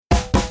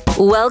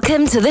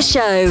Welcome to the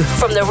show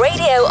from the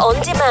Radio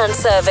On Demand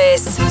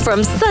service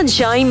from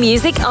Sunshine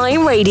Music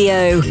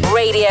iRadio.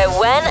 Radio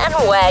when and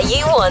where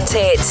you want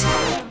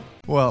it.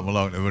 Welcome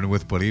along to Running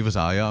With Believers.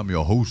 I am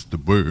your host, The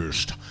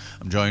Burst.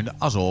 I'm joined,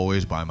 as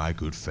always, by my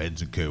good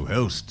friends and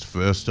co-hosts.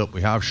 First up,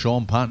 we have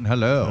Sean Patton.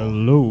 Hello.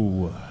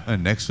 Hello.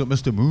 And next up,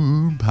 Mr.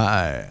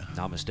 Moonpie.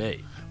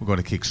 Namaste. We're going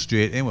to kick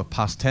straight in with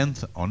Past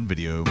Tense on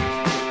video.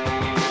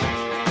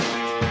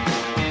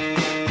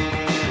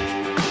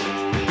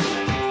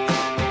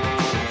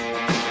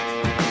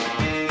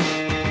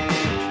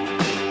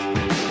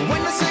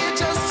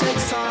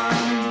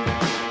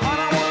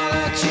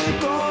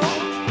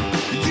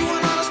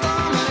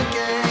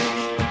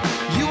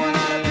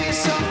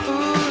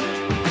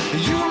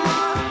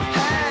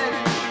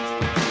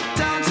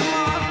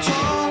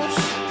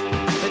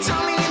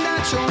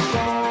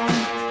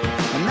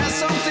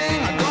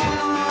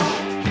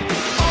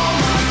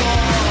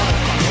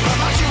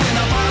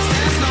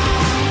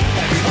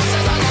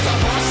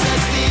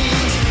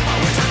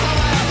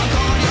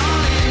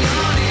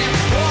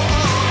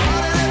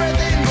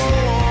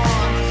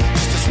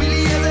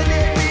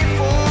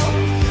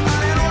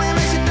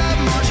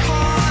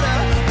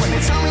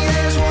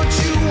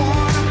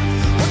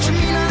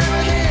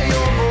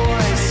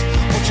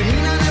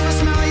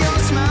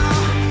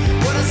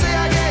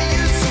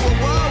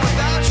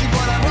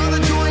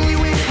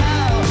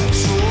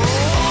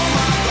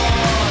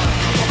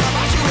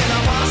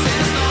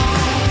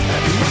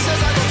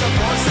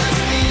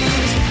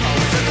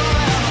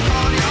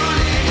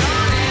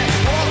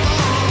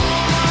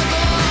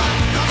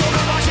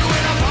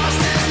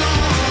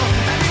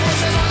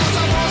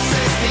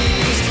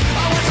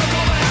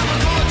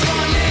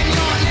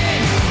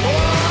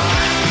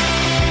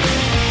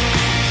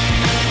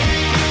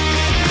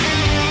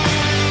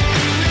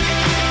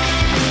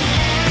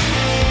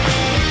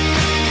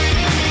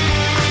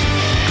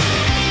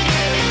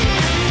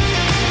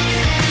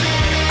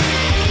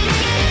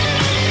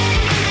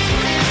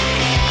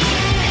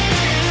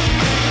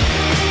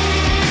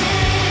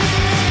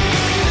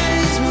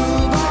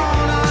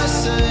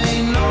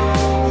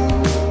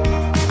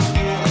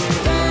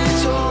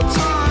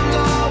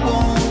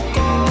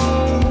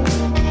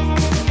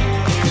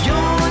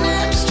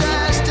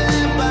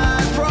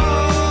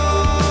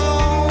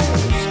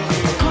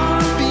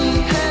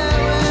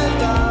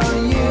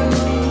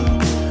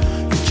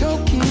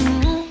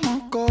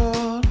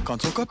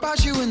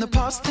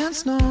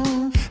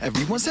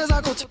 Everyone says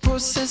I go to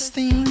process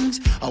things.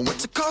 I went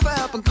to cover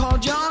up and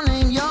called your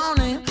name, your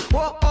name.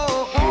 Whoa,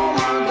 oh, oh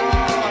my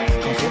God.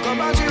 Can't talk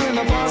about you in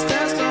the past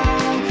tense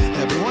now.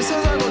 Everyone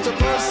says I go to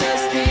process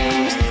things.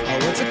 I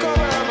went to cover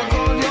up and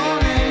called your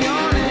name,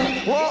 your name.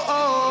 Whoa,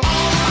 oh,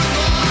 oh my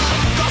God.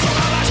 Can't talk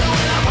about you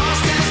in the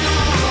past tense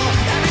now.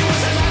 Everyone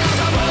says I go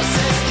to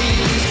process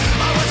things.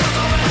 I went to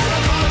cover up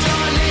and called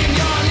your name,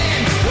 your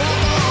name.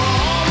 Whoa,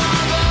 oh my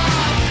God.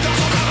 Can't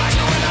talk about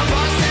you in the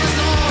past tense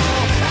now.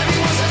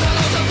 Everyone says I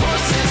go to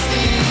process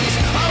things.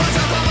 I went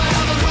to cover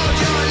up and called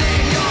your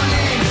name, your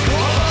name.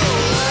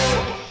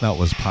 Whoa. That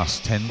was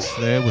Past Tense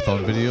there with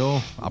on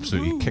video.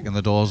 Absolutely kicking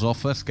the doors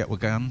off. Let's get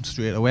going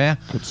straight away.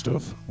 Good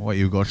stuff. What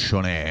you got,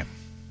 Shawnee?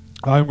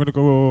 I'm going to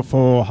go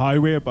for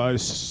Highway by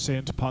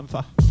Saint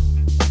Panther.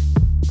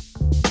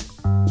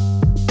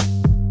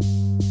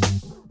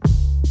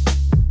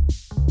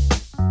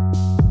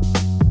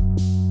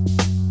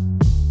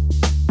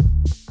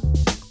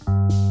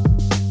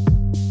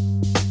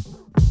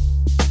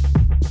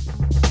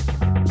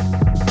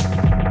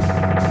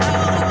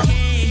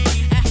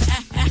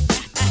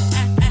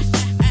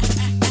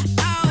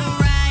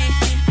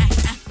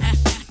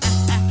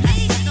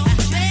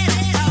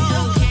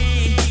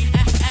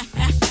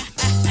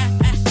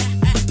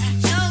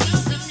 Show me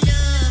some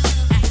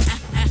love.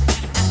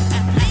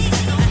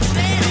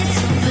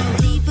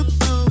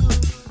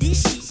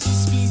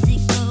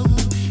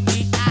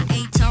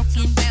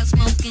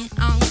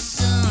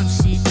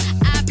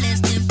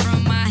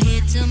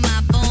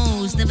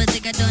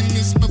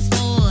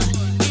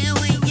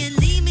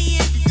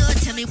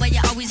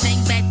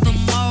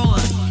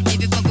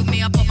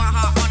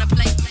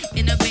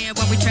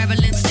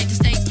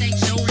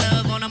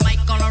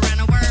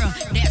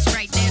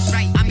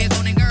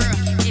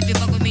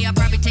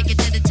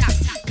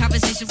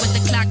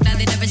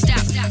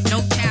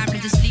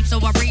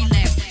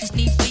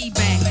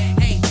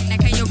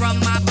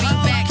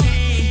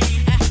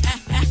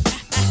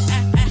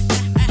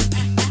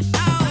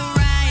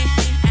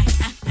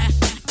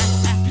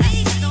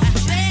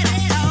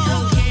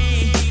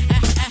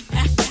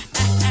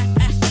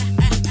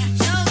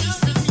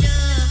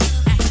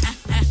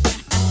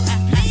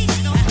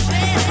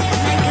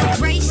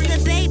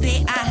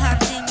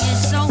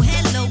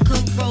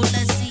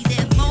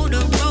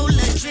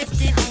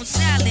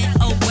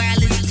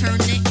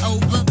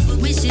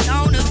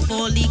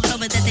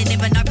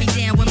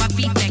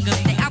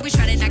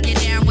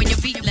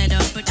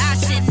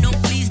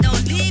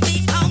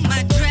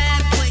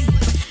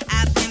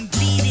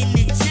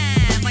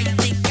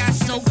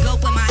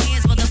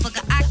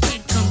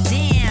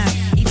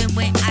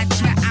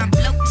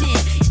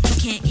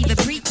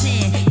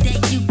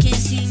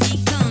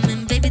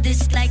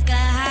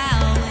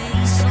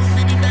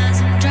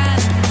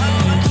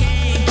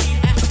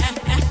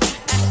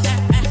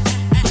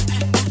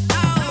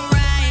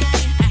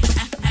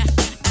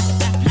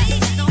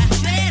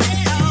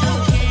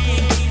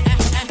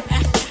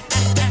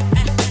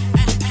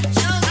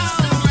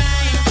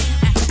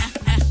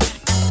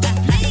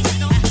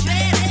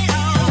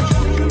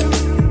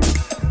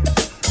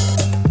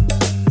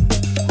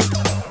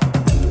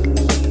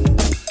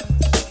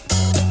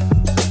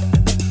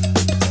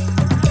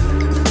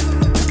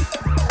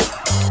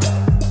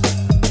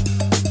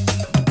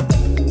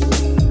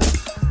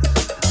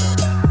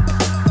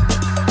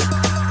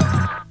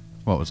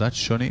 that,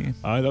 Shunny?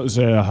 Aye, that was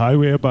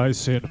Highway by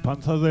Saint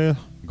Panther there.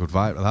 Good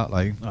vibe to that,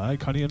 like. Aye,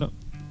 can you not?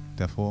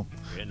 Therefore.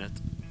 In it.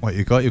 What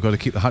you got? You got to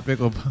keep the hat pick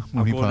up.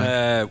 I'm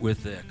going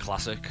with the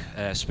classic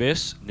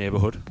Space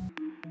Neighbourhood.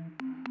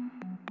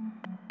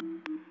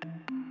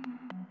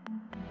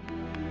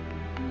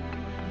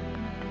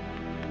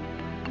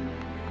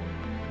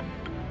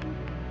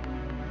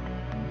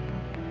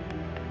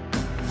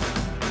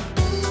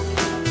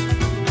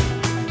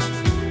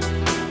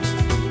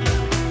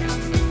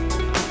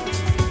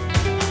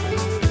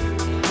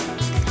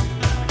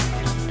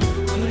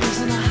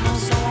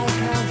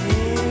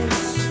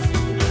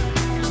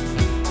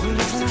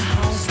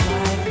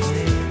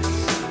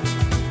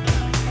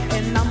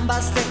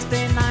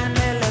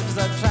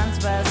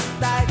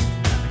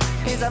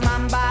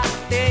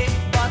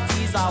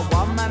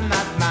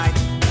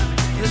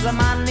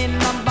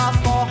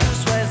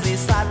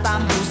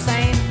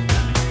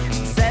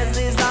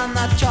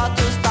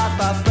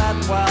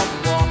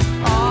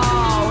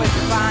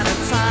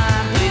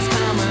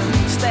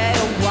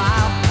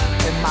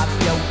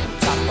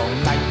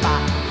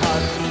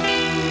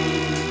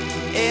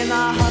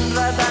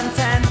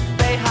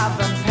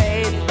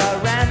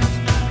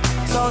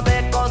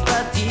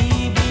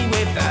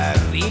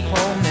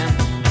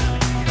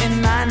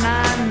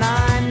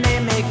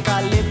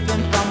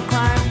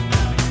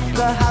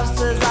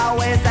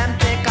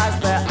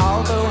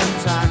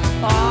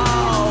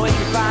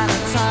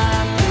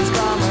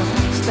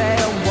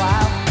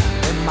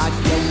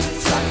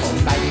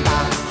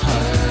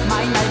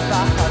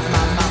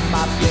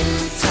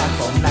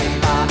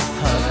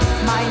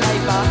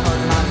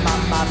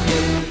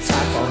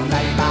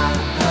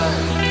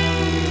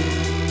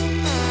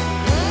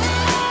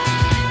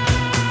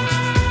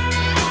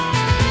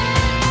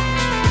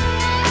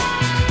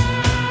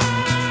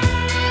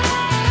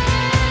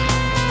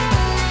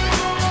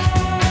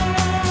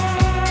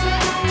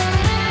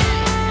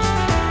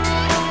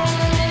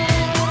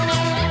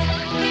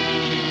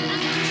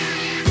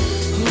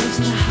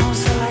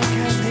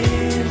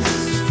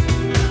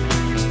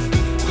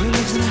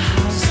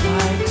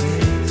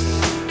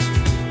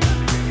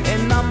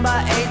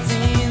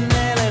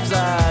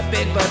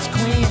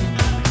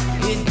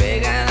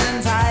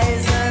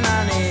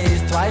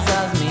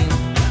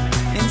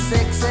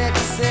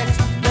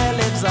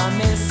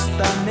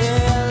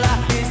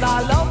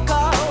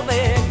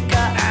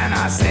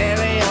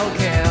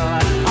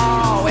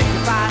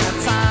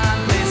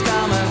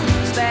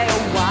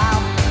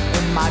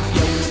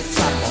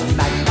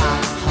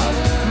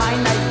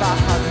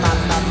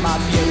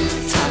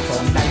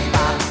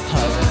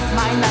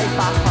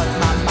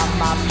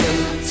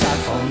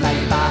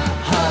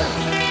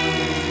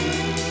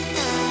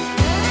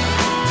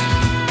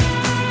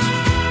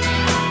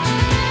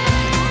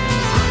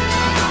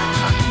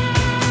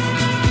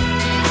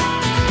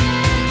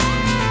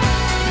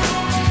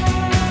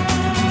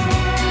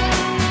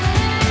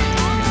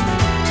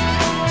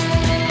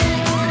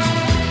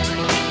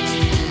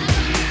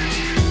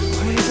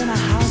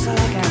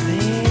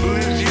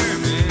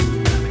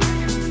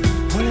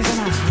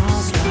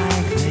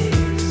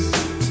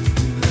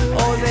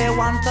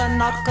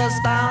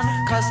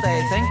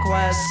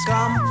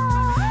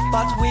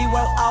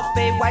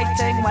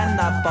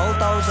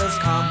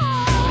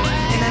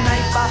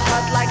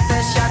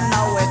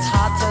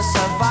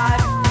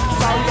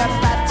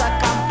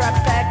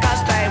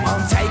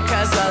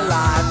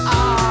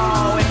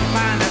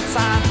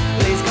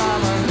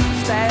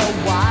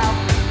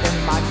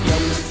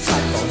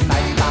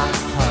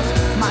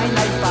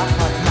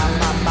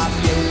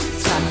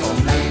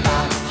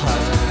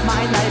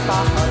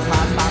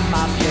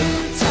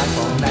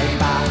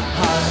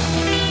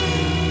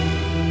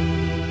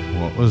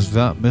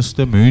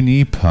 Mr.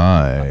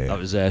 Moonpie. That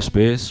was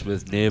Space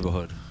with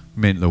Neighbourhood.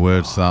 Mint the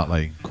words that,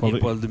 like. Yeah,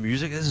 well, the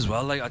music is as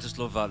well. Like, I just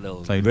love that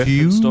little like riff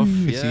and stuff.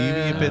 It's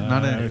a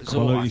bit,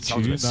 quality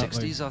sounds tune, about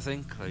 60s, I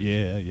think. Like,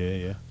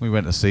 yeah. We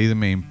went to see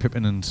them, and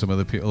Pippin and some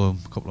other people a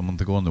couple of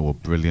months ago, and they were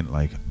brilliant,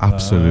 like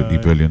absolutely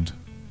brilliant.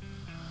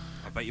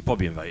 I bet you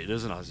probably invited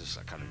us, and I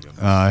can't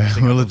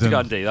remember.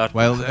 Well, do that.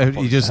 Well,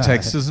 he just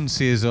texted us and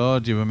says, "Oh,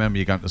 do you remember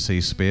you got to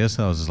see Space?"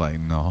 I was just like,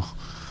 "No."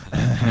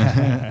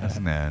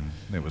 Nah,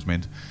 it was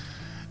meant.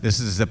 This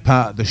is the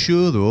part of the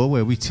show, though,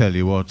 where we tell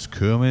you what's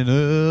coming up.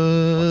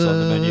 What's on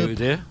the menu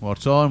today?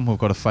 What's on? We've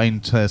got a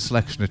fine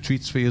selection of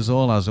treats for you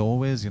all, as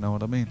always, you know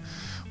what I mean?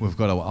 We've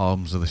got our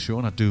albums of the show,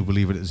 and I do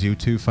believe it is you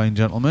two fine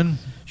gentlemen.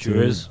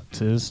 Sure is.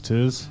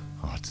 Tis.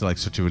 Oh, it's like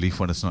such a relief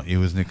when it's not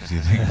you, isn't it? Because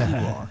you think,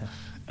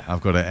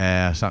 I've got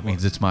a, so that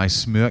means it's my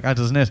smirker,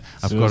 doesn't it?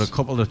 I've got a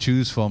couple to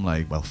choose from,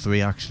 like, well,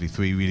 three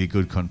really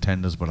good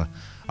contenders, but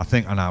I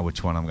think I know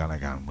which one I'm going to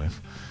go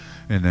with.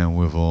 And then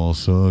we've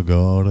also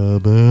got a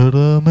bit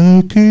of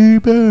Mickey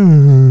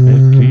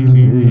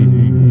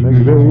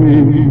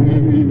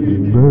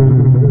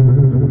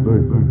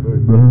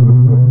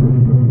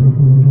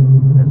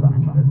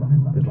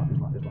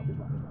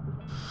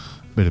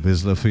Bit of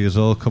Bizzler for you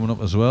all coming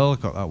up as well.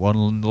 Got that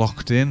one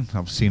locked in.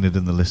 I've seen it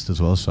in the list as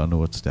well, so I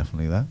know it's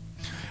definitely there.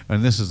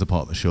 And this is the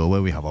part of the show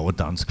where we have our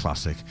dance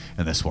classic,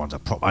 and this one's a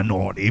proper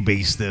naughty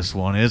beast. This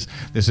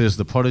is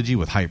The Prodigy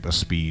with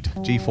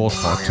Hyperspeed,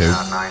 G-Force Part 2. 9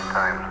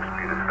 times the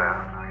speed of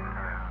sound.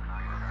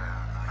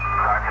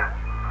 Roger.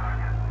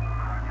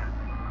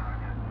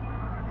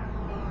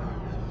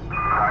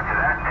 Roger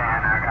that,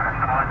 Dan. I got a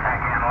small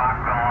attack and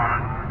locked on.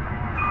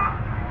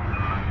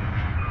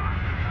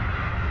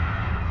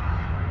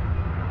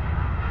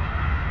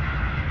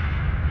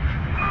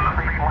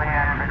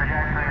 Pre-plan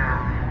trajectory.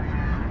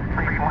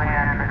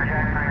 Pre-plan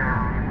trajectory.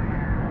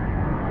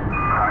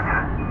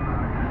 Roger.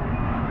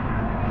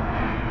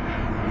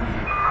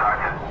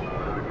 Roger.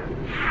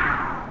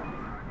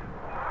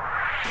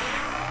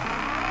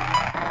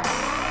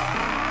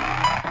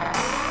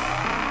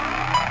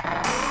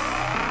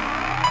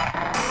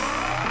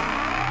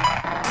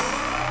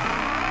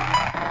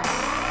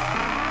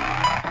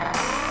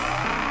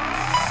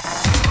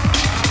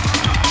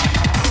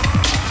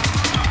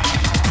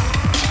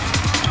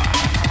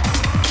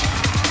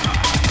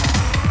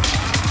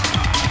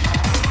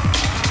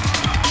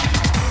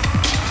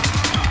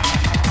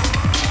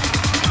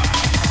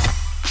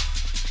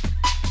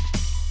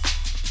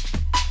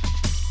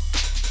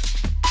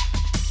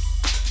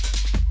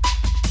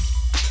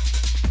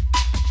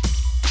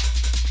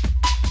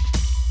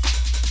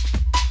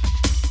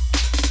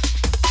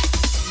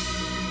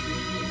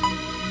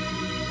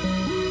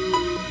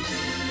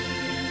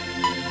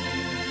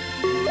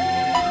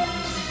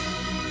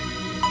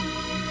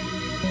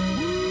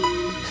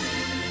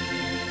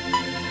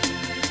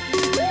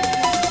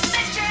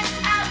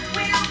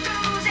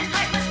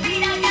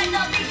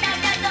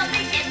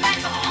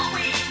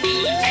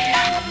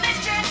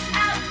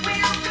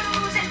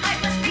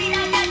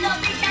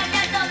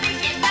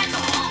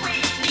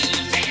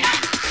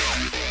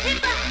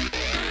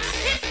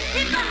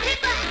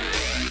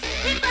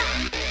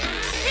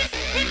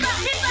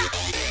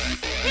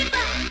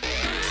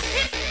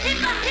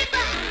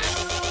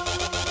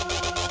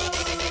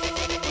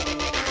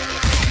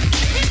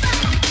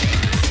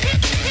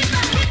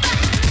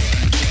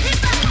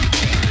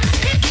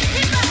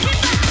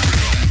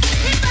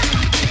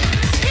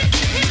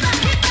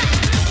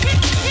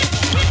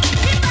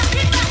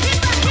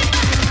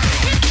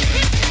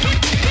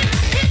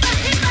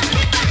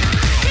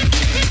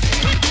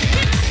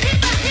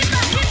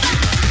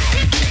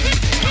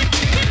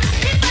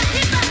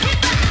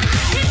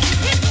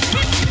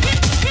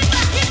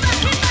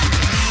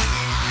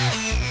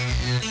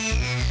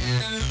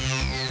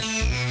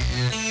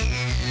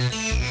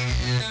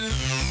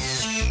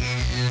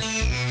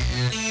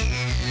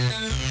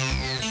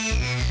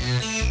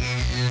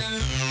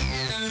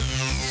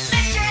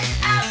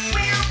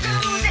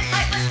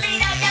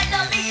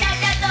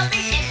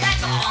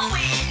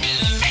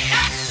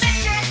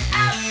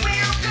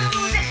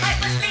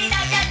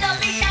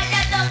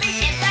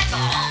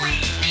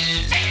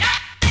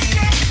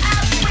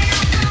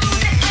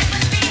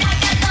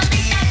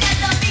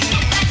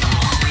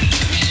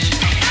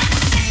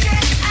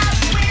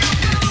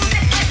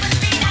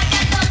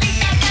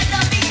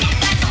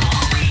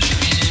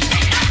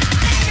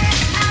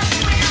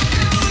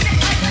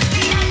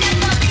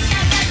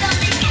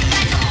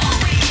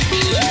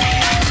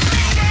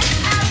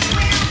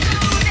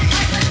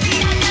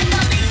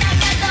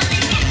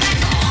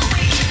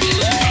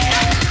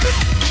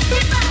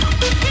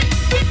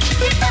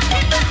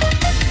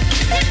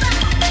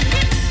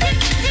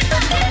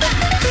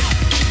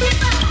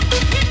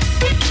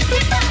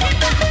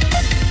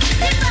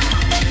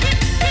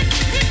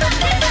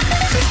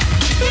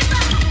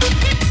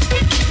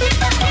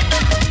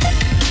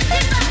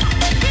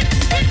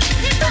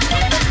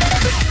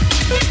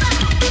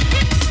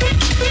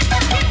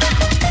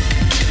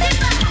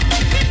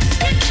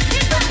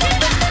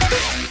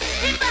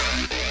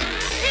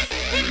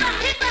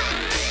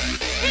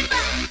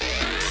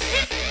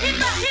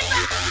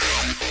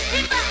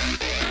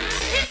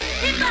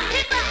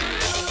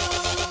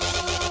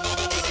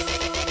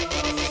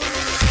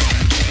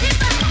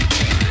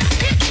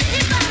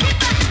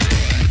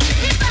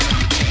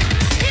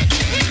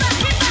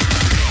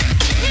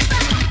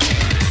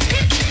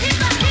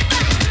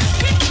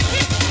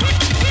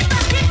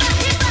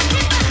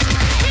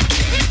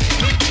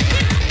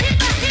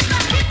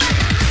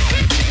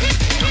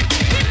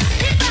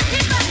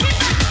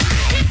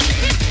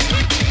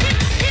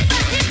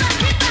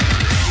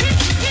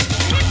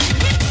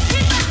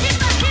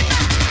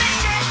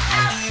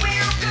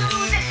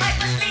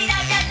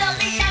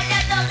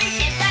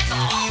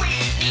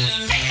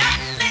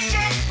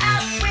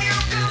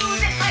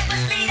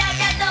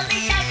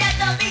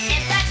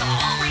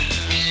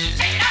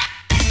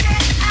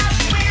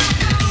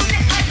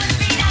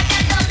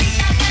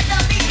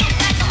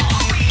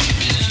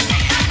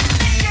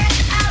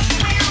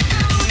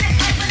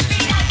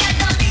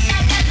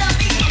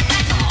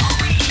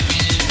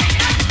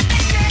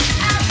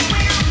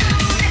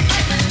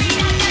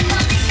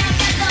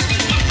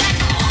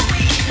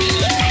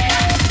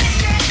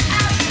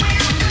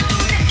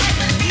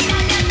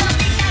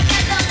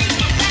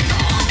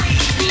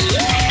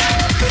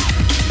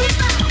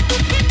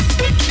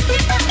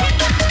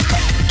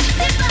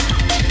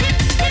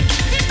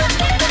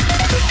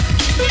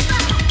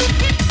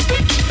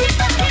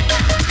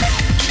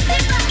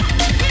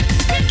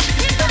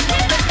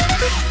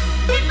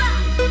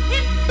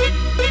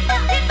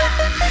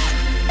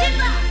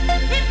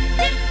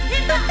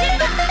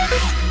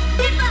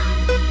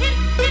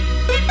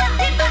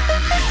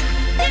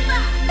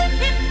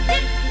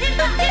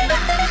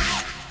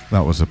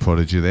 was the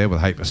Prodigy there with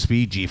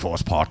Hyperspeed,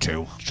 G-Force Part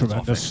 2. Tough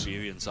Tremendous.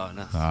 experience, isn't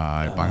it?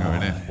 Aye, banger,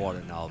 innit? What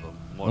an album.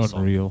 What a song.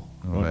 Unreal.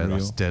 Oh, yeah,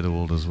 that's dead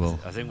old as well.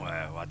 I think we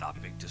had that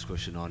big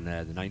discussion on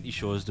the 90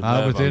 shows We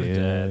about did.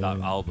 that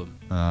album.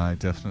 Aye,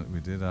 definitely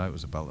we did. It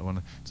was about the one.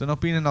 Has there not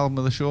been an album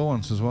of the show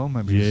once as well?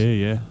 Maybe.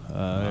 Yeah.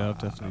 I've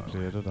definitely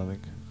played it, I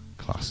think.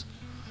 Class.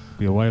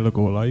 Be a while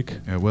ago,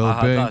 like. Yeah, will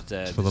I be. had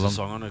that, It's for there's the a long.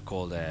 song on it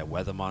called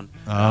Weatherman.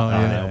 Oh,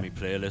 yeah. On my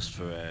playlist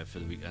for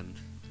the weekend.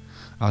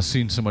 I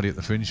seen somebody at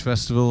the Fringe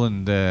Festival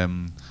and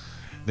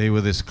they were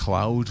this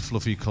cloud,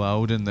 fluffy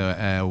cloud in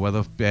the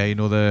weather,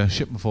 the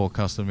shipping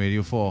forecast on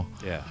Radio 4.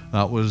 Yeah.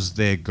 That was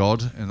their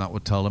god, and that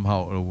would tell them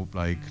how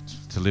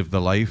to live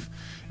the life.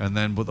 And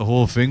then, but the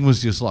whole thing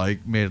was just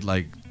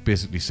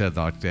basically said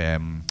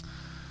that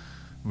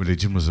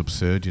religion was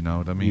absurd, you know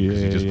what I mean?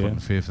 Because you just putting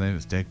faith in it. It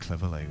was dead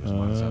clever, like. It was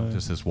mad, so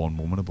just this one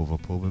woman above a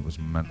pub, it was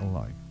mental,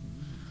 like.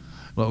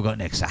 What we got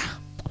next, sir?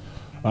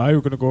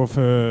 We're going to go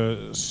for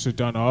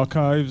Sudan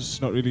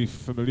Archives. Not really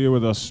familiar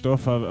with her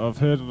stuff. I've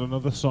heard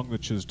another song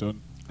that she's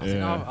done. I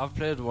think I've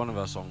played one of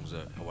her songs a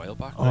while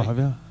back. Oh, have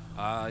you?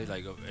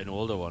 Like an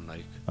older one,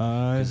 like.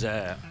 Aye. 'Cause,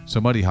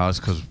 Somebody has,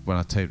 because when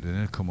I typed it in,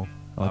 it come up.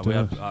 I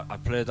did. I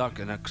played that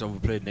because we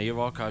played Near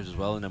Archives as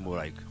well, and then we're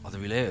like, are they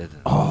related?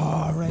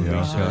 Oh, right.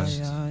 Yeah, aye,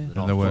 okay. aye.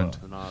 And they weren't.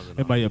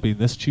 It might have been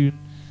this tune.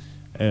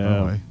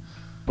 Aye.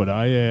 But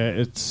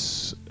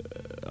it's...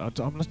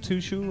 I'm not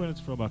too sure when it's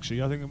from,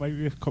 actually. I think it might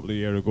be a couple of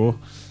years ago.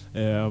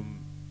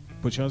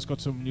 But she has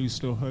got some new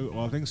stuff out.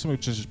 Well, I think some of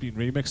it's just been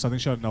remixed. I think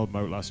she had an album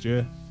out last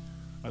year.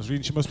 I was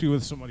reading she must be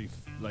with somebody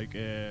like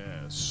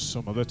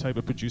some other type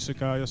of producer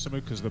guy or something,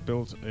 because they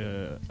built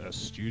a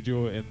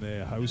studio in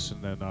their house,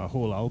 and then our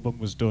whole album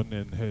was done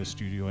in her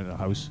studio in her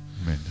house.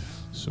 Mint.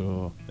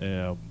 So,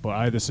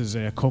 but this is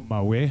Come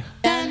My Way.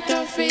 And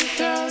the free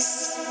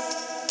throws.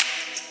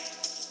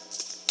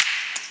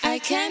 I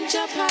can't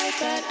jump high,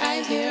 but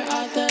I hear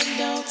all the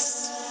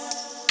notes.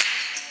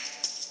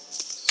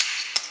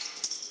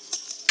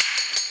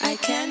 I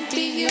can't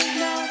be you,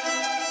 no.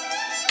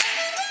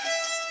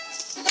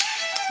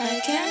 I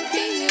can't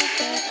be you,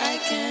 but I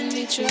can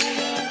be true,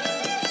 though.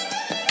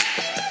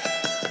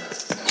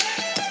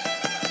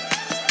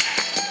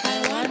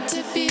 I want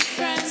to be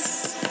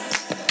friends.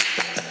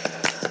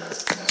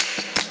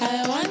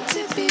 I want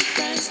to be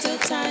friends till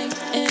time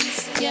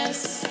ends,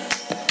 yes.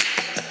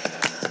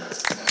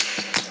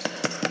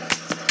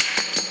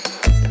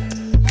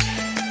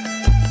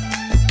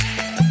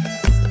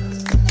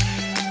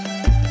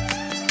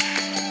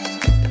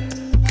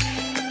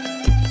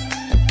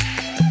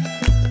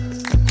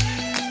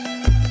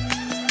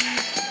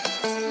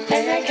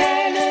 And I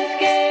can't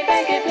escape,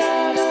 I get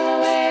blown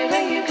away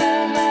when you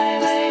come my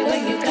way,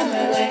 when you come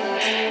my way.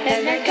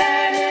 And I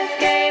can't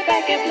escape,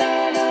 I get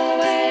blown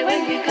away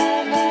when you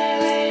come my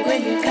way,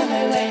 when you come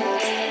my way.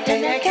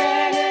 And I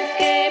can't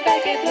escape,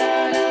 I get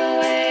blown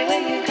away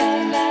when you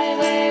come my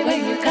way,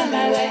 when you come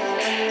my way.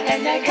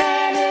 And I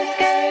can't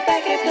escape,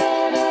 I get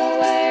blown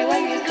away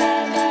when you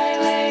come my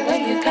way,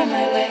 when you come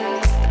my way.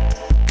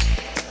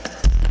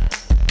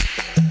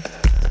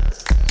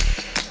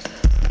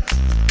 And I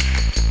can't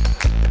escape, I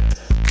get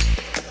blown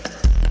away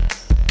when you come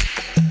my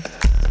way,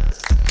 when you come my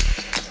way.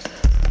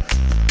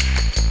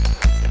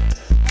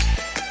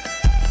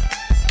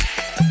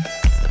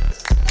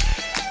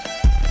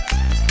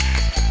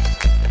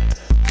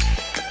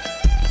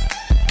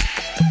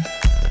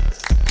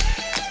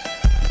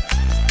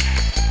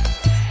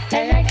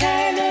 And I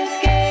can't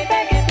escape,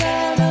 I get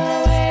blown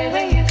away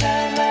when you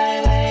come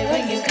my way,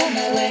 when you come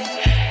my way.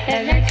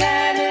 And I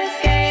can't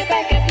escape,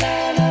 I get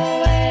blown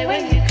away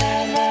when you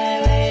come my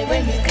way,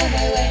 when you come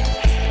my way.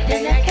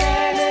 And I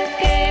can't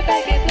escape,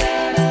 I get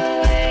blown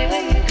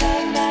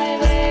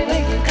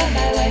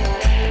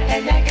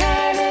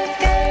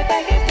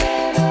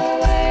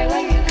away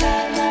when you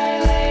come my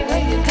way,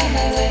 when you come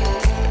my way.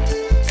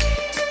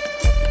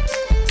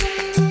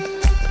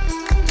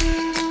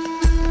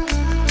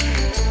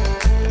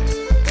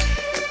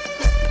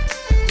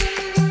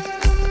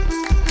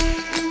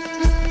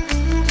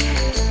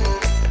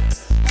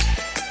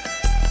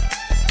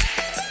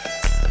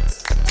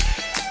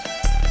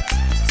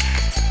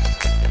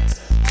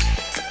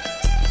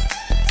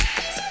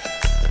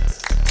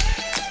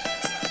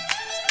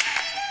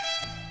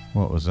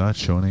 What was that,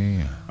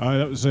 Shawnee?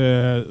 That was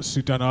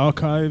Sudan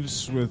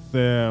Archives with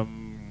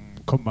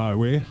Come My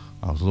Way.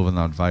 I was loving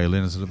that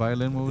violin. Is it a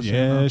violin? What was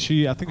Yeah,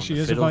 it? I think she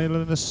is fiddle. a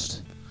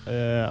violinist.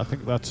 I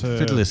think that's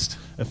Fiddlist.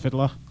 a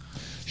fiddler.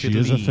 She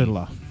is a Fiddly.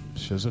 fiddler.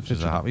 She's a She's a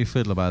fiddler. happy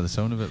fiddler by the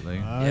sound of it, like.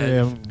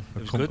 Yeah, it was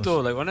compass. good though.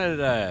 Like when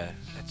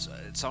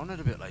it sounded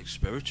a bit like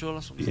spiritual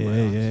or something. Yeah, like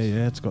that.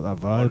 yeah. It's got that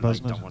Or vibe, like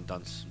hasn't that it? one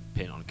dance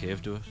paint on a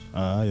cave to it.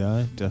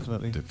 Aye,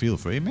 definitely. Feel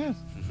free, mate.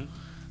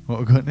 What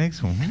we got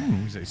next one?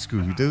 He's like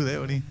Scooby-Doo there,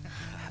 wasn't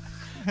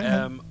he?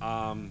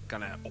 I'm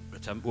gonna up the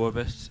tempo a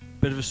bit.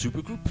 Bit of a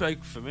supergroup,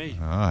 like for me.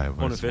 Aye,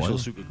 well, it's Unofficial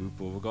wild. supergroup.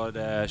 But we've got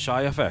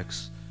Shy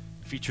FX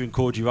featuring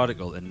Koji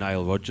Radical and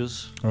Nile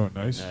Rodgers. Oh,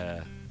 nice.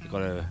 They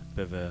got a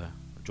bit of a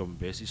drum and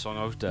bassy song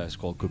out. It's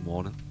called Good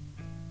Morning.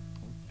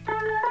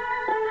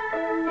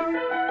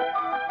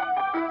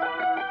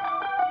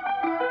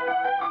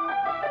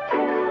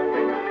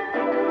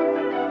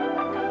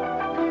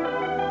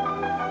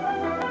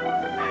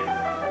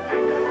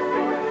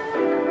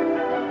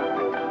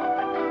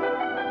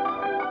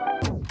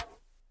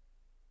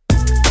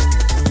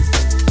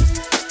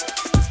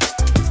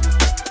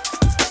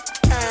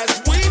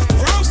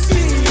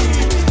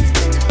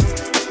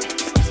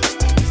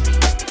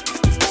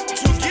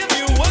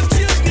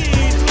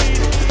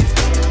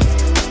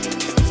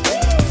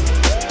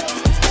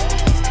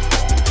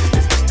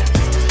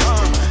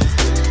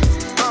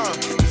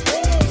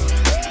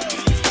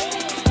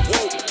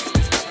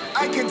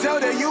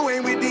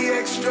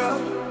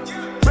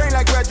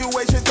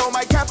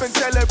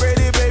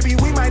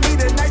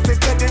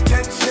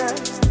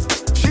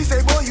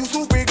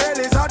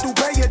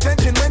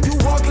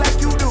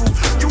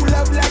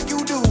 love like you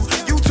do.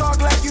 You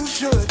talk like you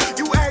should.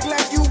 You act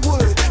like you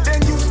would.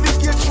 Then you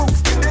speak your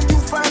truth. Then you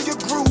find your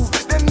groove.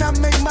 Then I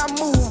make my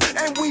move.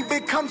 And we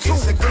become two.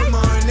 It's a good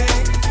morning.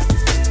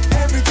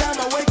 Every time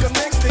I wake up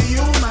next to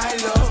you, my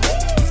love.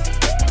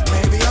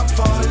 Maybe I'm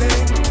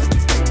falling.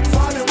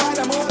 Falling while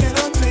I'm holding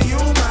on to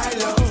you, my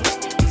love.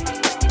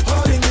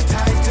 Holding you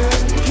tighter.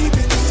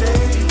 Keeping you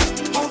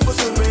safe. Hope for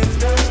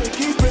surrender.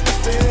 Keeping the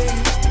faith.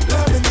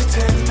 Loving you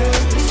tender.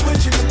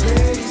 Switching the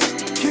pace.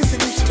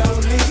 Kissing you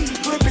slowly.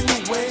 Gripping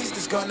your waist.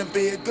 It's gonna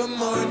be a good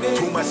morning.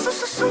 Too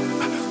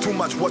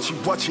much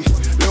watchy.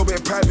 Little bit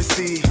of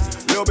privacy.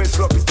 Little bit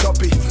sloppy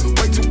toppy.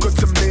 Way too good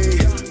to me.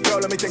 Girl,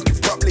 let me think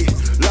it properly.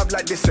 Love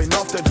like this ain't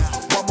often.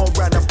 One more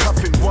round, I'm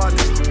puffing. One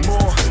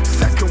more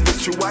second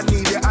with you. I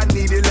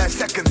need it like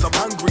seconds. I'm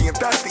hungry and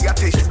thirsty. I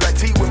taste you like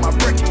tea with my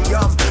brekkie.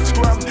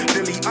 Scrum,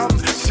 dilly,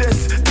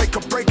 sis. Take a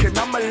break and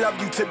I'ma love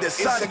you to the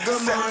sun. It's a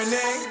good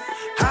morning.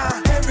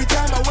 Every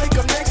time I wake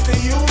up next to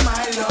you,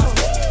 my love.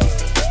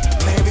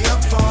 Maybe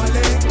I'm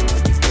falling.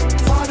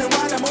 Falling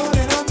while I'm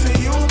holding on to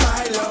you,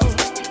 my love.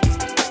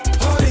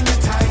 Holding you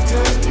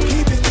tighter.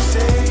 Keeping you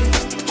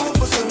safe. Hope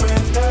for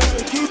surrender.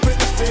 Keeping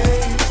the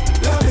faith.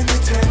 Loving you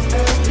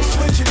tender.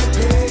 Switching the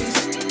pace.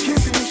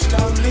 Kissing you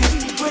slowly.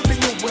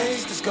 Gripping your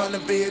waist. It's gonna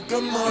be a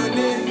good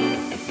morning.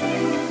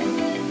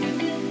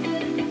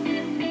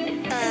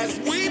 As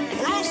we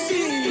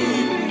proceed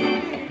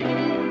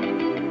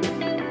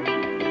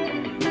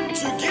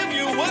to give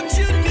you what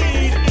you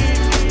need.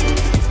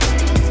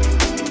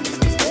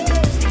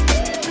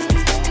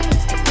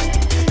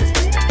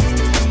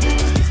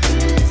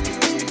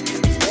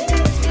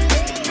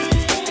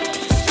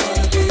 It's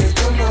gonna be a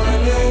good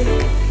morning.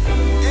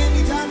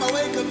 Anytime I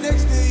wake up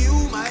next to you,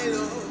 my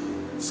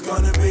love. It's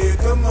gonna be a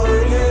good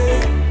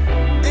morning.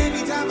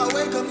 Anytime I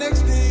wake up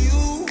next to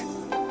you,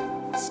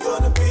 it's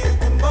gonna be a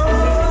good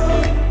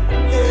morning.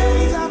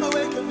 Anytime I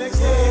wake up next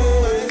to you,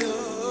 my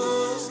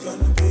love, it's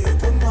gonna be a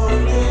good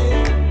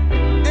morning.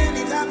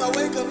 Anytime I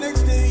wake up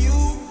next to you.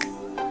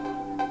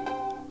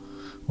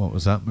 What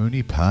was that,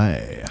 Mooney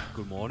Pie?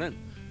 Good morning.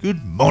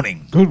 Good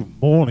morning.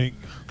 Good morning.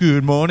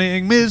 Good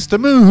morning, Mr.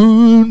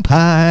 Moon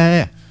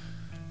Pie.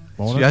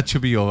 Morning. So that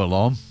should be your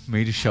alarm.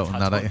 Me just shouting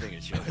That's that one at thing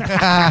it should.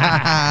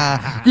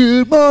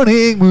 you. Good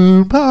morning,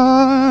 Moon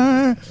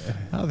Pie.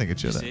 I think it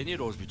should. Saying you'd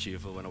always be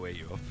cheerful when I wake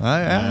you up.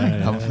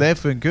 Aye. I'm there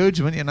for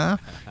encouragement, you know.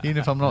 Even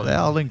if I'm not there,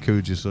 I'll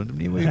encourage you, son.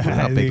 You wake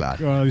up, big lad.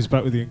 Oh, he's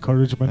back with the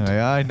encouragement.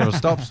 Aye, never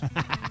stops.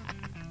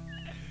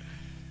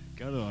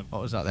 Get on.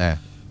 What was that there?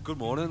 Good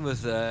morning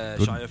with Shy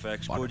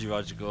FX, Cody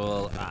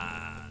Radical,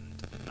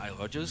 and Nile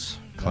Rodgers.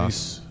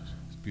 Class.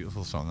 It's a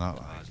beautiful song, that.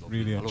 It's lovely.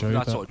 Really I love enjoyed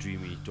that that. sort of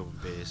dreamy drum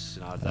and bass.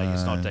 You know, like,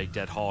 it's not like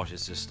dead hard.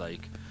 It's just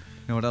like You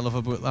know what I love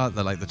about that?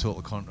 They're like the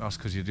total contrast,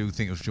 because you do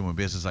think of drum and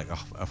bass as like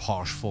a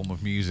harsh form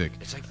of music.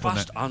 it's like But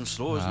fast then- and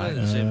slow, isn't it? At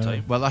the same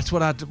time. Well, that's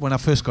what I did when I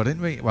first got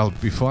into it. Well,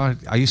 before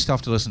I used to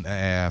have to listen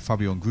to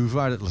Fabio and Groove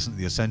Rider to listen to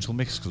the Essential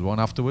Mix, because one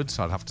afterwards,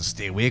 so I'd have to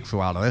stay awake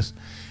for all of this.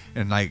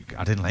 And like,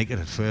 I didn't like it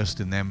at first,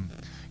 and then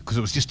because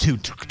it was just too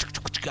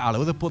all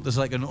over the but there's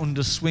like an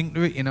underswing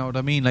to it, you know what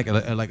I mean? Like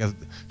it's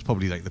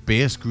probably like the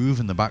bass groove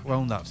in the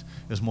background that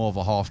is more of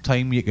a half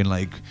time. You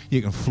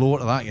can flow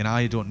to that, you know.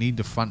 You don't need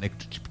the frantic.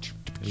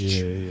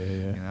 Yeah.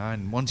 You know,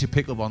 and once you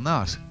pick up on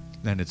that,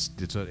 then it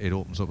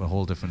opens up a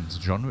whole different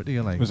genre to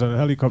you. Like, Was that a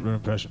helicopter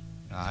impression?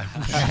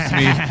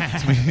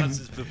 it's me. That's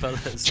his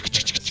propellers.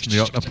 It's me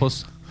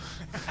octopus.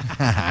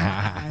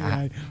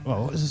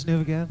 Well, what is his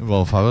name again?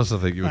 Wolf Harris, I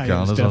think you were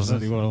calling us,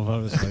 wasn't definitely it? Rolf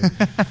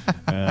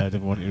Harris. I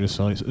didn't want you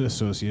to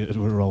associated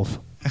with Rolf.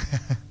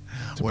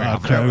 It's a We bad are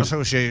now crowd.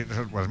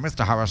 associated with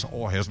Mr. Harris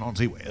or his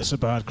Nancy It's ways. a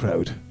bad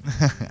crowd.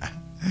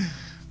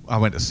 I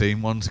went to see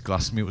him once.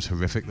 Glastonbury, it was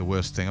horrific, the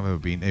worst thing I've ever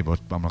been to, but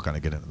I'm not going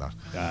to get into that.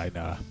 Aye,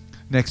 nah.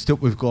 Next up,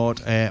 we've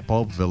got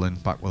Bob Villain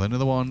back with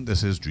another one.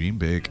 This is Dream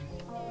Big.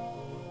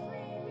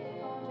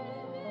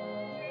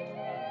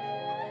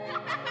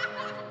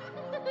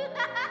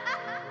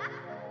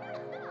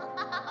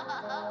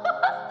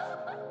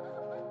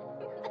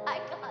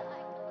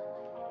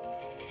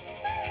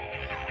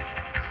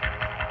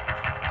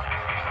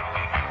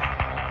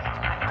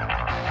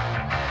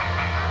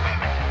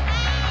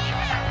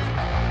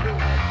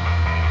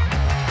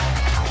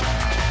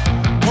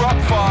 Grew up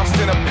fast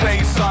in a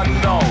place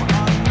unknown.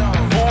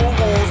 Four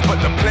walls, but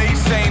the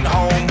place ain't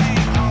home.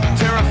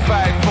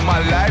 Terrified for my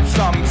life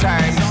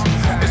sometimes,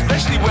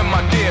 especially when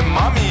my dear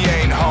mommy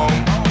ain't home.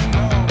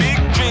 Big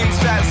dreams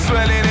start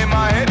swelling in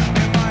my head.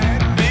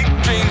 Big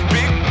dreams,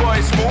 big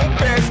boys, small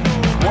beds.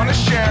 Wanna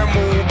share 'em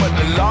all, but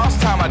the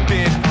last time I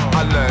did,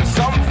 I learned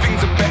some things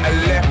are better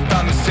left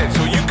unsaid.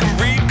 So you can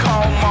read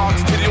Karl Marx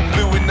till you're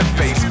blue in the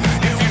face.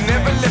 If you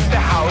never left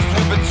the house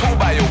with a tool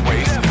by your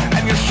waist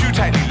and your shoe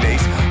tightly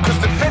laced, 'cause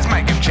the feds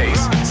might give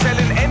chase.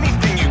 Selling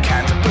anything you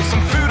can to put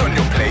some food on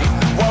your plate,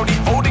 while the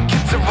older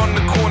kids are on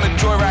the corner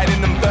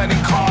joyriding and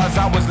burning cars.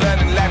 I was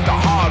learning life the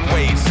hard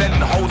way,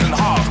 selling holes and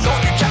halves.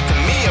 Don't you chat to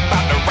me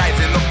about the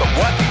rising of the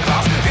working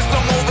class. It's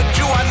long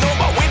overdue, I know,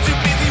 but we're too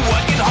busy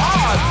working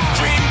hard.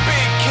 Dream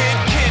big, kid,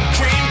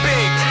 dream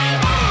big.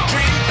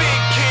 Dream big,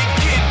 kid,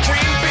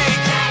 dream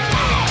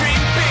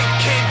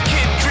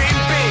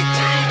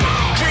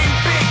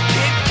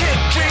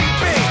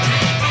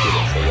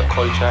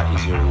culture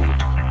is your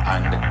root,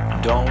 and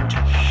don't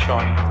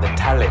shun the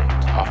talent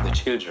of the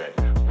children.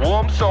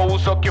 Warm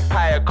souls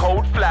occupy a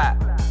cold flat.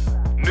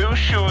 New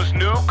shoes,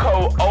 new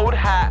coat, old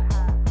hat.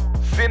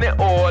 Seen it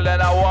all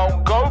and I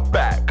won't go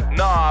back.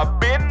 Nah, I've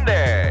been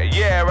there,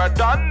 yeah, I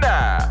done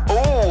that.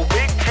 Ooh,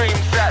 big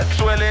dreams that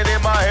swelling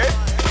in my head.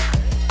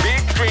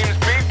 Big dreams,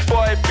 big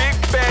boy, big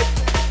bed.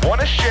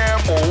 Wanna share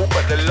them all,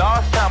 but the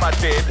last time I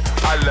did,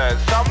 I learned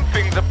some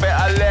things I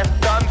better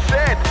left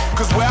unsaid.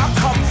 Cause where I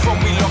come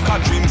from, we lock our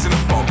dreams in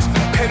a box.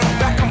 Pedal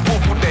back and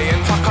forth all day and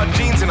tuck our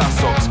jeans in our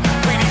socks.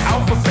 Pray the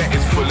alphabet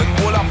is full and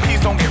all our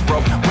P's don't get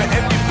robbed. Where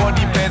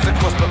everybody bears a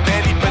cross but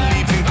barely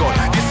believes in God.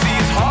 You see,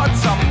 it's hard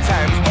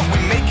sometimes, but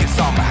we make it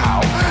somehow.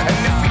 And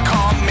if we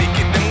can't make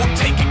it, then we'll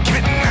take it, give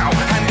it now.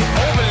 Hand it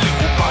over,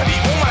 little buddy.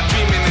 All my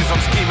dreaming is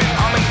I'm scheming.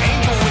 I'm an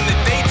angel in the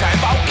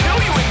daytime, but I'll kill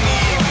you in the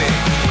evening.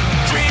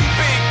 Dream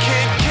big,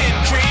 kid, kid,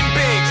 dream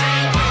big.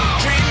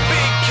 Dream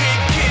big, kid,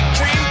 kid,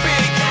 dream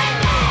big.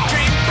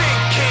 Dream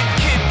big, kid,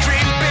 kid,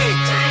 dream big.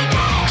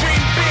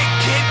 Dream big,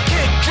 kid,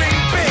 kid,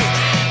 dream big. Dream big, kid, kid, dream big.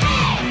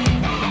 Dream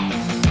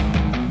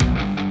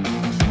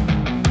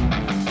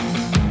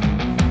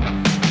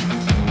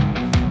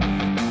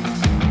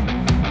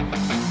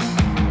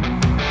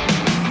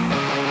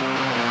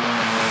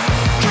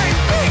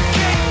big,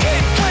 kid,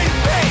 kid, dream big.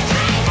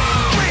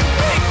 Dream big,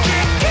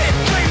 kid, kid,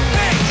 dream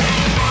big. Dream big, kid, kid, dream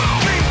big.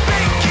 Dream big,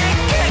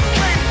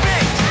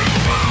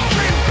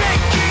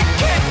 kid, kid,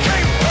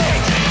 dream big.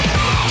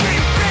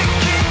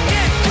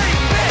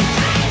 Dream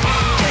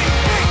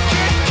big,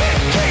 kid,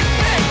 kid, dream big.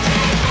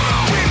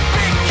 Dream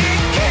big, kid,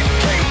 kid,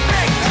 dream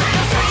big.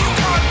 Don't say you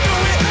can't do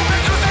it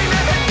because they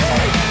never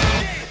did.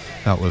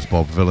 That was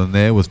Bob Villain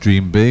there with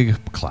Dream Big.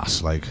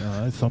 Class, like.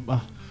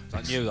 Thumper. Is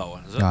that new, that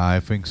one, is it? I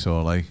think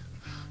so, like.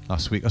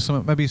 Last week or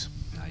something, maybe.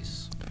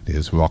 Nice. It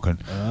is rocking.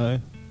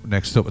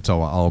 Next up, it's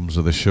our albums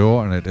of the show,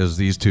 and it is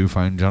these two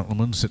fine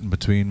gentlemen sitting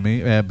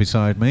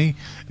beside me.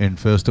 And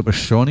first up is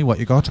Shawnee. What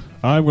you got?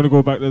 I'm going to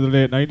go back to the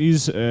late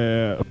 90s,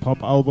 a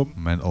pop album.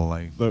 Mental,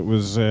 like. That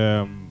was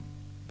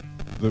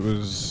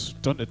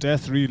done to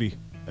death, really.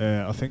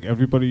 I think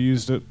everybody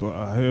used it, but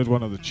I heard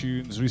one of the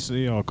tunes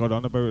recently, or got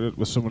on about it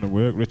with someone at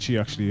work. Richie,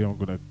 actually, I'm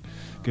going to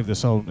give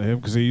this album to him,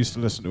 because he used to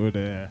listen to it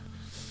in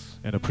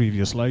a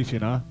previous life, you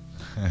know.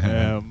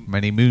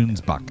 Many moons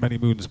back. Many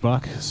moons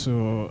back.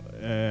 So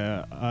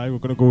we're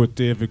going to go with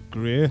David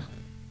Gray.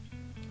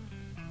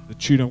 The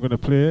tune I'm going to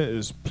play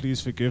is Please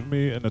Forgive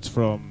Me, and it's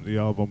from the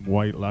album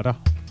White Ladder.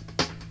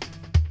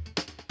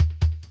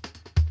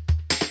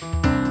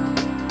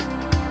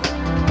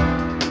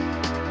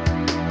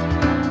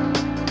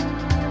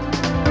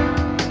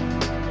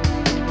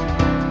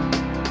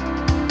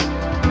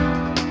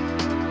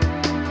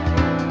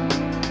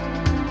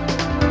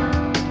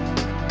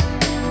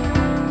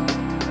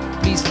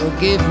 Please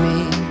forgive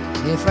me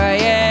if I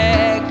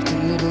act a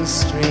little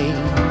strange,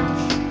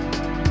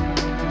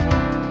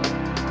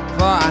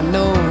 for I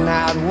know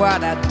not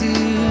what I do.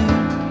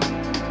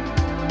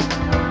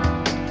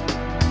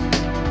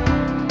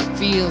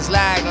 Feels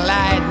like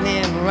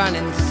lightning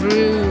running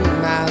through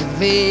my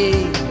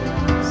veins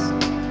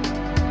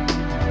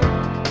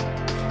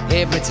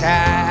every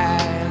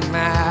time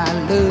I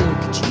look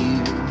at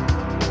you.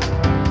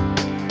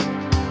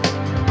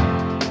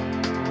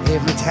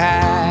 Every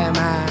time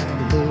I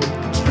look at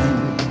you.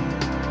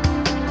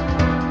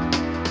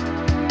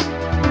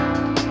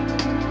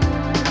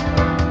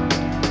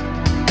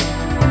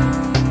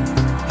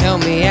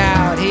 Help me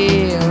out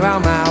here, all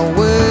my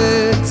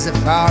words are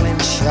falling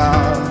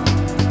short,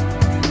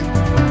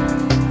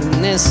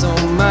 and there's so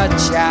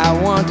much I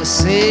want to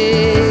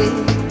say.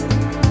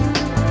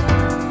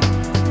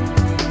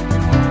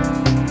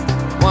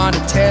 Want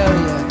to tell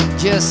you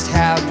just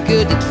how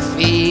good it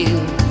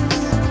feels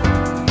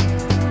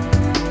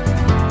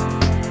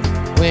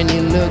when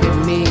you look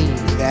at me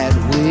that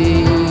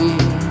way.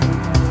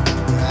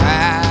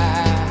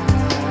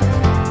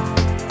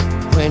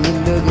 When you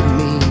look at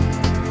me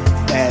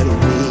that way.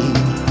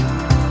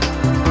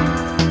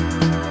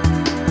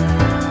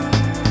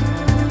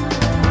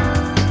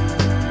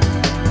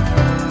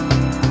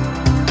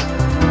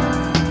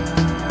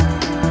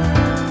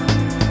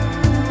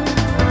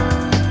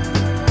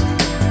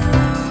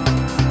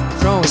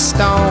 Throw a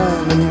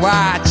stone and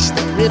watch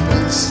the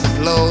ripples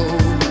flow,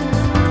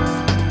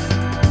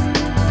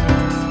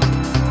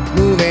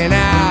 moving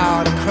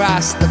out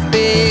across the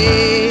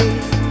bay.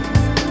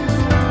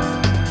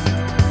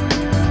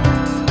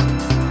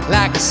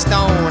 Like a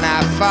stone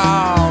I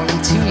fall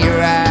into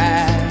your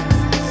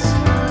eyes,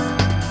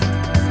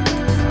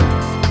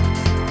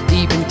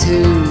 deep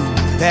into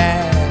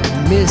that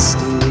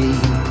mystery.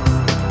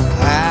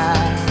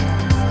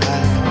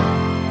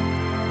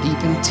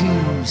 Deep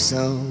into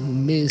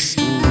some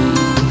mystery.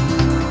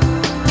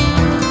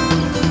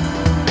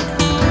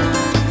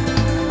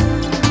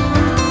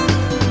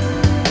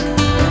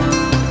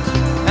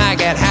 I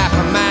got half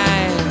a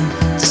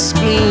mind to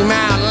scream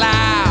out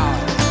loud,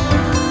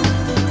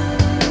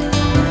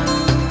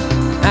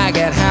 I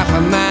got half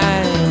a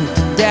mind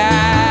to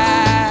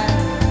die,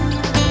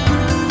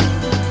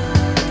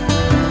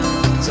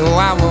 so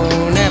I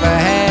won't ever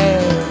have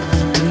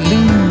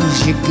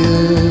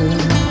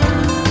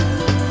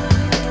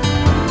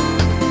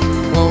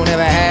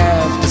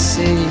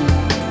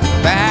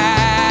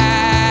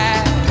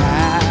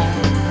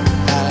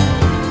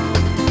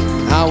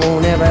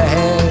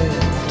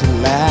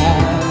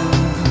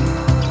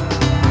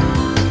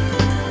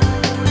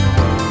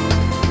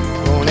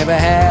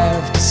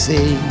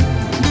say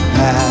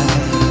goodbye.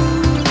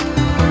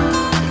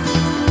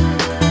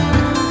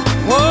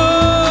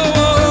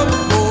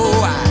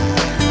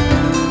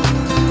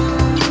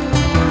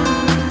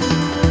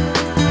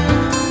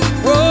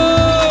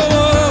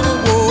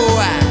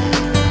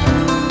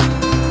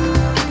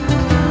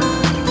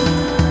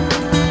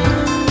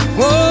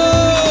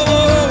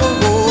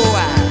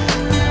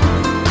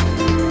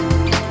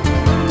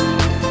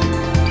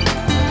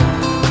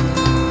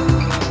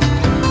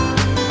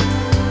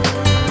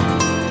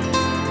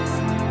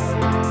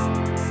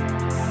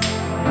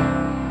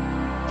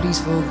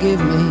 Forgive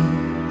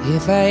me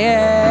if I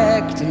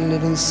act a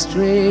little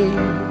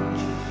strange,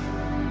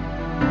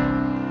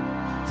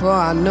 for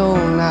I know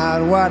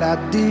not what I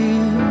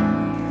do.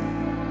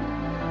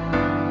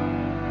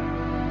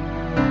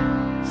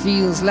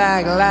 Feels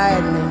like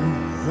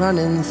lightning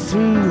running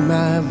through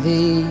my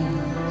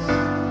veins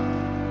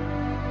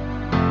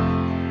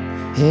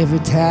every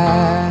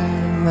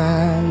time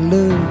I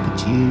look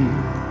at you.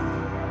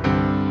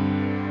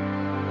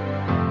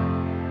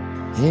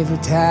 Every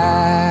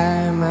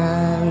time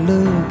I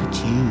look at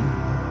you,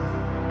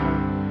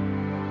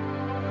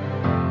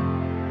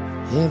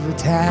 every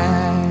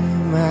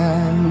time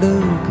I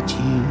look at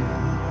you,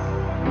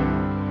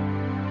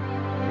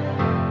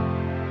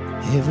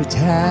 every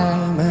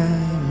time I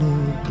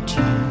look at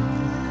you.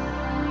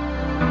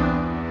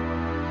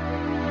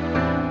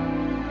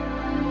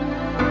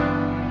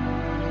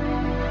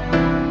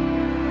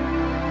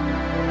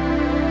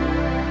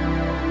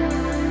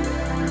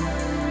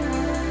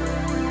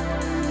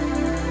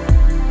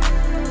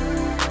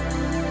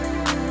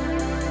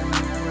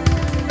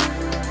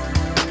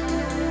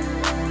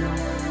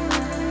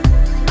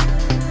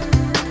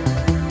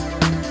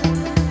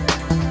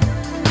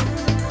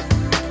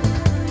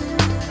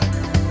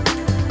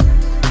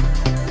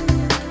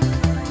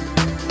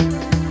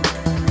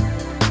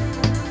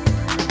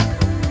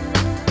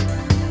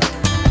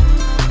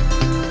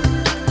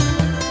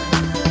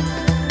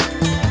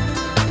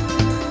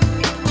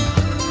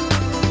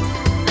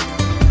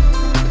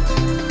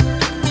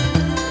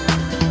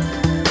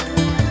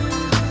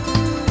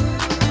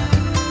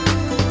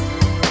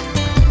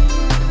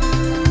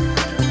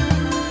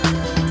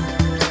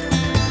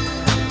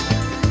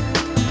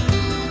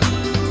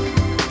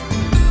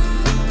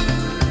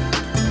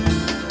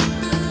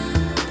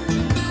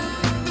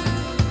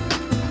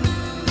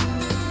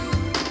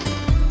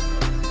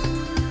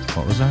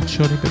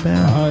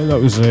 That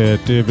was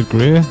David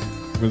Gray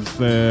with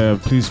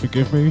Please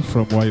Forgive Me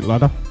from White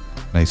Ladder.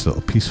 Nice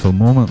little peaceful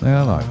moment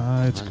there, like.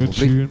 It's a good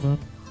tune, man.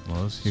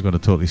 You're going to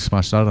totally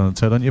smash that on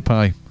the head, aren't you,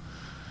 Pie?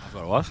 I've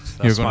got what?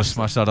 You're going to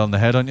smash that on the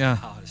head, aren't you?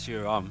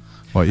 Sure am.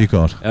 What you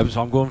got?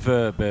 So I'm going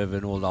for a bit of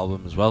an old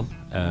album as well.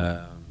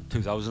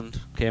 2000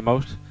 came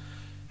out,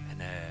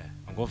 and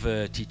I'm going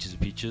for Teachers of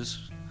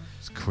Peaches.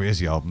 It's a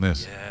crazy album,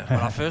 this. Yeah, when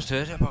I first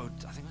heard it about,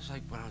 I think it was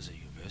like when I was at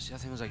university. I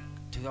think it was like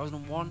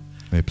 2001.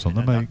 Nips on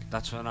the mic.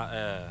 That's when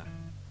I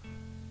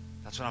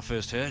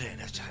first heard it.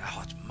 And it's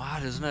it's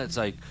mad, isn't it? It's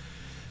like a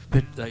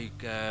bit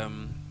like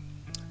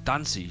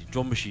dancey,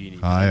 drum machine,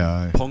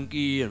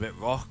 punky and a bit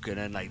rock, and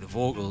then like the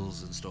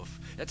vocals and stuff.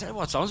 I tell you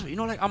what, it sounds, you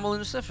know, like Amyl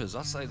and the Sniffers.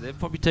 That's like they've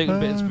probably taken a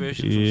bit of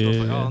inspiration from stuff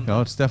like that.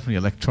 No, it's definitely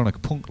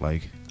electronic punk,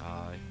 like.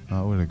 Aye.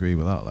 I would agree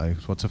with that. Like,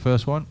 what's the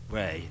first one?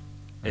 Way,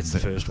 it's the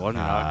first one.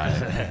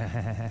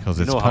 Because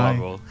it's you know Pie. how I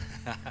roll.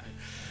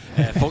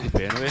 Fuck the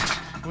pain away.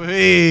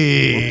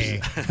 Whee!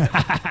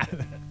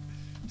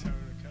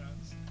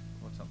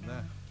 What's up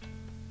there?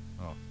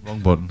 Oh,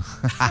 wrong button.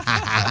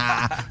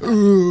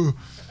 Ooh.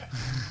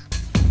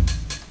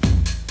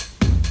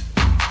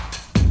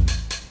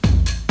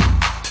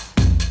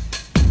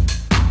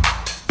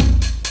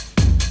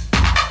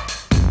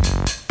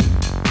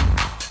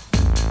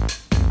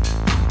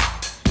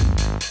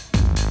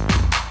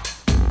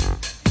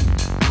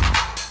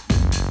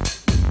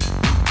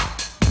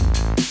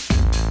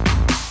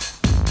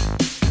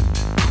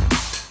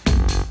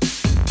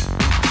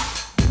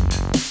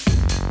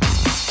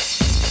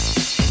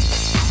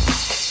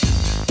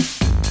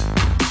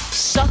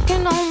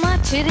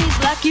 Titties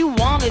like you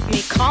wanted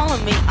me,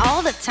 calling me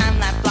all the time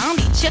like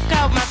Blondie. Check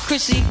out my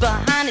Chrissy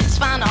behind, it's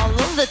fine all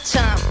of the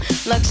time,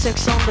 like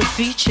sex on the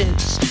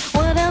beaches.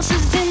 What else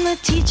is in the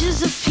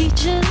Teachers of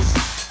Peaches?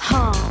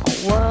 Huh,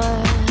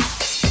 what?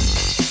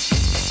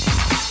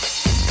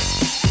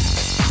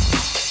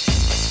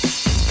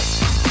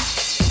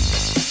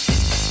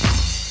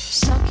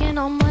 Sucking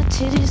on my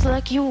titties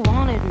like you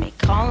wanted me,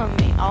 calling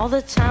me all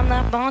the time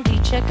like Blondie.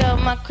 Check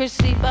out my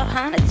Chrissy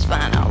behind, it's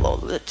fine all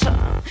over the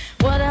time.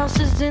 What else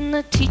is in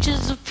the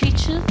Teachers of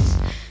Peaches?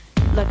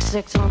 Like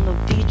sex on the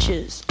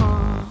beaches.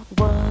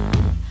 What?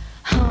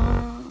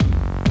 Huh?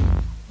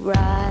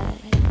 Right.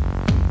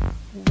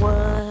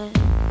 What?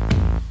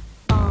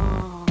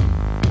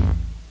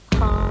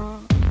 Huh?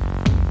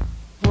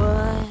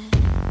 What?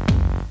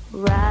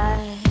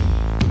 Right.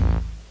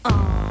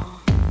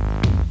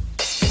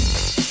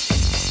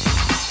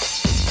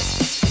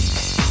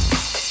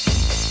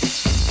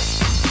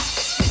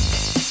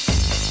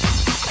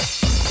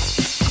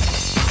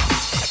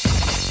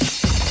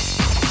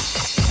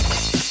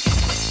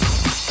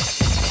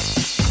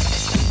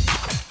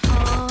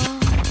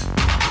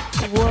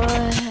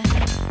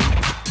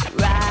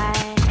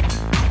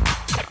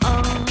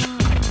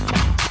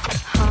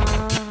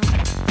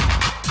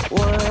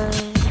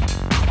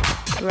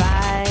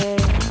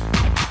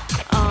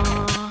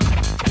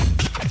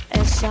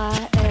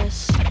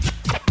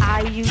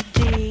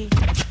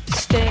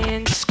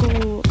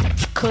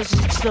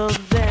 the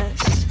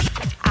best.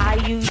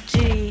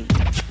 IUDSIS,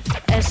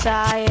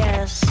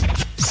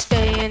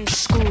 stay in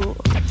school,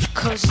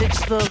 cause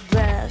it's the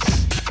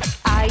best.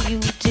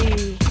 IUDSIS,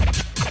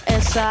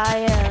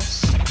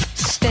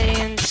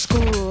 stay in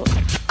school,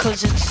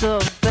 cause it's the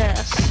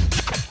best.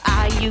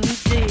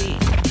 IUDSIS,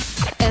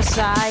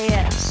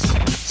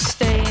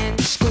 stay in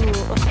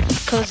school,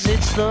 cause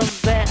it's the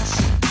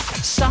best.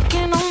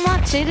 Sucking on my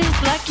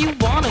titties like you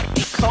wanna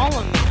be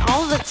calling me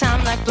all the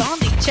time like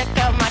Blondie. Check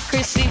out my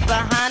Chrissy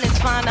behind, it's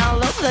fine all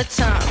of the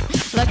time.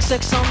 Like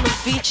sex on the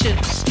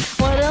beaches.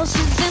 What else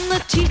is in the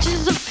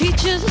teachers of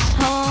peaches?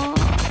 Huh?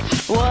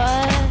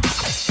 What?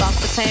 Fuck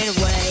the pain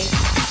away.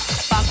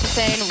 Fuck the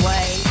pain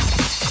away.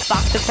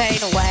 Fuck the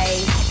pain away.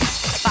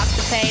 Fuck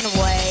the pain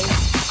away.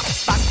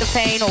 Fuck the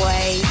pain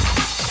away.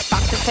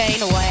 Fuck the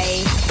pain away.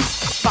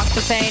 Fuck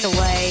the pain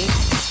away.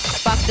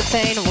 Fuck the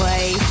pain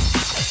away.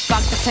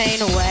 Fuck the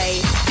pain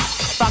away.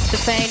 Fuck the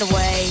pain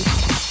away.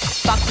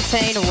 Fuck the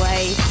pain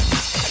away.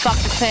 Fuck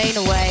the pain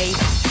away.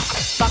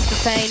 Fuck the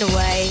pain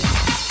away.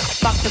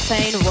 Fuck the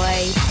pain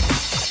away.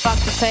 Fuck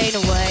the pain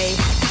away.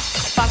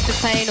 Fuck the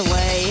pain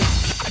away.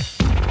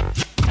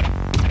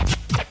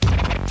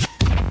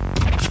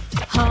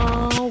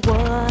 Oh,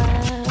 what?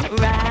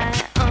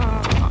 Right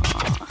on.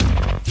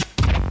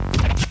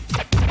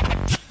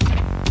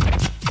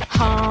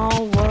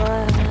 Oh,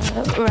 what?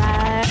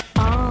 Right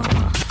on.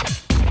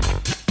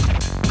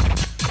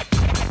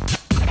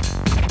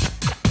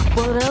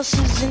 What else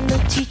is in the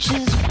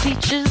teachers of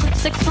peaches and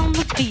sex on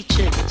the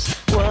beaches?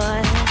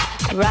 What?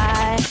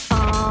 Right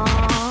on.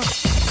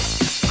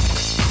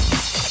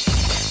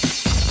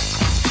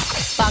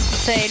 Fuck the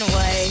pain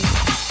away.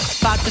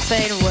 Fuck the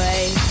pain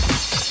away.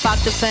 Fuck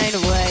the pain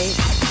away.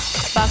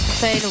 Fuck the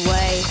pain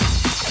away.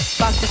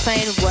 Fuck the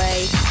pain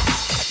away.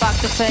 Fuck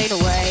the pain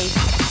away.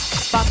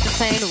 Fuck the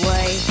pain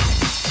away.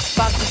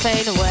 Fuck the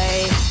pain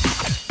away.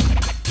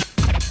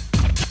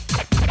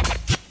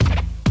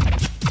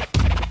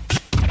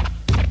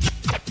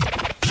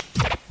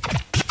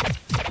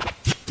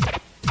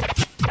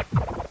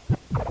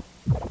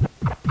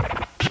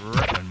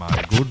 Dripping, my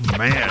good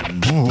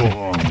man.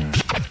 Ooh.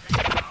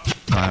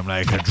 I'm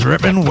like a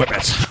dripping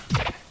whippet.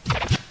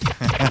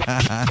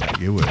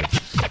 You would. A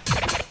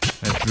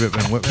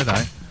dripping whippet,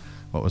 eh?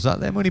 What was that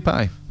there, Money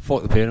Pie?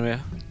 Fuck the pain away.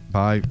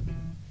 Pie.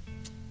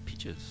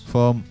 Peaches.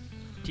 From?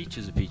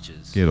 Teachers of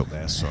peaches. Get up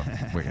there, son.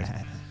 Wicked.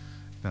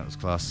 That was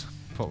class.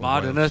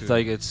 Mad, isn't it?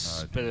 Like,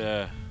 it's a bit of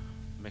a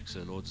mix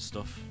of loads of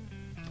stuff.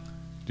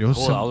 The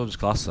whole album's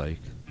class, like.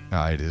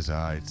 It is,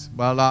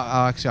 well,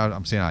 actually,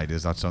 I'm saying it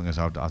is. That song is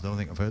out. I don't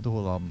think I've heard the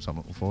whole album, so I'm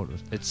looking forward to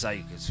it. It's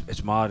like,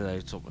 it's mad,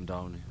 like, it's up and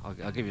down.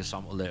 I'll give you a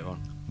sample later on.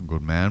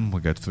 Good man,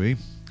 we got 3.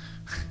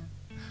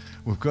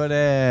 We've got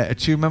a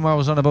tune. Remember I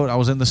was on about, I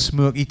was in the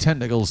Smoky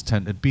Tentacles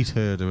tent at Beat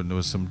Herder and there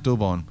was some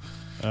dub on.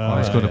 I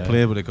was going to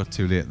play, but it got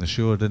too late in the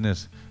show, didn't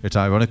it? It's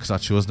ironic because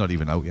that show's not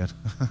even out yet.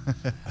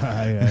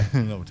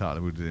 I'm talking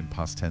about it in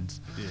past tense.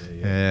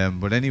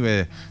 But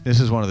anyway, this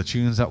is one of the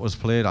tunes that was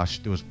played.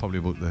 It was probably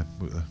about the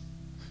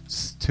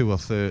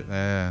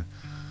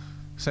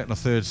second or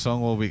third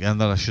song all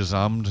weekend that I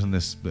shazammed, and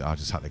this I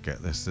just had to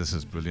get this. This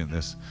is brilliant.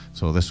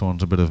 So this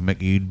one's a bit of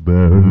Mickey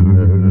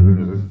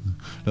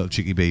little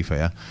cheeky B for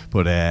you,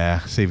 but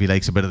see if he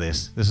likes a bit of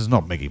this. This is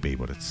not Mickey B,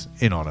 but it's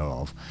in honor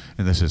of,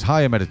 and this is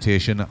Higher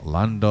Meditation,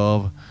 Land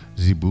of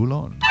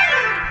Zebulon.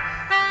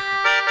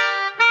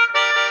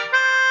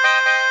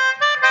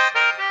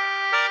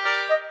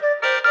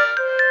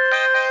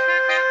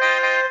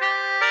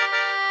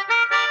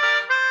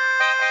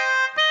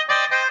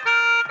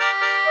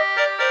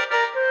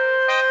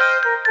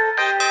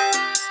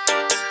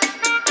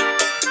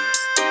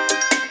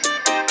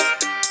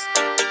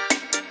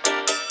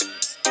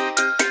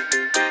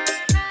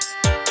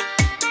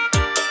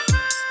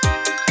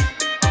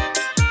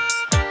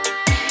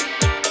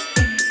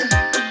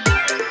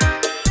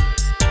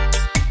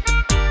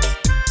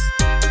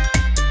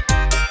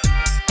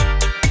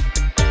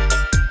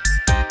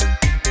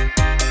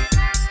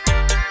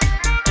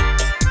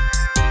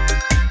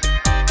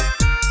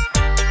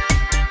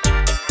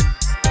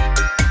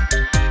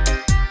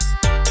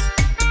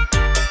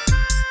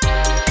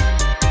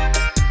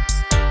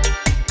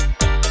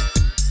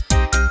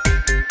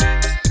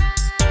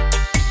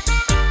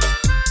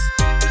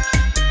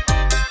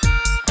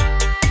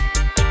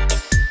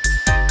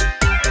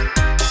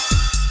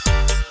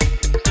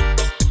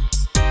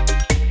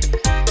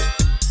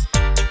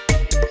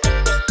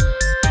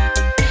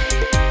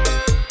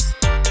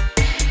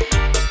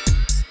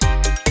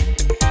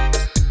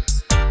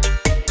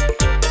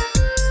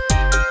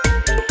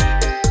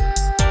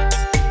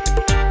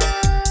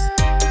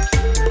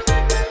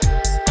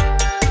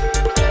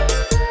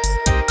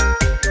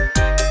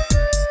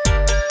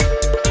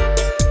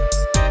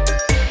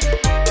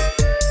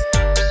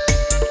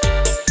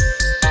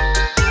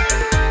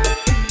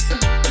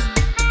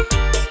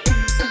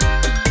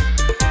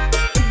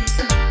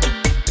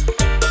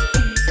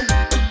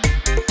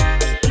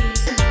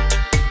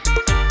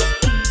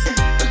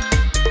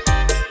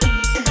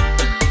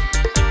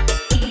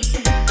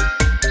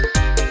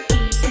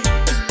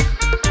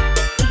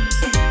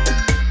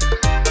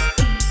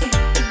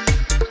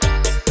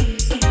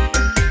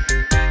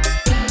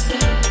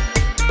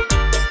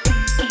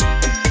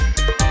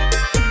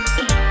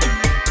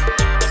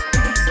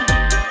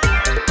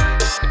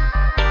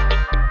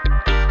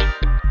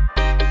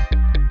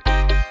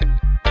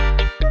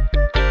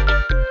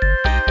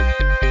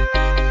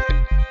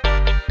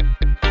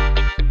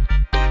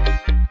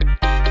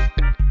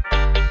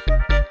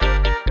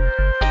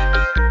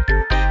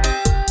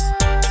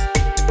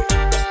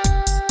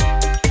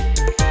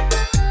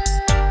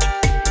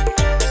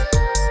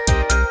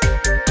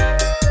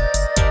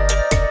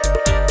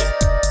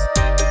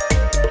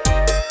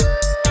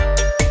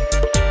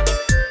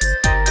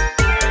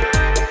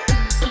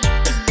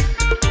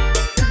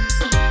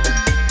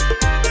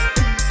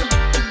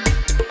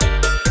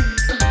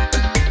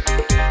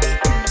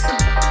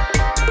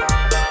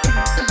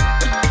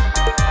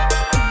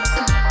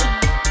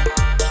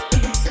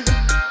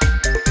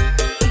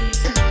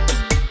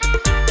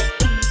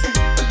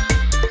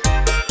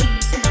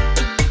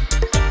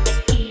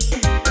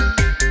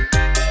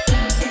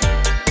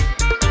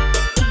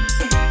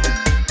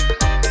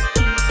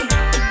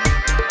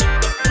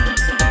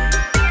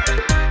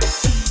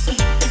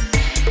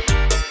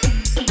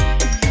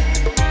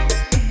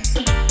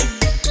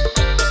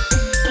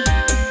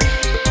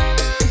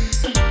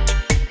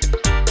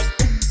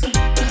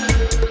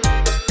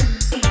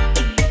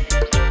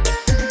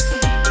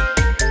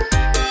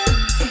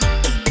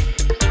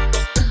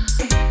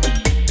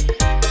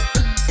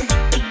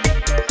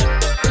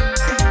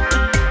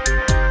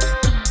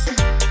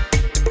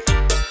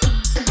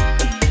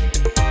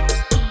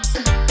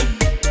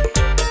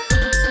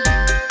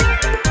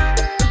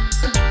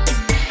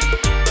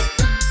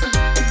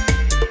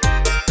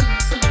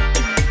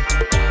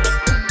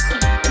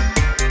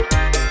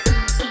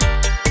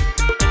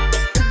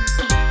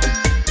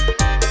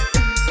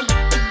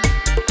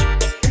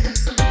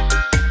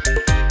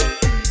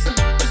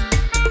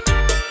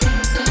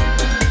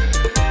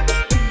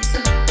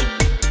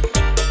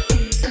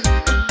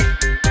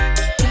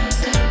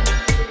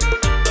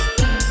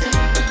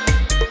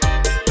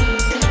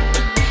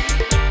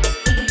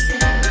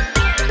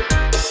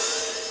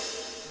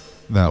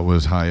 That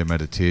was Higher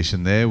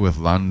Meditation there with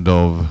Land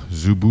of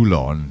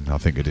Zubulon, I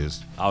think it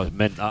is. I was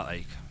meant that,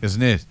 like.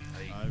 Isn't it?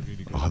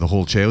 Oh, the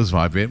whole chair was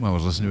vibrating when I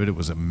was listening to it. It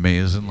was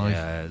amazing, like.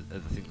 Yeah, I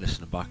think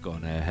listening back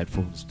on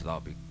headphones to that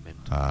would be mint.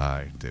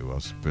 Aye, it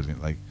was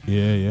brilliant, like.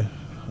 Yeah.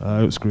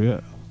 It was great.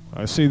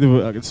 I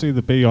can see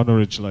the B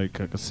honourage, like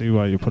I can see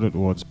why you put it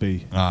towards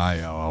B. Aye,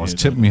 I was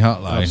tipping my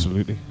hat, like.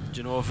 Absolutely. Do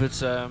you know if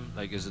it's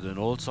like, is it an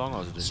old song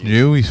or is it a It's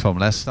new. He's from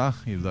Leicester.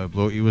 The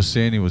bloke he was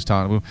saying, he was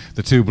talking about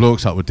the two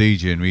blokes that were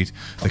DJing, Reed.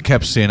 They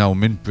kept saying how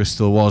mint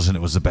Bristol was and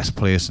it was the best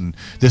place, and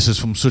this is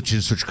from such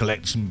and such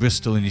collection,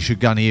 Bristol, and you should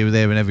go here,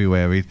 there, and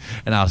everywhere, Reed.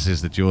 And I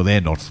says that, Joe,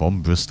 they're not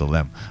from Bristol,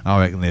 them. I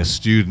reckon they're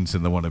students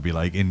and they want to be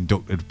like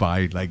inducted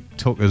by like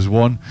Tucker's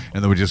one,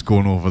 and they were just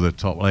going over the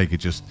top, like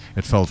it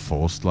felt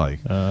forced,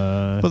 like.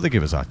 But they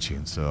give us that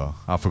tune, so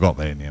I forgot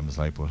their names,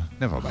 like, but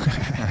never mind.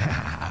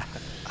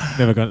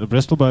 Never got to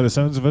Bristol by the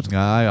sounds of it.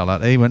 Aye, all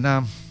that. He went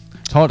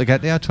it's hard to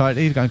get there. I tried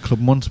to go in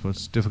club once, but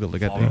it's difficult to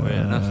get there.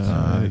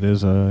 It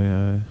is.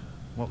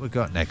 What we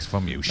got next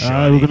from you,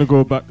 we're going to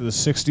go back to the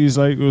 60s,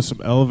 like with some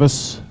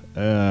Elvis.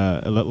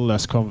 A little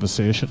less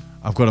conversation.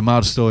 I've got a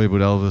mad story about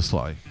Elvis,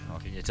 like.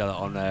 Can you tell it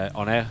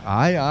on air?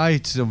 Aye.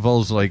 It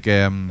involves like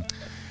you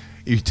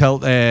tell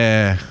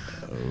what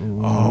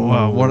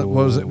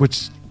was it?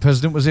 Which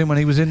president was in when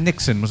he was in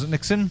Nixon? Was it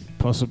Nixon?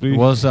 Possibly. He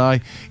went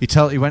to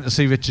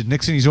see Richard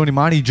Nixon. He's only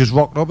man. He just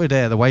rocked up at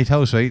the White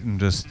House, right, and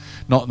just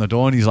knocked on the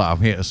door. And he's like,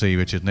 "I'm here to see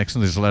Richard Nixon."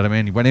 They just let him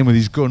in. He went in with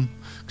his gun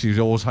because he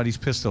always had his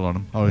pistol on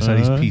him. Always had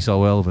his piece of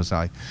Elvis.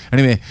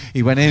 Anyway,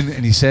 he went in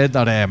and he said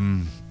that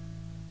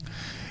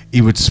he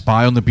would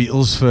spy on the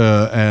Beatles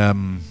for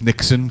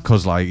Nixon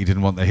because like he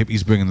didn't want the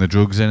hippies bringing the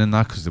drugs in and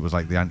that because there was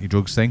like the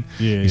anti-drugs thing.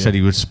 He said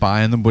he would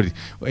spy on them, but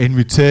in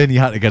return he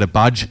had to get a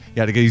badge. He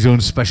had to get his own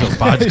special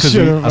badge because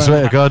I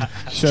swear to God,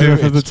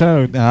 Sheriff of the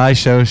town. Aye,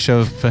 Sheriff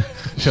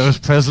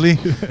Presley.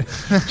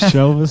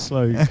 Shelvis,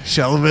 like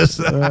Shelvis.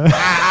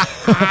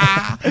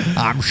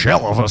 I'm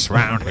Shelvis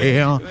round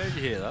here. Where'd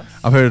you hear that?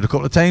 I've heard it a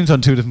couple of times on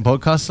two different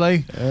podcasts,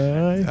 like.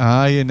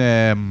 Aye, and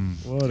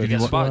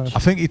badge? I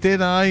think he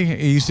did. Aye,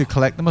 he used to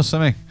collect them or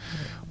something.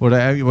 He got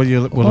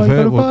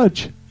a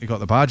badge. He got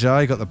the badge.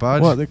 Aye, he got the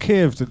badge. What, they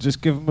caved and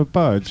just give him a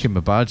badge? Give him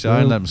a badge.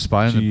 Aye, and let him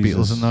spy on the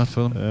Beatles and that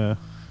for them.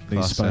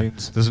 These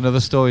spines. There's another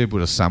story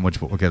about a sandwich,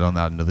 but we'll get on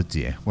that another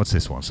day. What's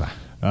this one, sir?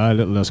 A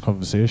little less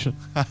conversation.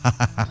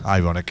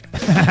 Ironic.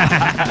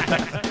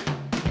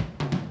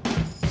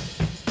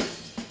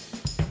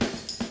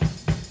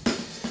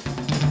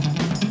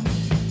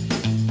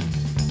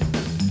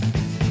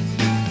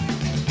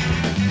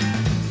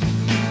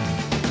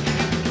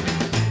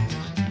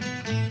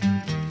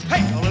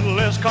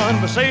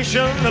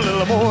 Conversation, a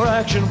little more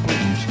action,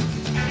 please.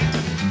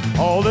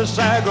 All this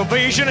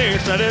aggravation ain't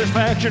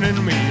satisfaction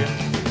in me.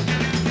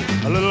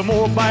 A little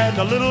more bite,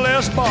 a little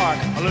less spark,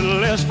 a little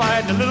less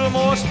fight, a little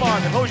more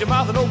spark. And close your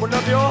mouth and open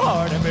up your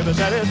heart, and baby,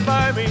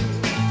 satisfy me.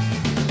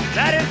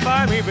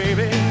 Satisfy me,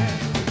 baby.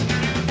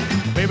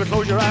 Baby,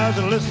 close your eyes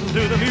and listen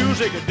to the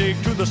music and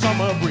dig to the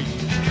summer breeze.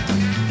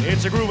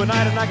 It's a groovy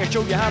night and I can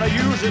show you how to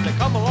use it. To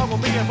come along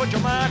with me and put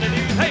your mind at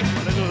ease. Hey,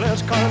 a little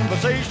less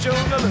conversation,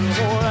 a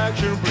little more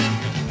action, please.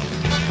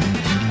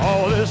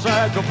 All this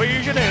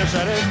aggravation and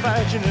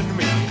satisfaction in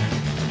me.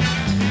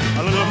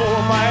 A little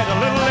more bite, a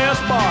little less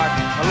spark,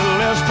 a little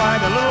less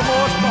fight, a little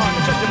more spark.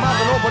 And shut your mouth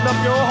and open up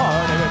your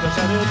heart and baby,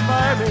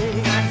 satisfy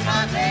me.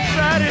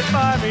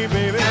 Satisfy me,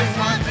 baby.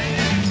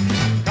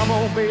 Come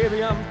on,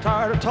 baby, I'm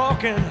tired of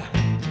talking.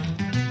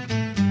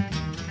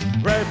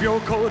 Grab your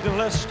coat and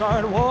let's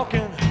start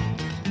walking.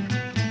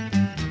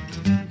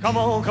 Come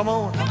on, come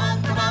on. Come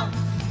on, come on.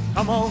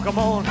 Come on, come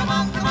on. Come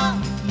on, come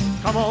on.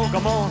 Come on,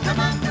 come on. Come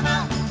on, come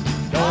on.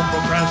 Don't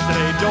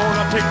procrastinate, don't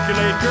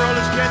articulate. Girl,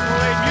 it's getting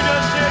late. You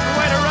just sit and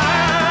wait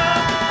around.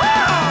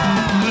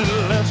 A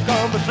little less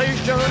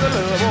conversation, a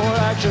little more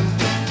action.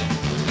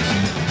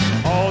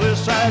 All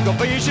this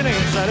aggravation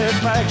ain't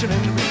satisfaction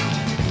in me.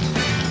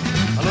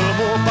 A little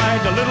more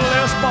bite, a little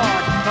less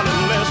spark. A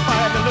little less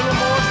fight, a little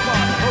more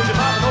spark. Close your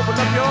mouth and open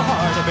up your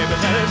heart, and baby,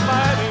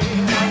 satisfy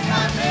me.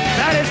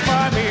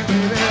 Satisfy me,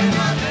 baby.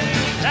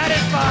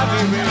 Satisfy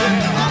me,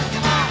 baby.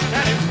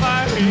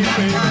 Satisfy me,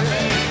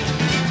 baby.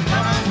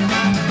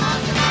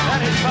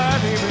 Satisfy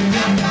me, baby.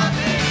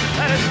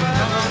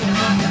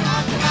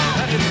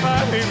 Satisfy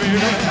me, baby. Satisfy me,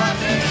 baby.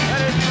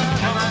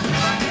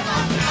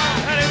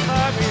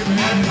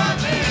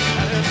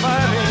 Satisfy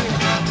me.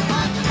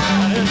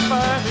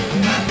 Satisfy me.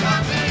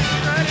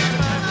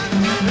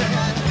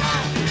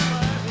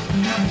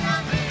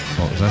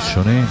 What was that,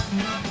 Shonny?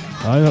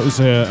 Aye, that was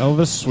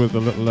Elvis with a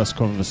little less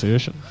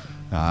conversation.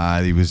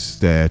 He was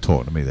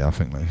talking to me there, I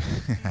think. Like.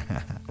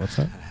 What's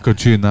that? Good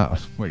tune,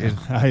 that.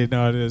 I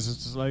know it is.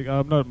 It's like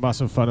I'm not a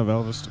massive fan of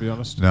Elvis, to be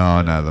honest.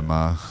 No, neither am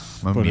I.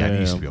 Remember, he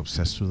used to be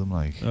obsessed with them.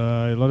 Like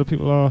a lot of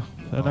people are,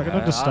 and I can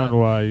understand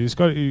why.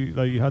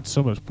 He had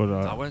so much, but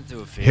I went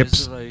through a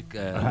phase of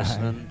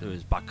listening to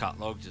his back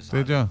catalogue just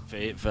Did you?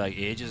 For like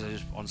ages. I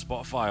just on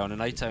Spotify on a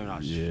night time.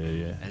 Yeah.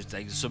 And it's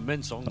like some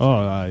mint songs.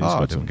 Oh, he's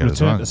got some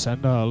Return to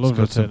Sender. I love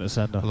Return to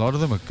Sender. A lot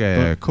of them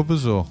are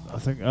covers, though. I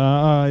think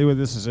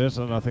this is it,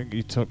 and I think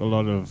he took a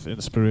lot of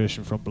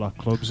inspiration from black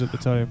clubs at the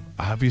time.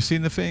 Have you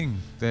seen the thing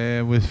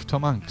there with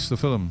Tom Hanks, the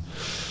film?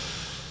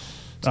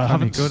 It's I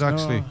kind of haven't. good,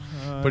 actually.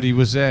 But he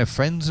was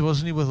friends,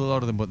 wasn't he, with a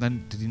lot of them? But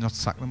then did he not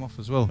sack them off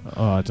as well?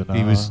 Oh, I don't know.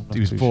 He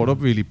was brought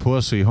up really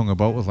poor, so he hung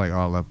about with like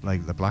all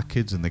the black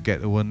kids in the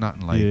ghetto and that,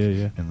 and like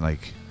and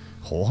like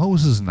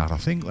whorehouses and that. I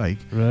think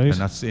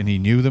right. And he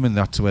knew them, and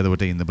that's where they were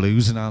doing the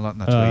blues and all that.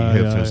 And that's where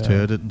he first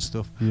heard it and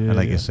stuff. And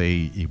like you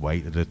say, he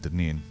weighted it, didn't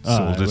he, and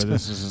sold it for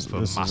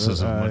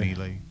masses of money.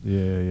 Like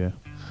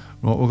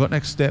What we got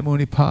next?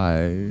 Moonpie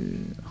Pie.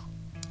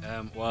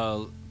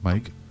 Well,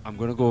 Mike, I'm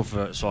gonna go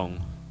for a song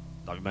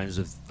that reminds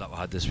us of that we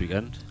had this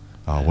weekend.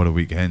 Oh, what a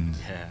weekend!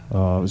 Yeah.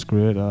 Oh, it was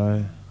great. We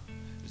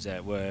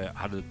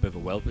had a bit of a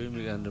well-being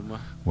weekend, didn't we?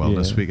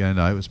 Wellness weekend.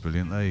 It was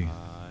brilliant.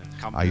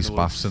 Ice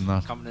baths and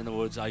that. Camping in the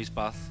woods, ice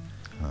bath,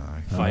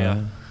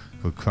 fire.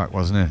 Good crack,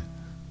 wasn't it?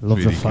 Love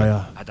really the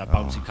fire. Had that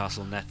bouncy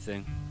castle net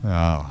thing.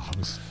 Oh, it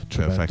was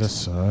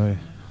perfect.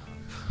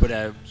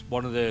 But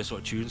one of the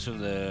sort of tunes from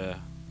the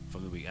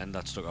weekend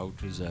that stuck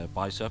out was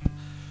Bicep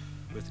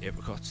with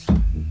Apricots.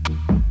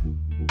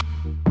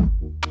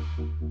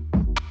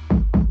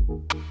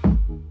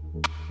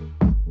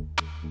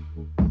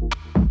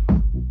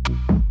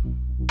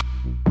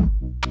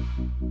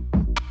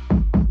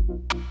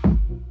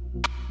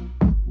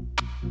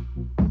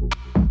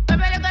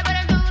 Better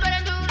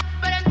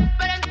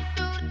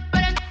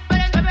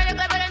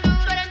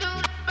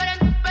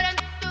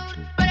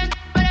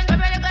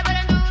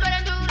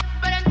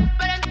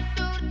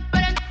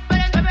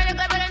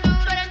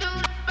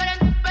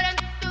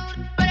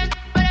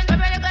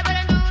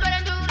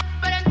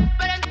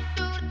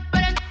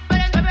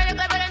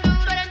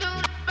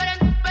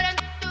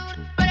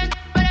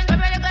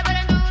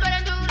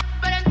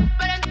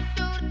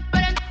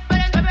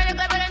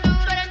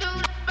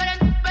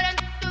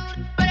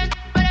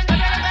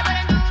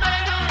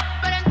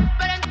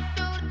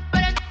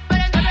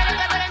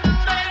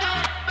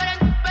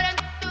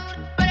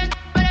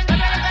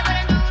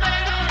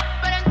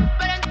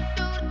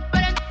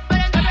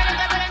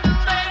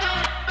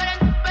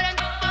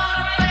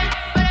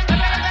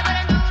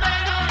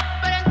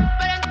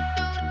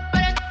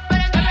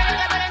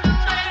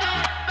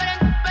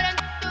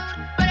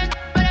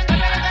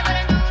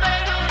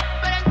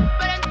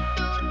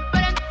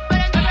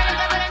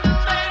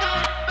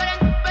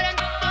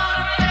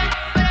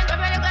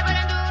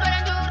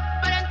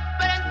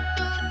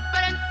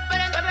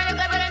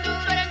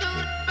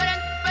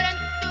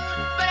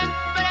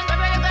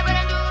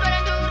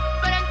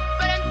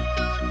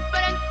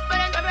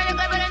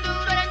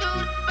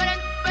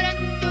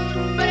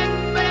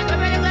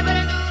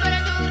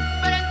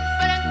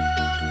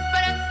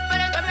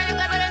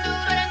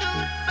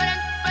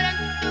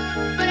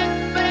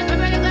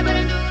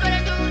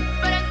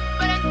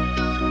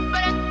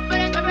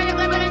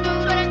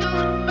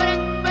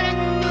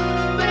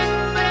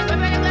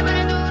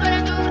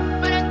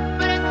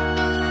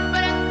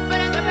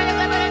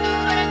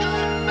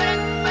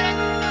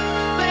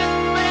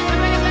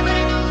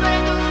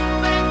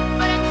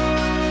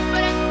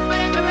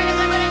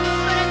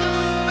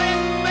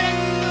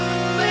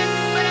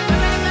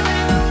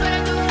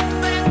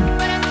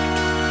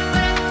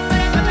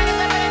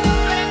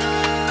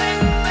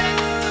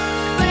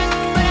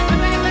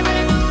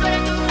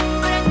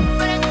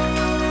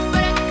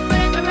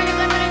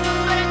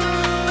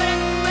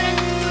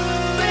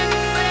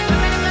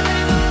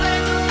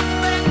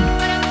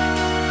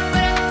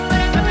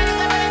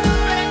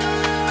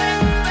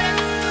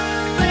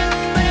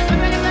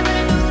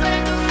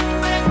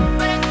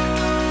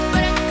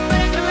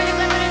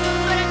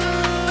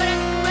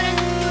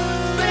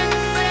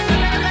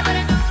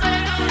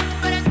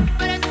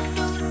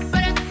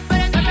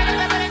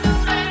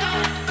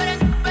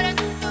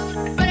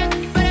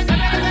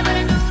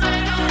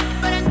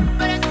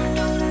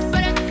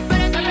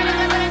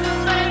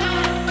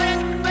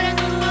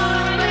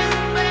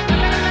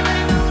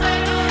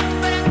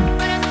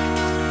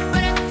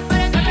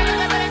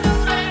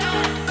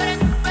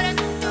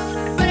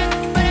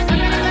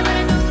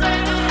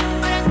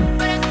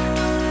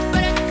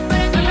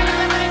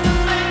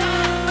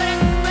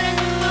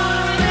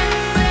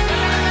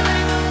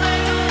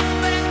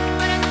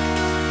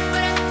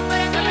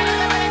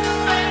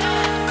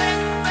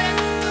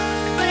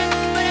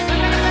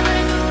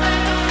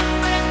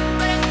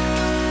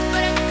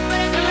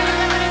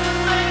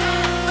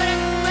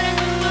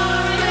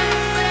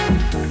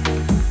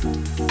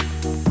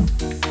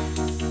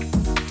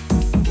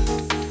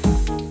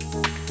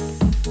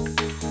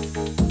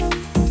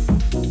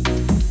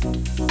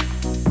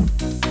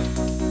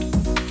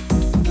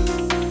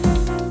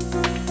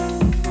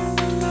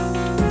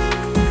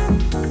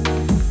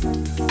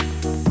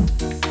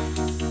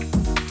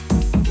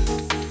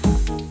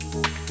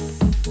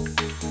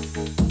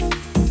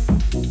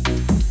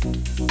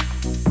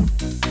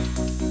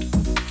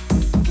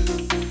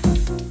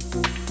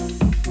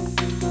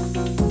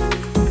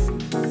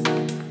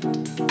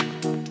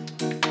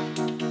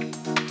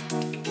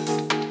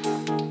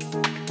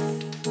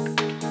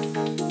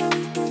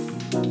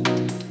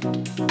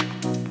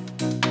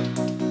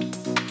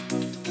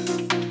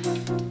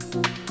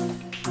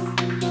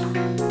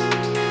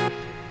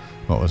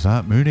What was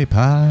that? Mooney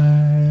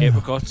Pie.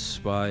 Apricots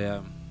by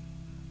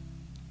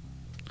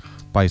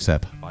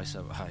Bicep.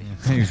 Hi.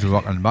 He was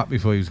rocking back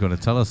before he was going to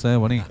tell us there,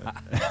 wasn't he?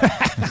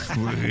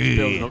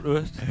 Building up to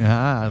it.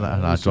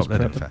 Yeah, I dropped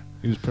it.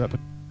 He was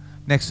prepping.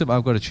 Next up,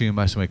 I've got a tune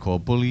by somebody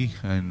called Bully,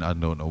 and I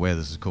don't know where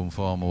this has come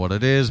from or what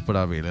it is, but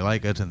I really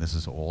like it, and this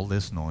is All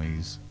This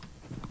Noise.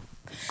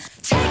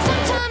 Take some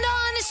time to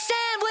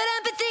understand what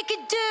empathy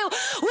could do.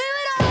 We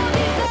would all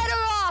be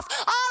better off,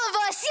 all of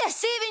us,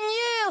 yes, even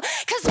you.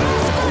 Cause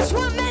most of us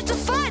weren't meant to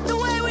fight the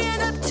way we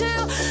end up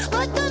to.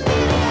 But the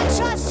media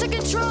tries to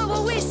control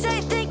what we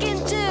say, think, and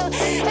do.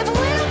 If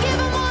we don't give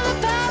them all the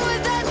power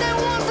that they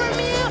want from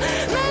you,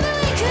 maybe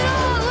we could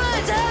all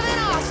learn to have an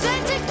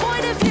authentic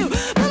point of view.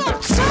 But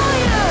I'm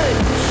tired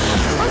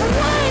of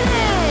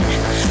waiting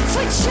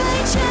for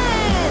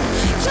changing,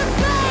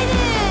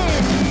 debating.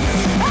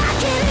 I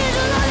can't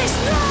handle all this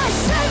noise.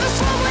 Save us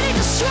from what it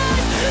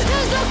destroys.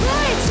 There's no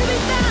blame to be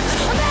found.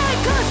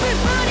 America's been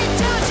burning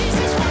down.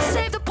 Jesus won't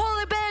save the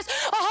polar bears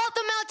or halt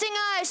the melting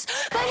ice,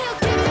 but he'll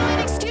give you an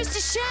excuse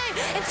to shame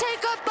and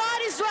take our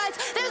bodies' rights.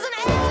 There's an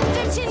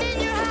AR-15 in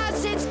your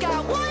house. It's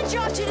got one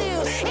job to do.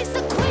 It's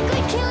to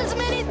quickly kill as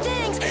many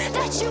things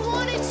that you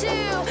wanted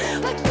to.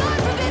 But God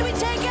forbid we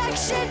take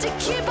action to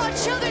keep our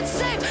children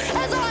safe.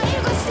 As our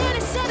eagles stand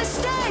and center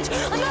stage,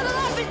 another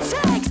life it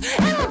takes.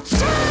 And I'm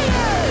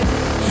tired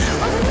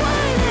of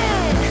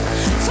waiting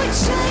for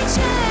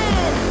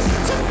changing,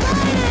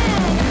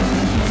 debating.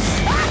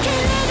 I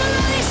can't handle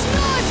all this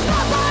noise.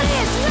 My body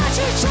is not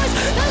your choice.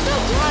 There's no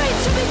glory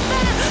to be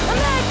found.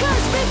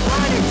 America's been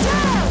burning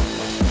down.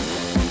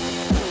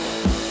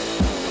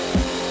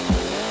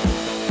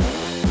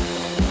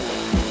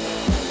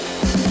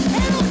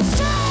 And I'm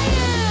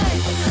tired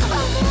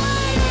of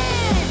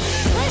waiting.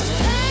 This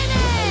pain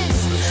is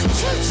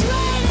too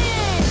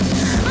draining.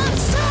 I'm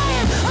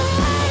tired of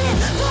waiting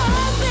for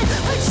hoping,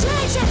 for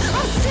changing.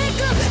 I'm sick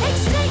of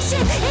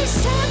extinction. Each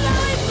time that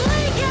we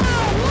blink, and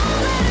I won't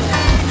let it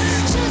end.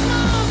 Choose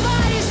my own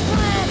body's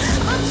plan.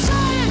 I'm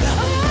tired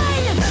of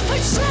waiting for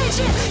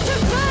changing,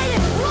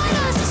 debating. What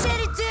else is there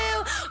to do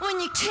when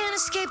you can't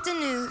escape the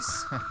news?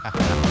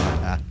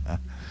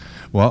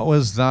 What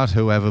was that?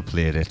 Whoever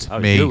played it? Oh,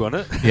 Me. you won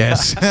it.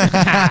 Yes.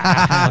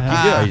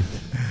 Yeah.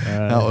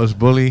 That was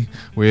Bully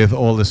with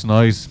All This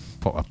Noise.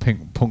 Put a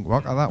punk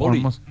rock at that Bully.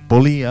 one was.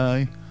 Bully,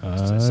 aye.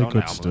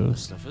 Good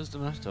stuff.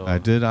 I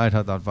did. I'd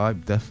had that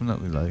vibe,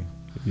 definitely. Like.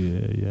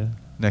 Yeah.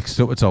 Next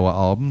up, it's our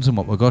albums and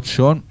what we got,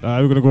 Sean.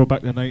 We're going to go back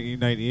to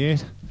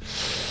 1998.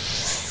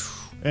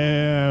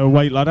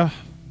 White Ladder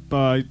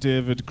by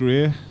David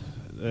Gray.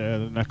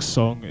 The next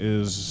song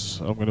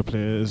I'm going to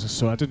play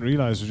so I didn't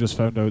realise, we just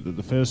found out that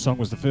the first song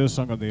was the first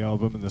song on the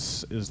album and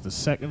this is the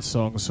second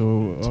song,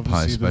 so it's obviously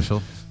Pie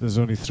Special. There's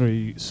only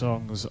 3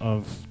 songs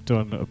I've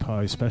done a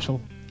Pie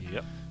Special.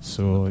 Yep.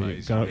 So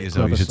you can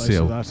grab a slice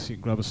of that. You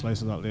can grab a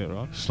slice of that later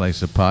on.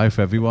 Slice of pie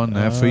for everyone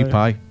there, free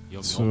pie.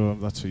 So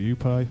that's for you,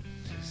 Pie.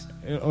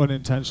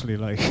 Unintentionally,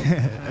 like.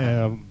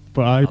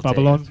 But I'll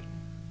Babylon,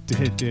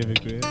 David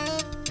Gray.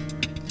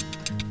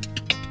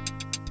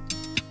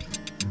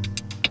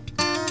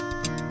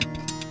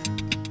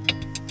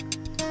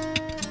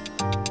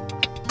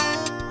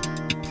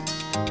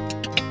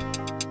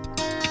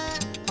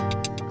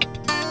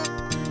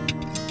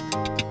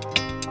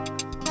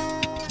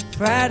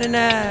 Friday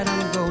night,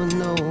 I'm going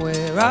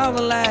nowhere. All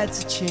the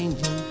lights are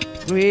changing,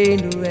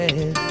 green to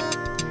red.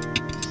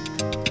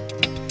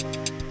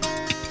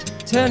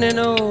 Turning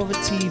over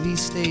TV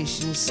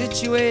stations,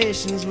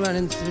 situations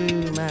running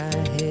through my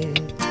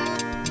head.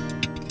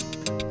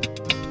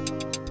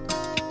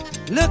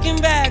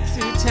 Looking back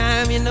through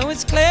time, you know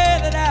it's clear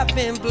that I've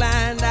been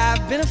blind,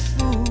 I've been a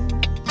fool.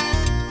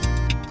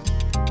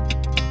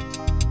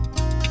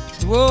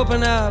 To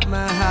open up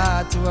my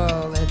heart to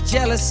all that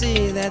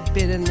jealousy, that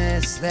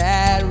bitterness,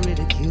 that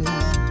ridicule.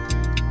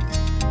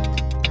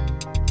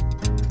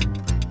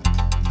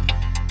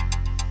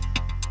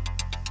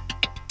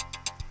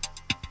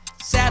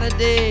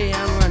 Saturday,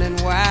 I'm running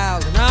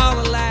wild and all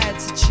the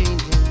lights are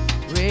changing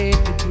red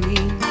to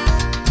green.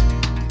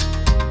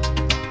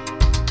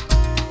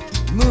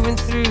 Moving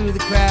through the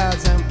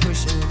crowds I'm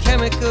pushing,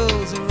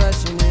 chemicals are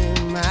rushing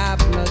in my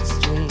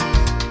bloodstream.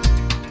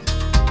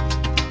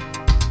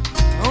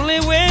 Only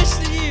wish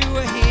that you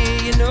were here,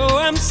 you know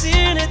I'm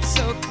seeing it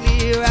so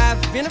clear.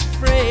 I've been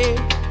afraid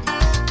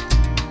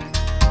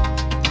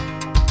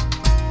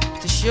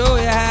to show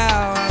you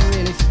how I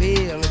really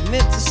feel,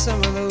 admit to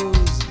some of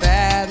those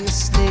bad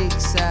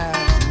mistakes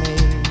I've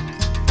made.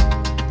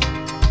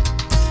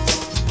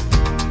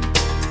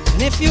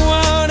 And if you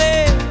want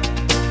it,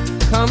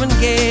 come and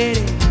get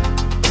it,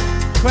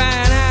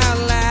 crying out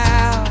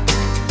loud.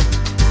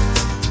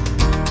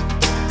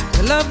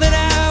 The love that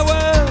I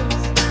was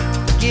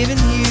giving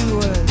you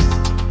was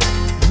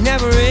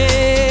never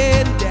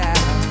in doubt.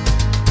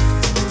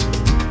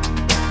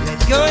 Let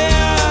go of your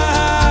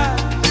heart,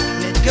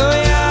 let go of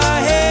your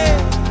head,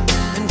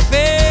 and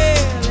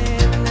feel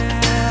it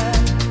now.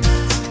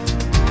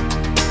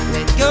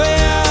 Let go of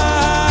your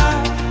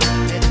heart,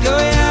 let go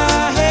of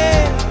your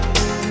head,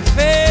 and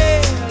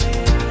feel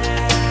it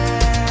now.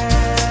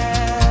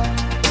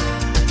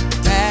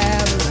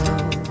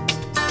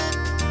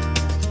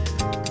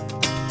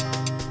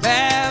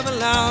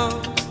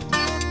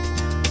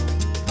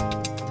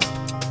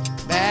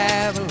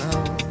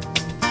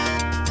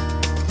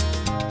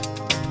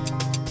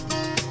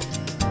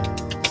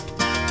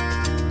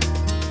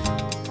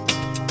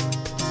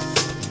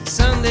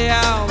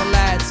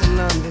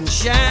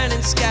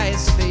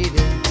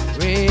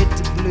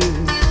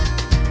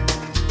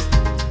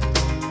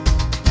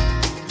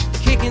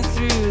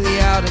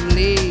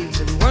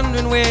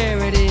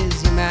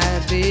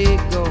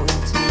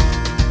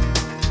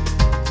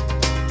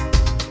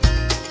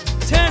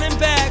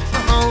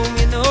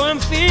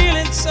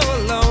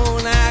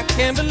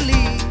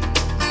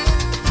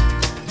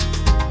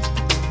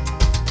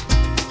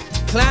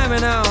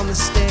 climbing on the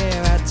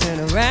stair, I turn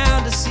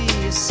around to see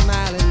you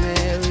smiling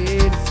there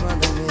in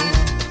front of me.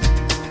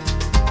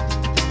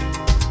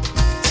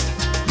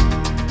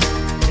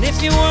 And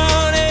if you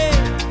want it,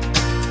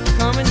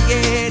 come and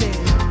get it,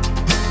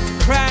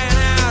 crying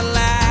out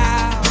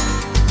loud.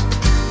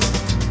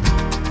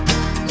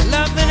 The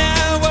love that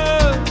I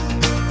was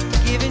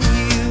giving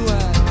you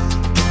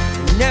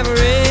was never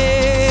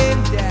in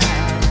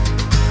doubt.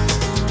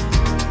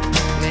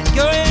 Let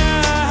go your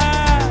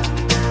heart,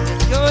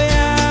 let go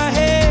your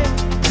head,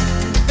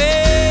 and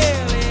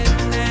feel it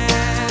now.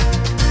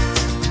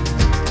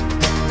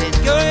 Let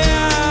go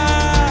your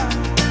heart,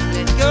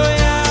 let go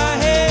your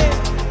head,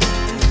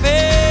 and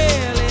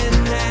feel it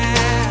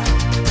now.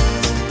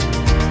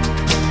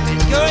 Let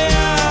go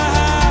your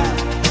heart,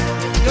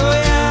 let go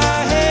your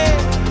head,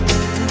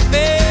 and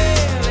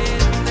feel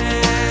it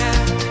now.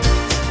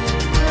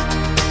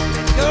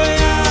 Let go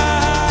your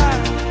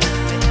heart,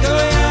 let go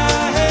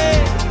your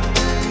head,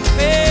 and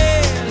feel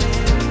it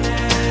now.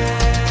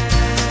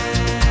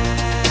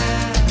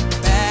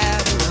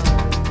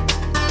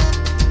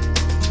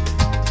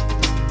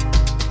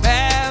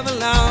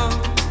 Babylon,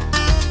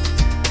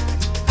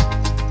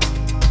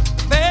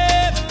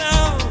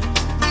 Babylon, Babylon,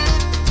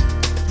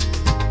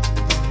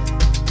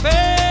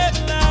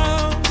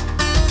 Babylon,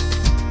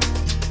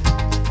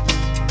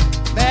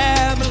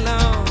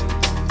 Babylon.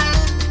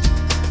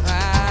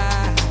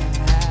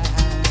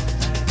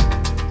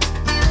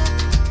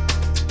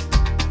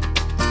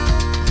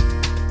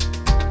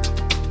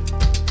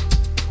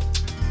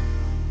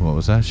 What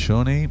was that,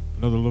 Shawnee?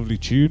 Another lovely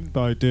tune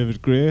by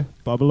David Gray,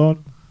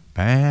 Babylon.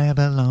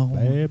 Babylon.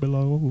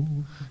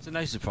 Babylon. It's a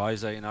nice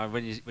surprise, like, you know,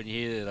 when you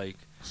hear like,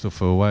 Stuff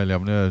for a while you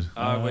haven't heard.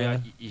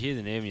 you hear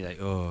the name, you're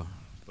like, oh,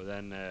 but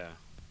then it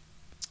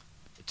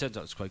turns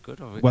out it's quite good.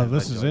 Well,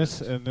 this is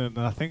it, and then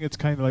I think it's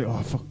kind of like,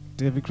 oh fuck,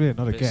 David Gray,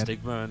 not Bit again.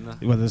 stigma and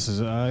that. Well, this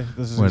is Well,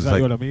 exactly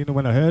it's what I mean. And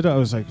when I heard it, I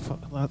was like, fuck,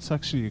 that's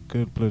actually a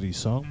good bloody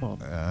song,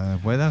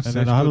 man. Well, that's And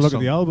then I had a look at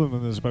the album,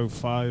 and there's about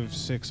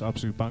 5-6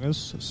 absolute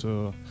bangers.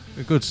 So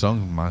a good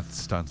song, man.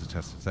 Stands the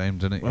test of time,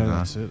 doesn't it? Well, You know?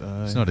 that's it,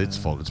 It's not its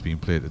fault it's being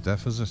played to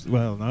death, is it?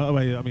 well, no,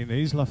 I mean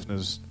he's laughing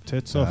his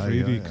tits off Yeah,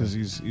 really yeah. because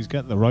he's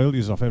getting the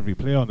royalties off every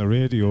play on the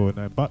radio, and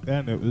then back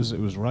then it was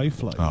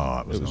rife like. Oh,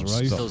 it was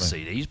rife. Still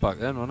CDs back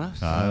then, wasn't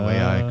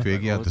it?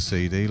 Craig, you had the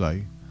CD,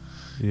 like.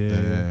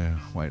 Yeah.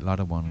 White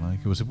Ladder one, like.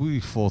 It was a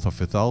really 4th or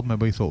 5th album.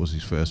 Maybe he thought it was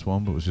his first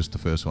one, but it was just the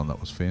first one that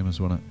was famous,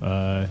 wasn't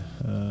it?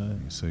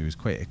 So he was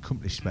quite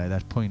accomplished by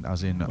that point,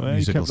 as in Well, he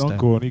musical kept on style.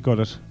 going. He got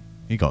it.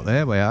 He got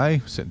there,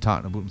 sitting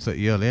talking about him 30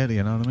 years later,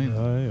 you know what I mean?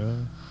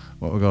 Aye.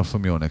 What we got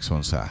from your next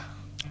one, sir?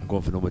 I'm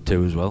going for number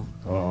 2 as well.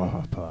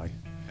 Oh, pie.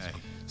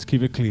 Let's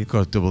keep it clean.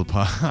 Got a double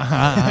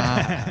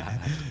pie.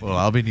 Well,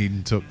 I'll be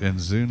needing tucked in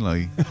soon,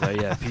 like.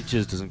 Yeah,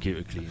 Peaches doesn't keep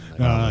it clean. Like.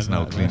 There's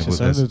no cleaning with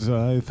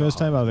this. First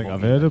time I think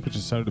I've heard it, but it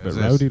sounded a bit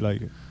rowdy,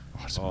 like.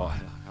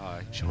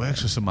 Aye. She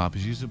works with some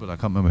mappies user, but I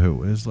can't remember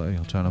who it is. Like,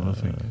 I'll try and have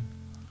a think.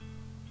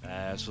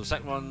 So the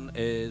second one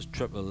is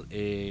Triple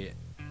A.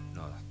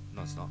 No,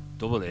 it's not.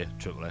 Double A,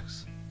 Triple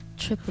X.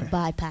 Triple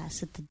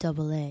bypass at the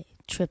double A,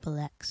 triple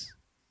X.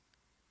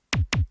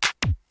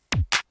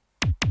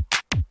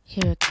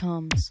 Here it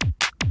comes.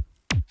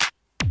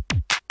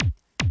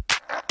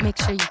 Make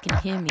sure you can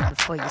hear me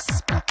before you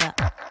speak up.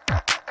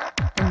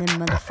 And then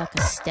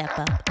motherfuckers step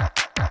up.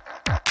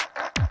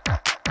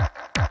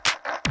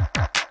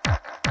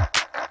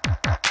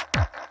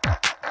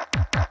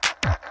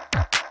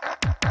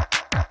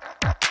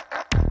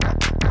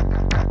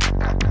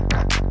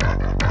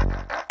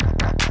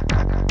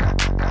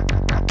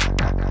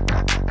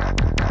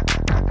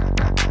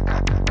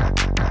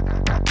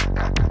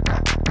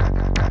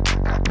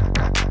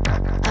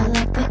 I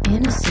like the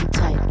innocent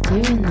type,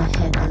 deer in the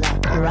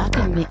headlight,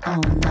 rocking me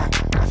all night,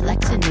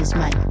 flexing his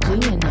mic,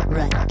 doing it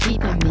right,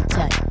 keeping me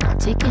tight,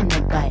 taking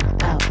a bite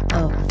out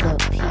of the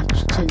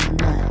peach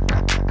tonight.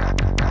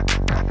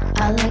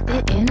 I like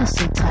the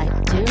innocent type,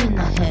 deer in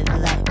the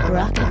headlight,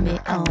 rocking me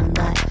all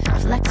night,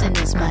 flexing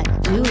his mic,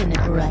 doing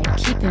it right,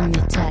 keeping me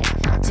tight,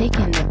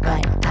 taking a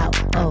bite out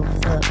of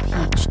the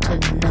peach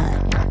tonight.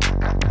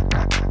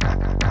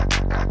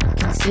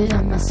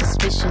 Consider my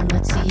suspicion,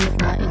 let's see if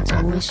my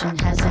intuition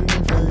has any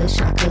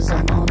volition. Cause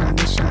I'm on a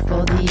mission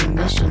for the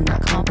emission of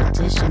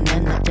competition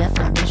and the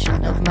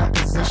definition of my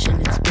position.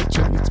 It's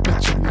bitchin', it's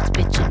bitchin', it's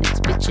bitchin', it's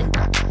bitchin'.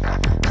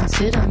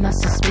 Consider my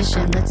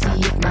suspicion, let's see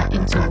if my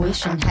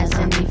intuition has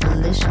any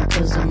volition.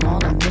 Cause I'm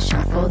on a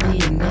mission for the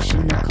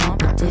emission of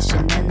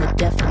competition and the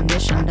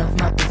definition of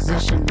my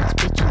position. It's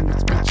bitchin',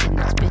 it's bitchin',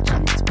 it's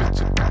bitchin', it's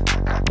bitchin'.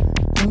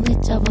 Only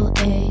double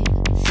A,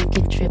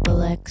 thinking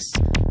triple X.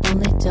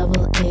 Only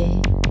double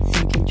A,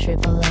 thinking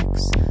triple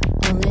X.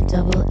 Only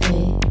double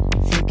A,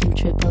 thinking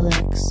triple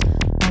X.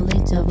 Only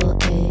double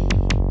A.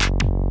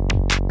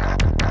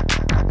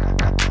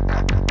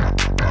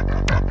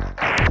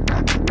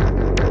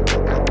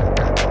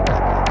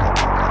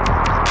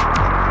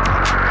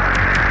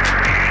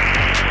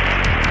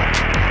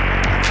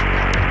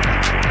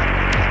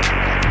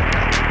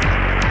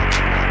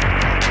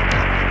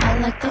 I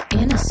like the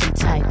innocent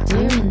type, deer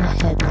in the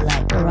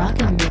headlight,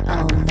 rocking me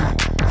all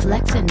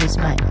Flexing is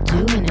my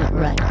doing it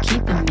right,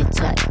 keeping me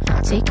tight,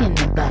 taking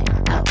a bite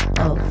out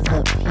of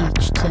the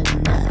peach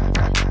tonight.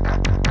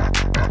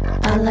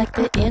 I like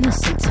the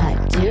innocent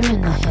type, deer in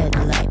the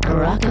headlight,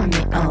 rocking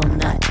me all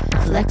night.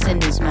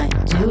 Flexing is my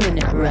doing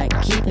it right,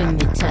 keeping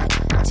me tight,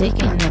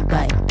 taking a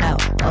bite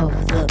out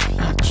of the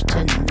peach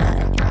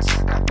tonight.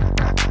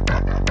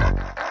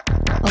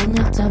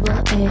 Only double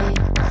A,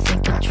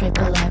 thinking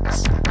triple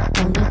X.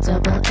 Only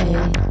double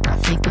A,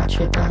 thinking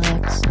triple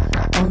X.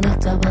 Only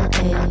double A,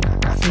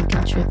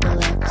 thinking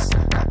triple X.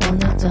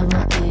 Only double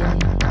A.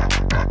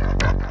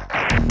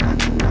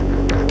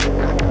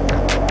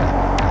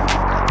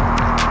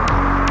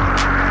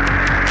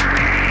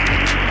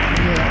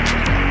 Yeah.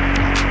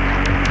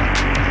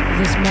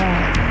 There's more.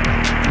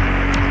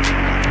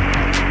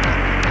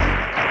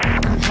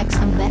 I'm hex,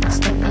 I'm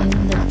vexed, I'm in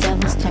the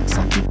devil's text.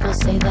 Some people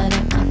say that I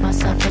keep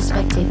myself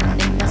respected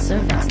and in my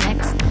cervix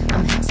next.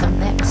 I'm hex, I'm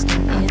vexed,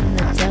 I'm in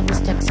the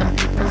devil's text. Some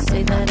people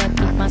say that I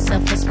keep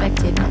myself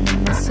respected and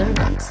in my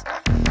cervix.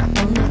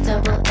 Only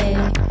double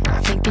A,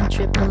 thinking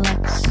triple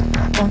X.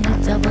 Only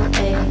double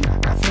A,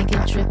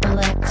 thinking triple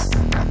X.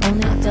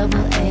 Only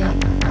double A,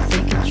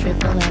 thinking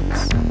triple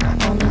X.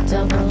 Only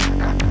double.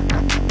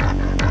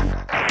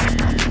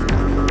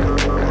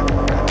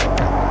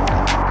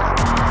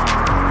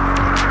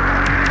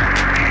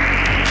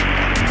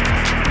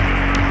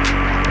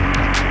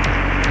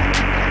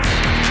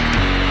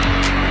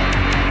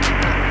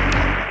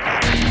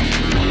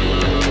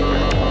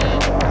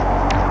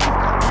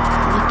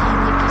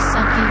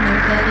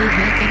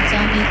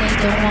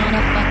 Don't wanna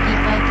fucky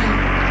fucky.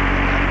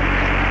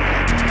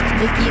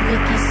 Licky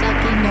licky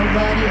sucky.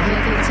 Nobody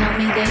here can tell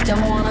me they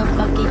don't wanna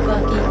fucky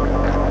fucky.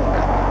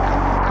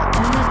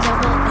 Only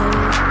double A,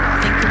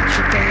 thinking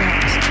triple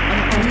X.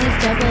 I'm only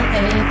double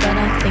A, but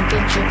I'm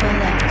thinking triple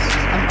X.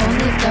 I'm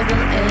only double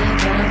A,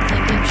 but I'm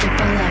thinking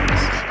triple X.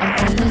 I'm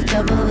only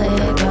double A,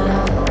 but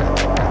I'm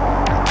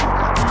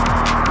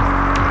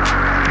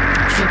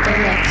triple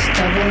X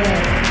double A.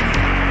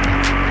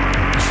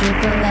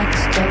 Triple X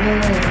double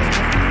A.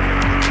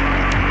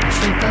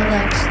 Triple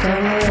X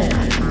double A.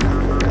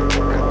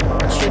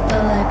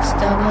 Triple X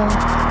double.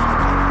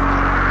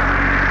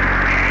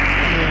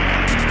 Yeah.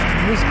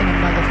 Who's gonna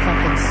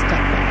motherfucking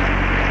step up?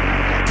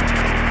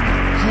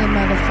 Hey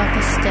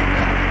motherfucker, step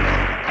up.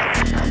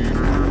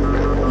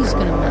 Who's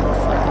gonna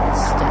motherfucking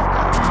step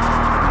up?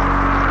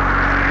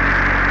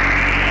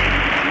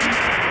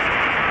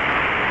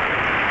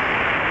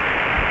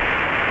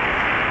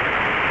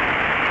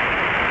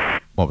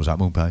 What was that,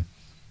 Moonpie?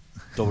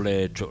 Double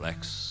A, triple X.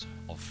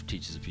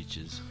 Teachers of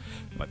Peaches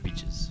by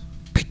Peaches.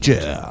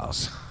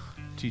 Peaches.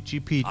 Teachy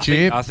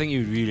Peachy. I think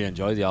you'd really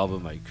enjoy the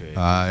album, Mike.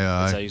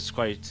 Aye. It's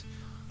quite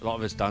a lot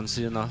of it's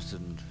dancey and that,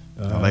 and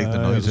I like the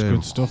noise. It was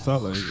good stuff.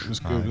 That it was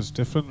good. It was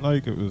different.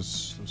 Like there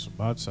was some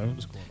bad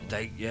sounds going on.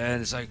 Like, yeah,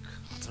 and it's like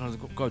I don't know,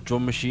 they've got a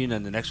drum machine,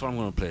 and the next one I'm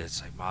gonna play,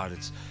 it's like mad.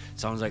 It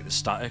sounds like the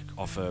static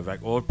off a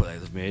record, but like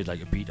they've made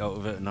like a beat out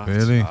of it and that.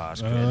 Really?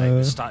 It's great. Like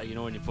the static, you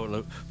know, when you plug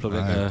like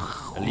a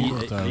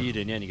lead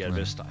in, yeah, and you get a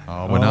bit of static.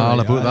 Oh, we're all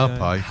about that,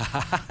 pie.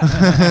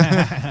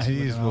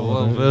 Jeez, we're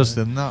well versed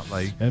in that,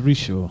 like every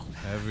show.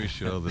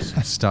 There's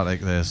some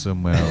static there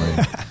somewhere.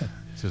 Like,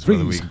 it's just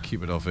whether we can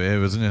keep it off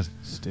air, isn't it?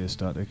 Stay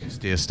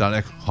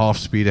static. Half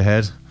speed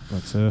ahead.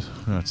 That's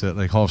it.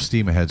 Like half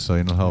steam ahead, so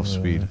you're not half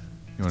speed.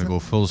 You want to go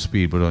full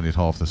speed, but only at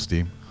half the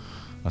steam.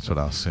 That's what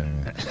I was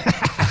saying.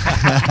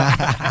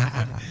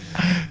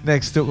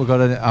 Next up,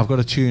 I've got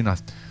a tune.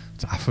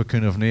 It's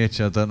African of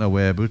nature. I don't know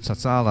whereabouts.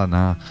 That's all I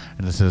know.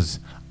 And it says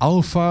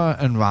Alpha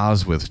and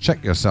Raz with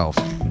Check Yourself.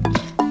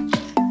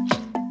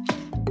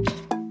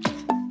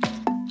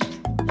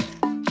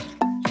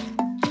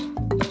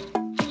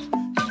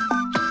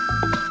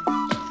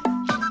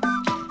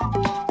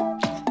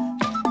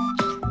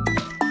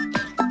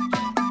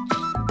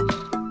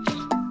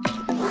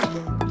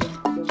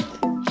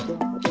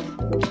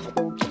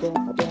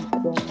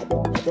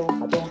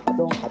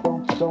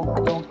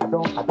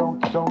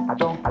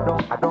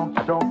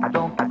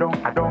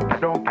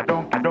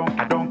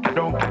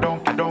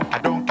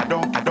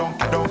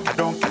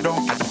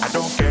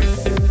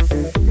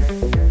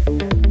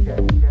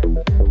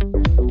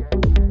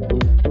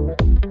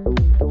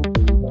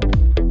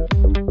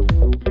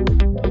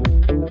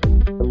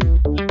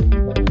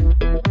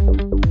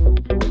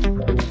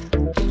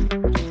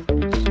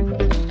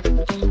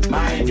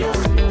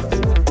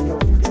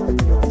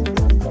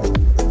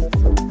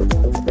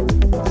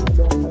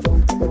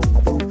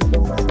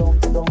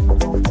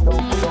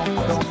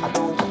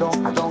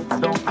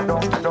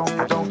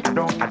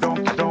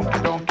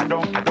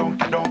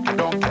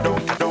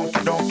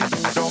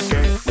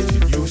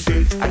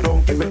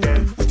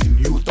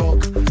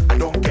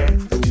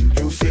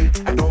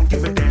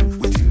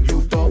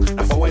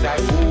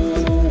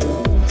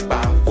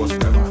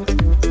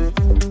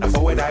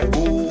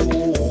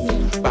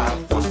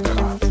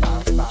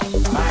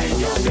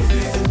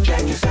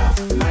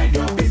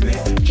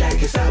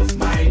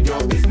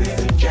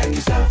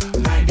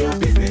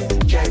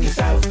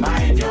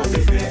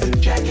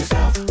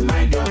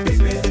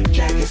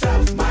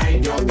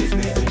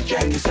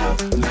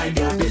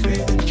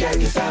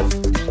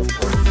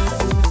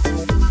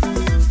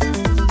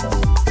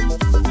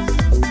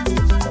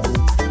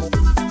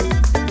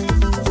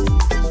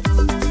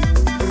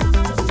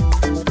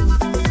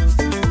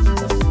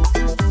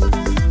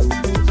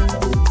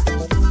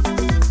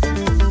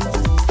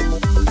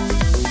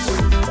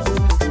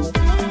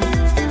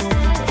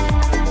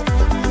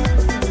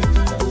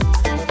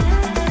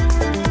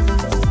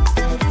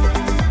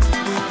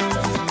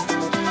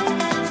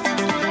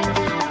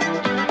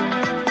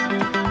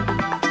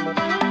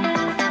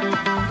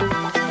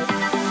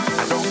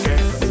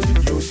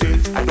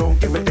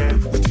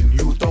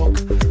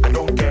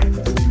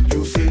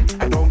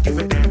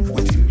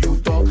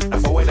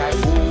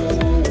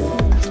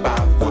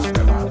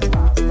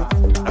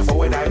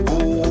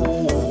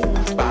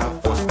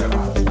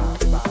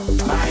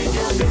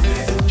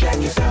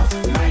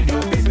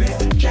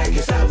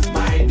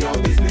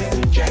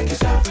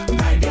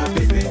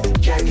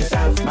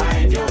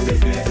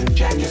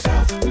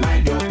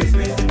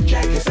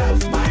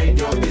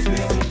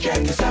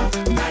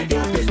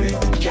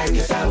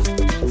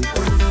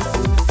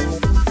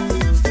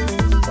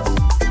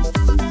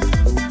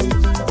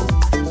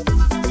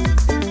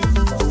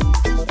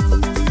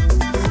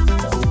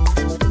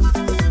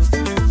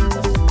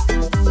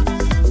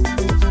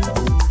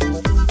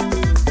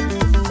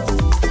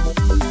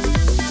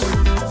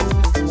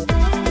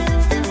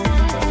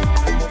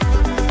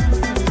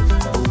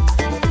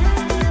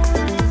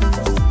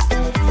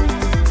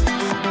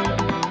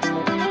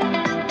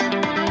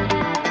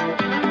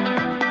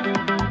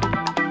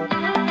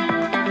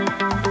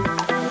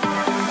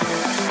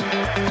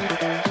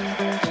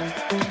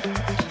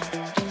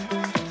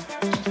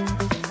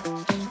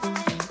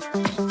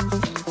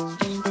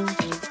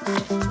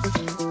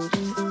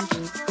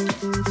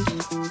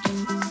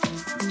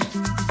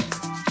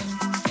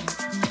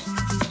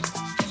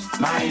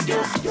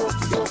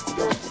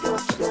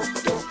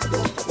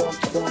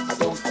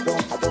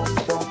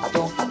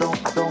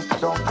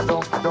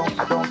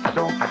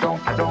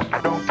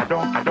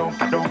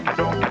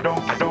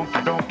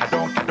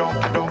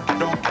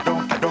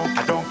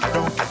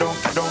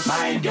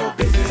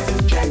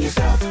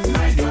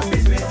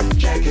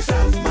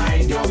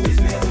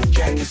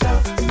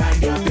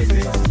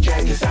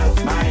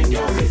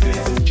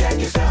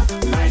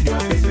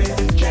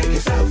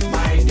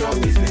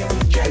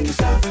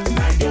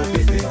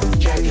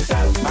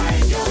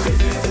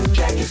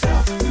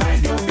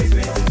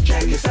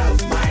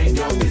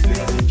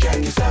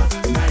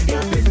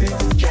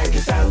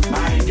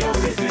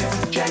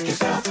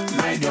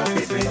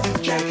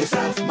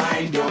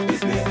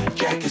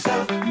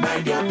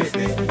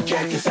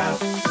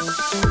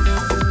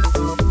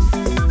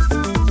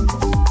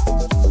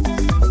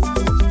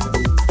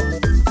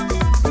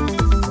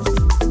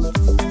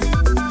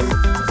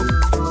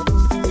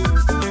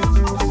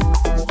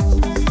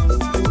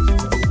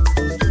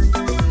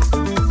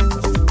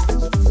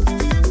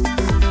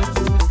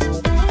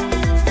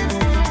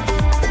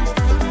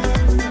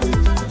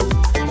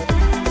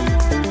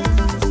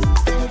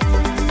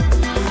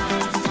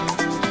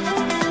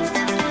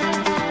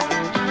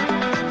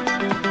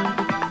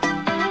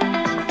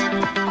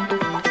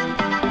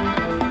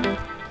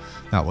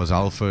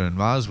 Alpha and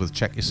Raz with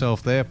Check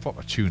Yourself there.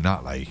 Proper tune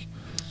that, like.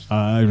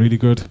 Really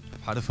good.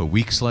 Had it for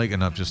weeks, like,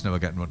 and I've just never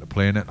getting around to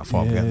playing it. I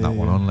thought I'm getting that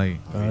one on, like.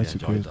 It's a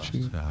good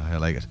tune. I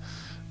like it.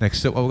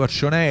 Next up, we've got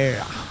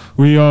Shanae.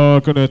 We are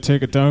going to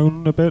take it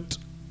down a bit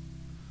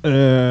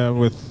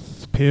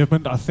with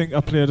Pavement. I think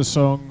I played a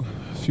song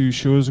a few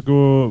shows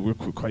ago,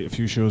 quite a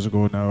few shows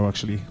ago now,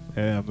 actually.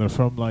 They're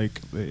from,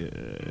 like, the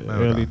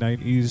early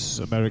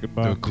 90s American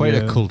band. They were quite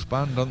a cult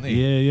band, aren't they?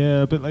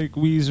 Yeah, a bit like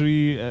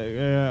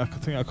Weezery. I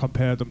think I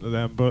compared them to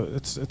them, but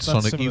it's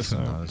Sonic Youth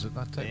and that, is it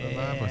that type of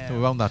band? They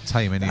were around that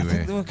time anyway. I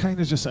think they were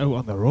kind of just out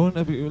on their own,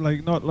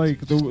 like not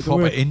like the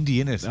proper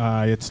indie, innit?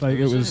 It's like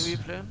it was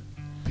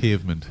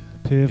Pavement.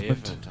 They're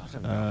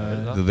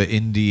the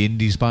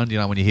indies band, you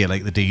know, when you hear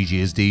like the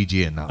DJs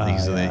DJ and that,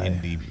 these are the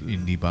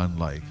indie band.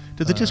 Like,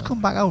 did they just come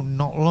back out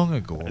not long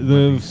ago?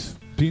 They've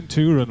been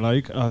touring,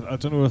 like, I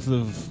don't know if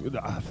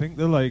I think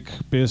they're like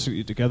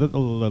basically together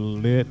till the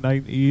late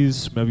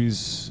 90s, maybe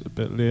a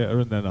bit later,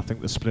 and then I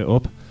think they split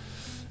up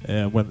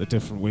and went the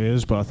different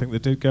ways, but I think they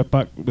did get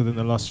back within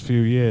the last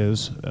few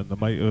years, and they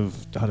might have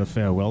had a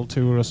farewell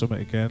tour or something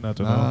again. I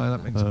don't know.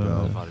 That means a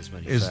bell. I've had as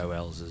many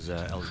farewells as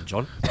Elton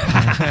John.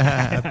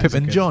 Pip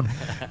and John.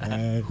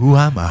 Who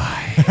am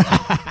I?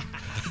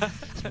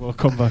 More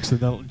comebacks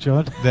than Elton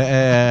John.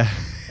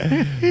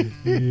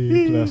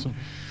 Bless him.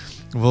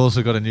 We've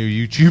also got a new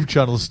YouTube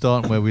channel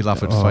starting where we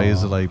laugh at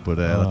fires alike, but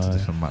that's a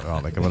different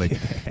matter.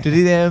 Did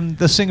he?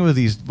 The singer of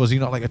these, was he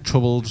not like a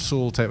troubled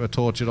soul type of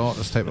tortured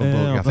artist type of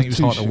bloke? I think he was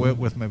hard to work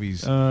with. Maybe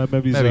I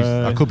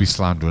could be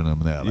slandering him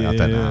there. Like, I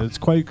don't know. It's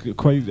quite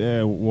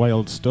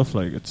wild stuff.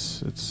 Like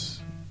it's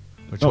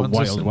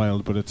not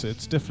wild, but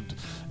it's different.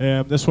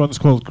 This one's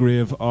called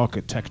Grave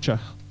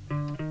Architecture.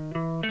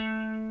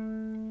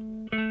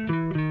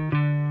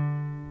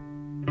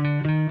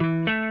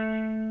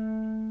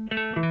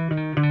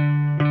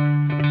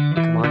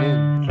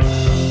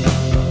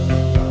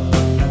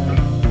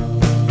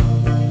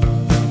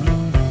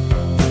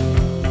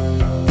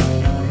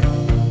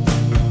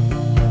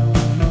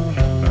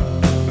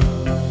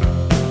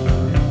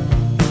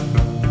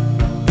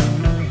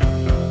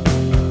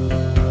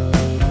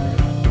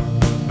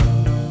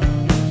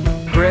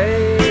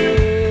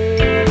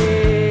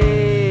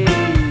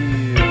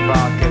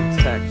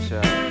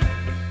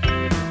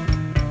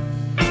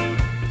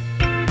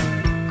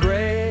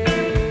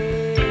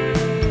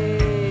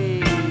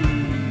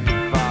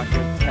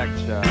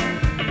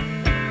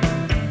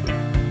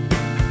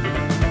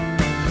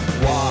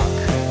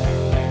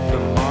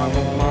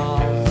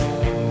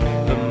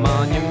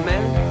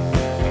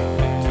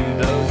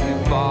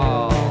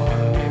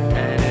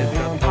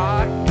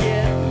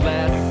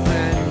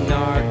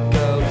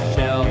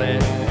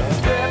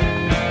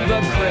 The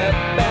crib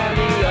and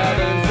the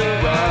ovens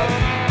are up,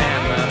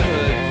 and the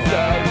hood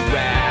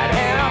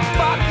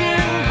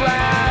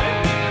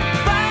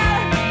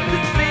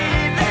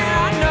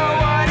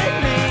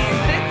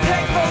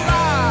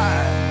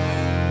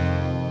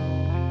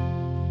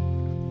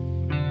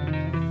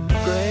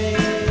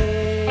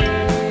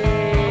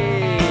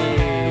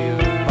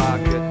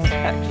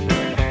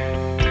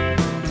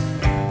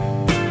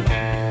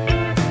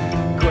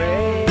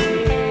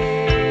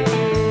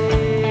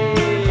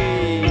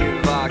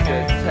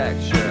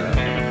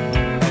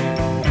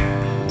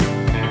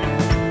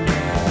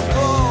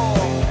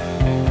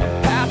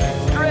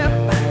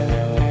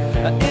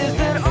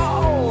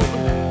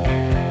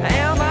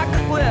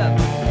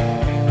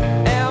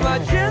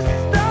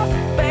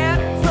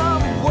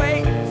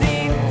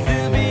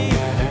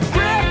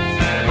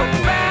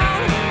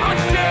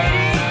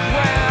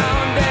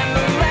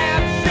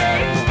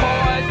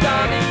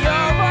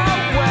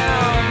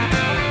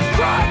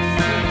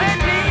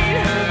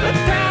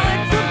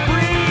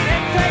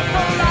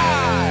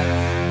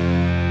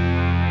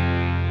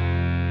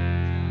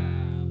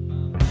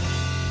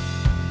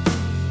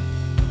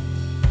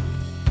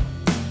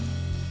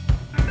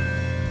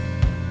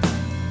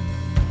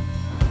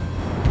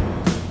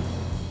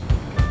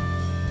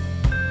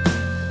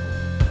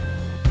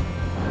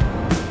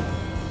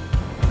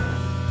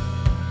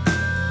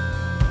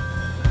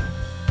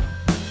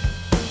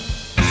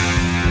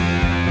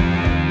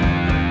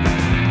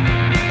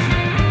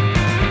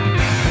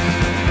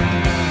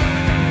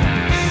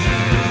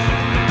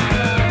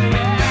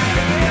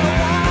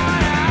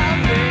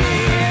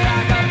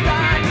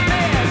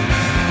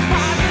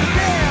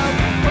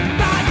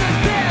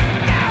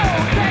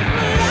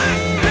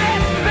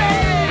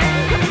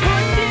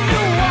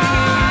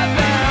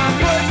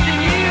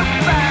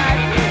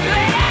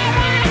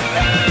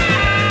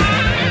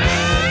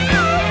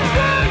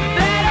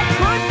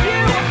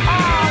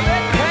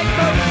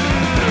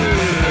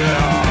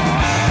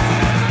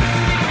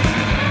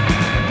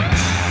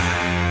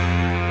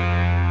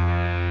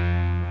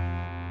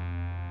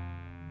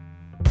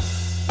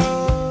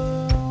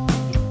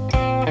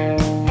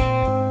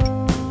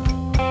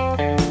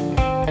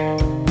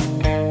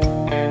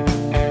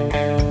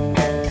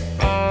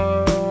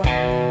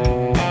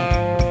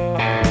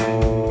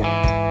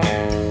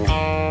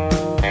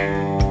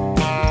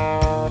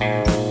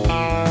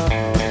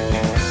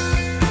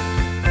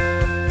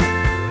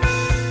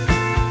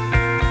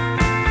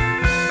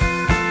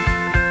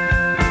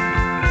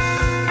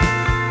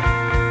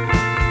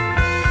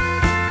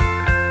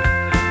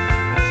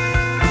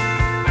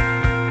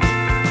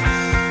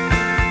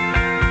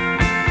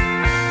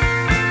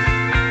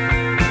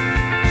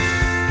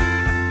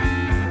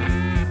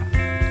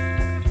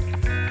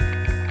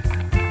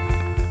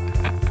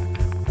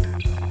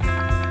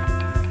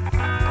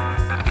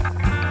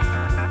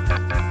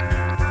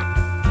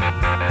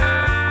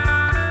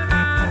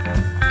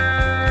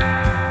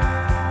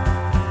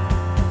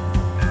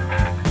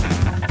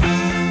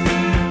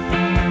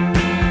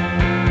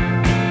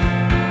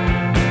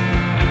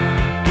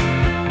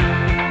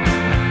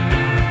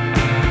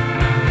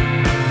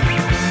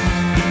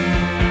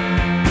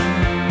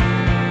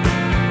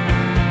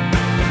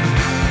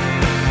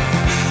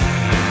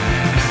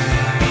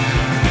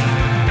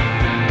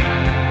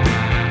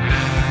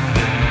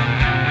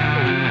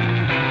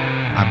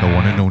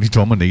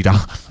Dominator.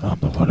 I'm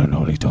the one and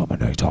only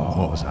Dominator.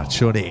 What was that,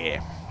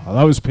 Shuddy? Well,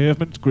 that was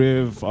Pavement,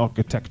 Grave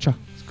Architecture.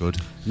 It's good.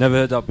 Never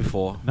heard that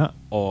before. No.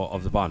 Or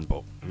of the band,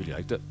 but I really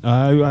liked it.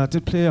 I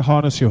did play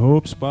Harness Your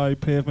Hopes by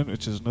Pavement,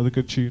 which is another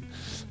good tune.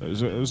 It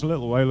was a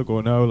little while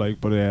ago now,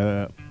 but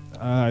I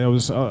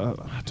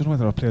don't know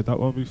whether I played that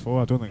one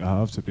before. I don't think I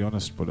have, to be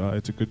honest, but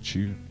it's a good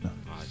tune.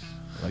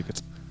 I like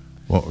it.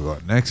 What we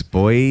got next,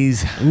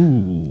 boys?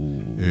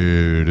 Ooh.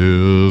 It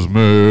is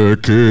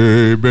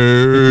Mickey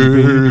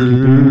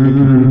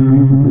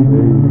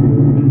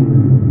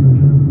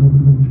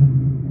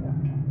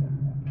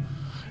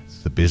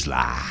It's the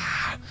Bizzler.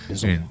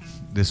 In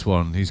this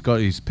one, he's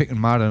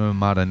picking madder and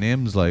madder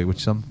names, like,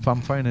 which I'm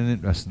finding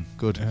interesting.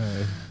 Good.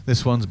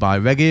 This one's by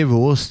Reggae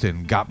Roast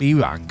in Gappy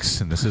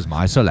Ranks, and this is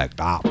my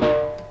selector.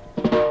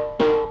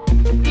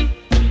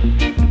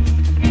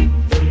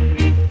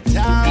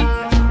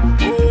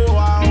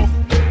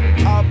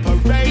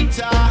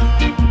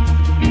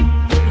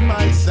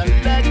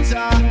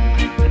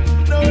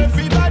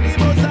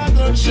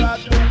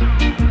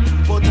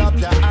 Put up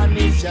your hand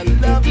if you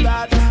love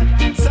that.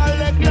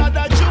 Select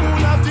that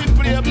tune of the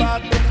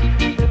playback.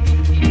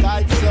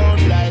 Guide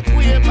sound like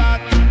way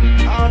back.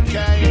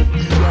 Okay,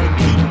 you are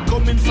king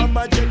coming from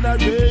a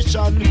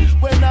generation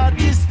when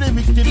artists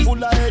lyrics still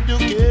full of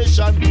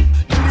education.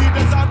 The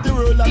leaders of the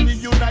world and the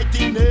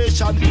United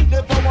Nations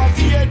never want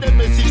to hear the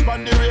message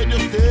from the radio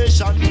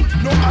station.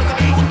 No other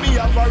youth me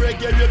have a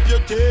reggae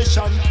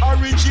reputation.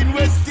 Origin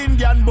West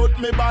Indian but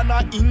me born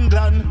a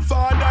England.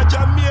 Father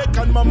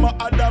Jamaican, mama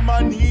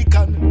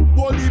Adamanican.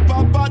 Holy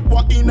papa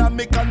what in a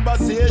me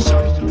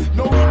conversation.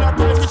 Now in a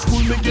primary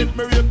school me get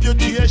my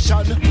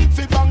reputation.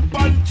 Fi bank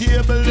pan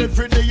table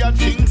every day and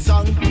sing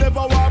song.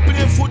 Never want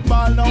play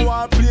football, now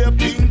want play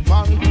ping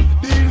pong.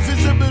 The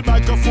invisible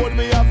microphone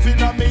me have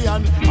in a me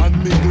hand.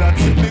 And me glad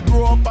see me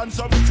grow up on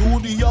some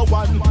studio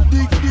one.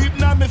 Dig deep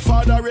na me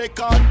father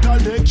record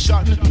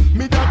collection.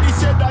 Me daddy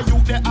said that you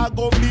there a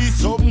go be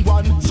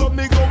someone. So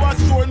me go a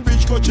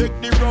Stonebridge go check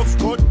the rough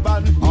cut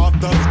band.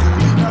 After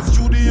school in a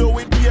studio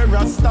with the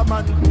Rasta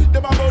man.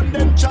 Them about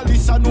them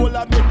chalice and all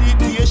a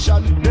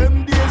meditation.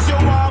 Them days you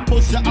want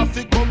bus you have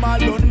to come a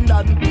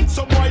London.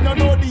 Some boy no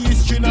know the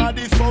history nor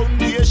the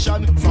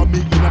foundation. From me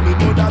in a me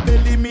mother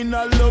belly me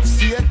no love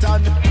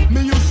Satan.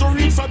 Me used to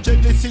read from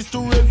Genesis to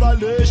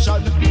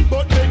Revelation.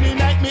 But many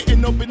night me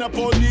end up in a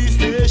police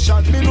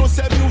station. Me no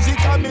say music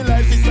and me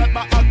life is not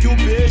my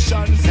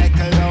occupation.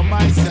 Second on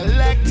my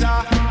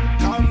selector,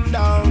 calm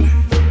down,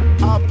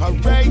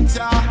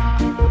 operator.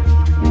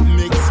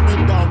 Mix me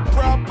down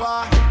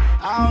proper,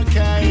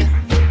 okay,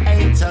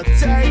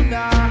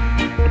 entertainer.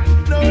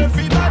 No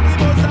everybody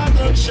must have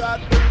gunshot.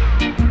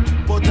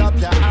 Put up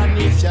your hand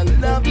if you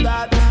love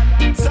that.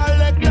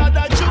 Select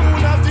that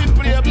tune of the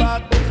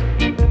playback.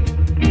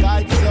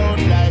 Guide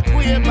sound like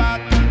way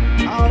back.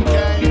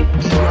 Okay,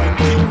 the one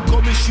king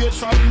coming straight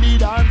from the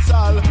dance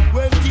hall.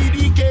 When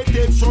TDK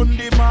tapes on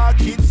the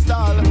market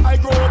stall. I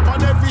grow up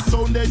on every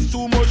sound, there's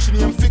too much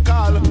name fi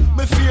call.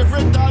 My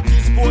favorite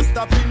artist post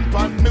up in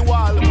pan me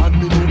wall. And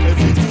me know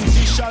every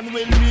musician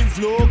will live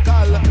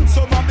local.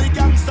 Some of me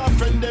gangster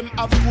friend them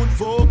have good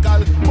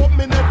vocal. But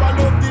me never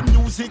love the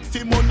music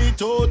fi money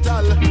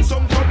total.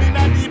 Some come in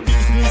at the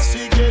business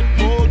fi get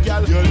more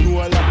gal. You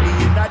know like me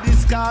in a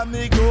this car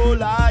me go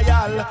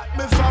loyal.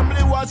 My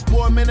family was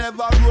poor, me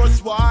never grow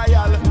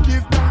spoil.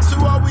 Give thanks to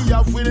what we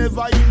have, we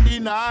never in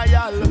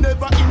denial.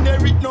 Never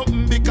inherit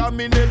nothing because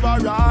me never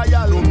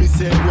royal. No me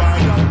say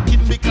one and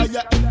kid because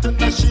you're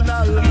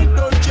international.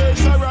 Don't change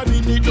for a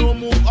minute, don't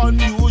move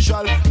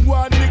unusual.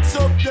 One mix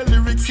up the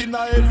lyrics in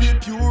a heavy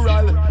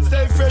plural.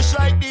 Stay fresh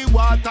like the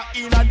water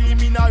in a the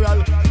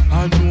mineral.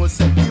 And no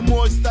say the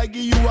most I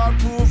give you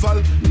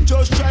approval.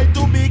 Just try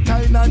to be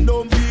kind and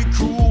don't be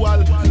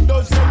cruel.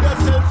 Don't sell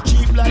yourself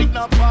cheap like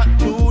no pot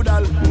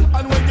noodle.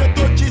 And when you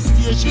touch the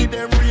stage, give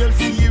them real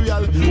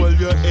cereal. Hold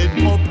your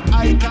head up,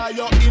 I call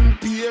you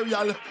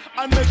imperial.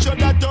 And make sure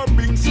that you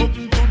bring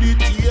something to the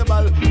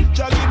table.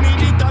 Just give me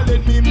the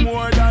talent, me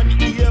more than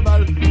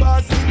able.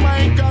 Pass the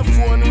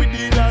microphone with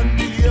the long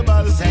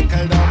table.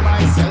 Circle down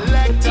my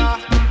selector,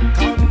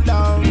 come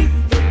down,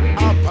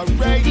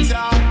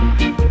 operator.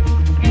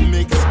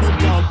 Mix me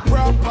down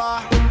proper,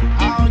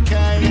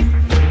 okay,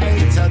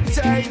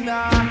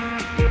 entertainer.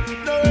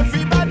 No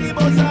everybody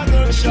must have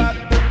gunshot.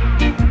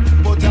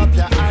 Put up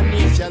your hand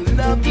if you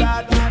love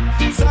that.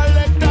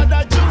 Select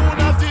that tune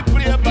of the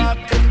playback.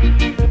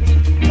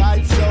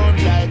 Guide sound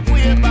like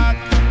way back,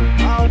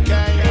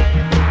 okay.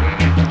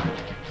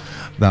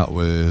 That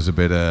was a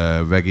bit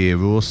of reggae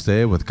roast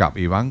there with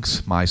Gappy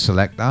Ranks, my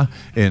selector,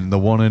 in the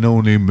one and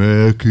only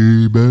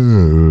Mickey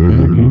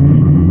Bird.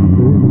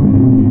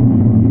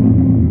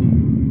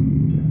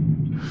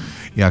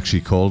 He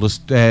actually called us,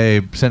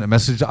 sent a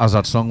message as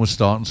that song was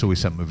starting, so we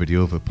sent him a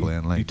video of it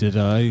playing. Like, he did,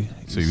 aye.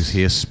 So he was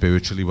here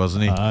spiritually,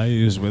 wasn't he? Aye,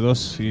 he was with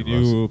us. He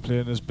knew we were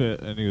playing his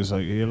bit, and he was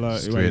like,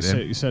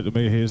 he said to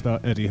me, here's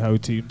that Eddie Howe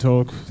team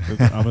talk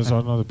that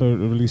Amazon are about to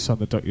release on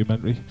the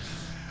documentary.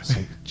 It's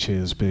like,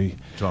 cheers, B.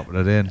 Dropping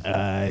it in.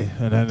 Aye.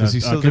 And then does he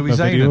still do his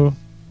video?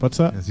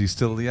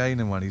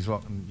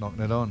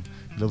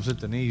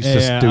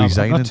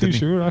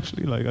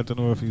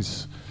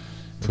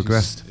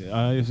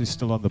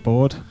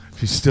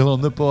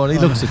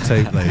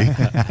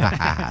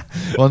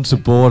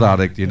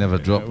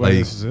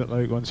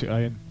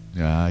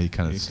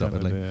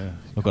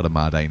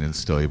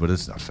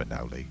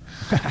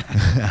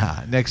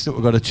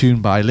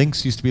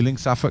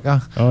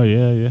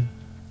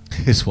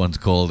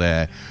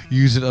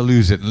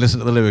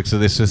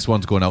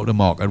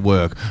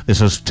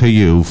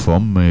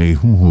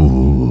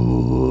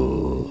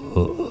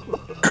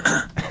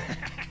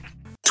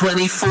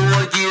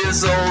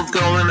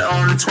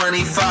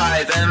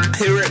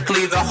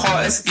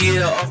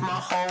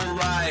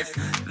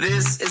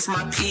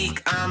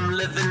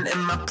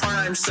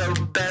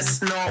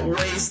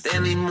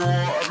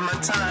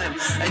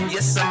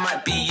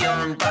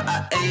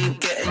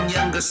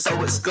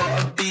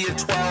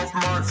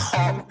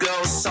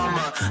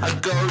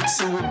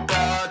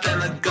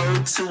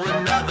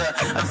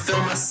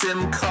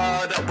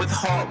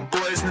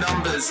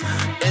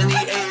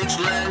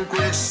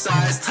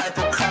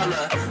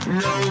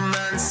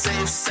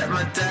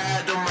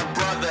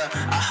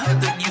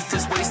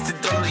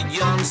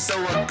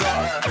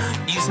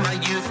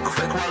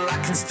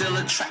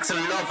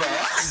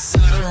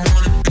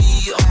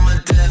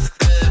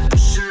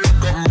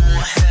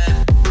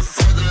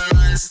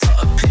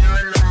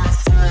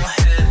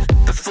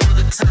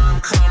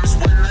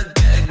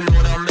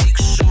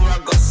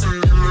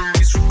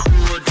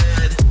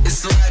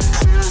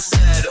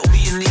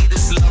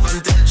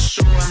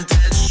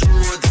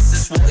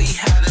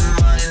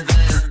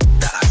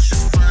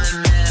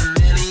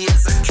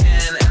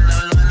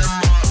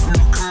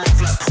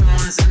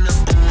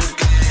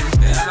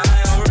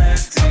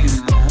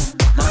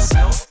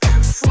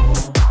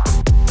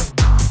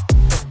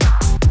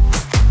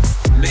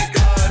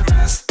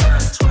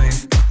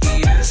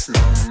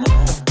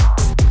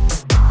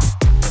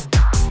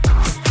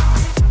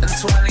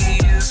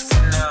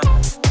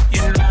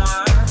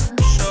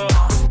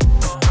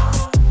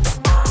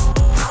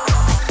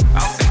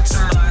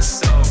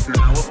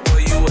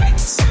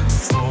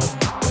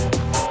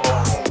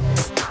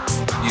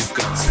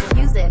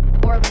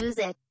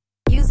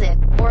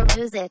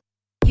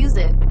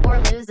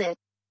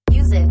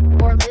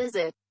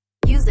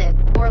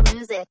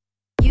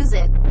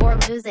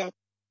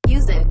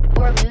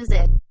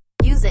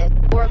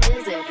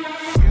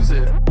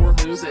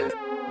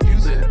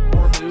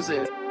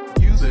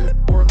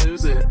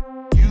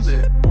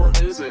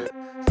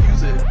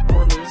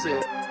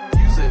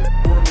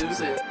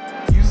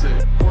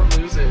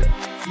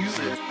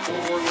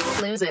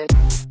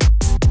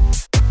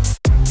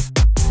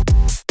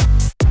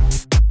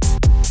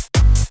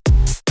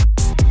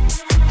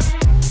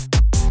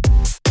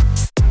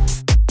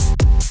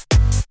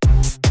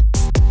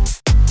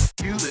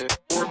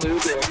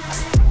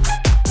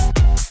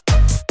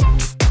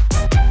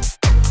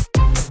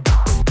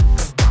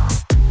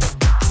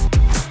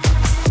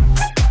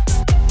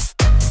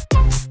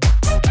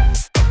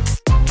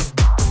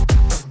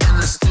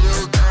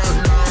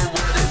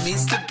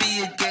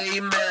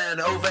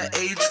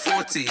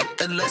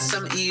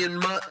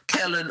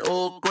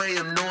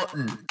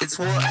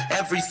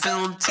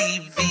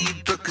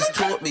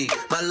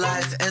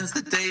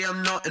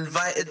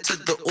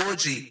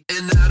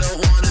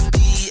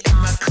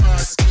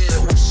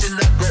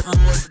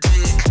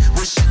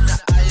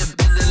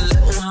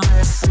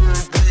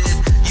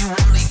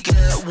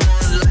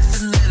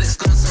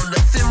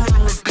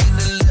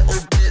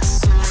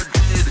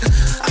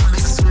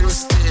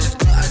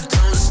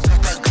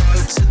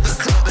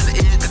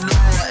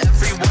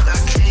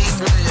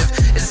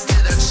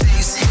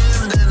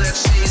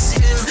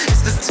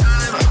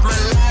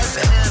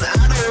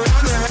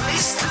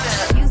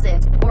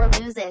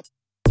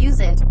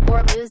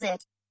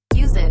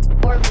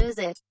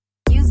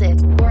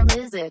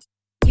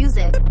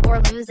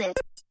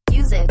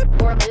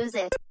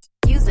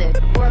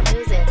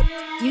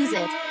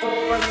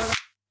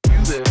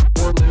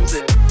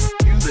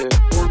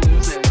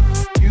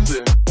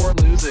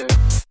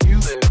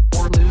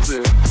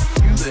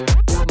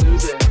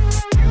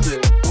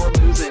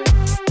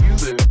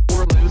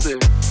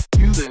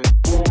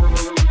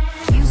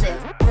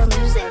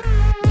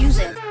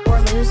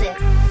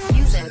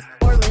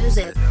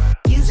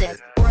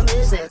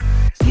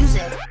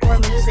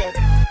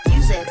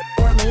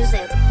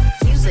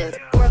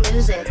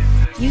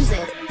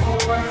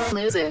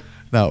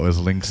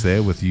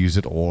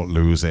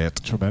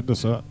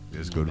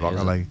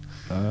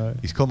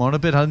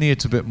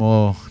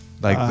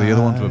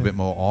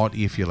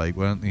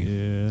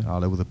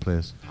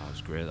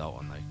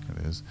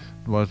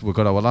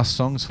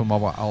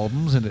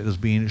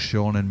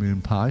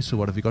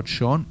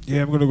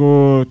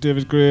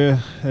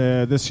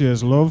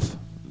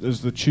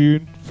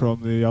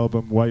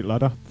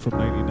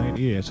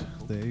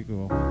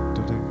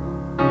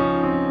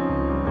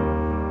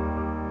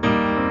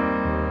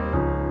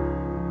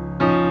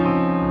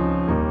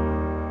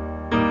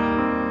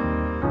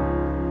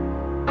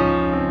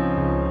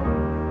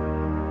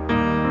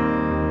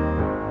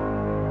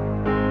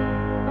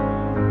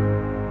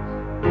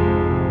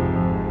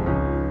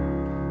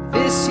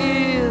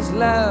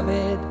 love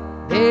it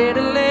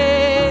better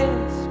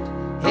last.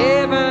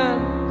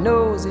 Heaven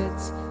knows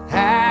it's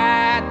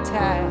high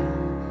time.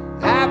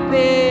 I've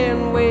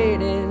been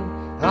waiting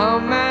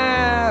on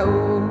my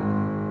own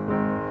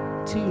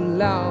too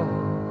long.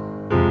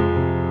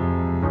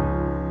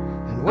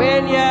 And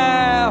when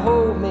you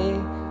hold me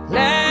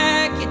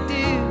like you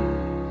do,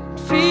 it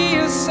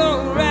feels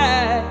so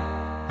right.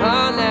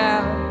 Oh,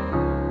 now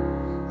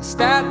I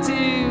start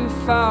to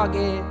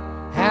forget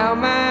how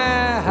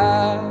my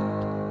heart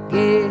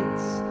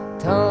gets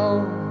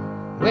torn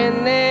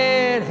when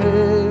that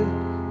hurt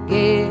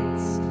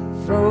gets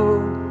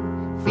thrown.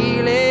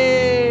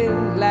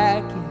 Feeling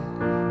like you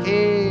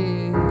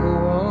can't go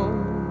on.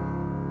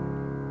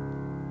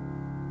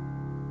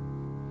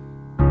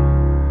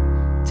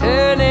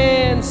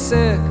 Turning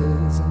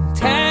circles and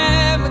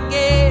time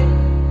again,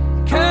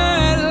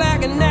 cut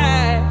like a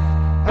knife.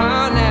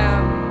 Oh, now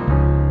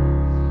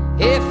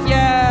if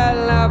you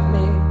love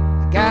me,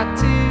 I got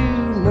to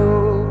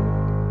know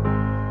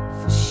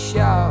for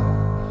sure.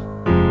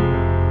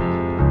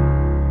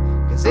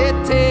 'Cause it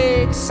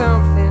takes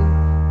something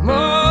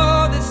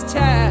more this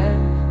time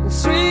than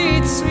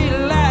sweet, sweet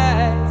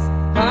lies.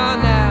 Oh,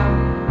 now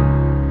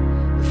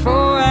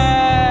before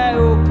I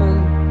open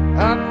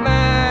up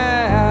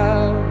my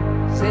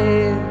arms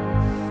and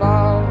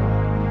fall,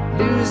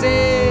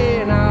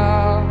 losing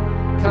all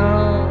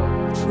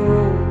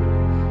control,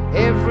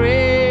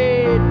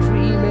 every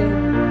dream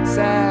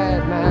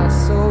inside my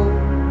soul.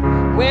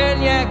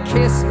 When you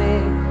kiss me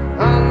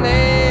on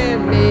that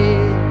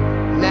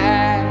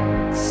midnight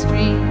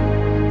street,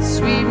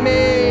 sweep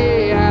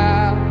me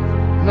off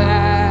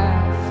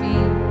my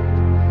feet,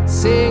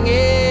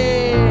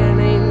 singing,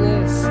 ain't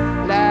this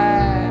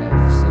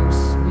life so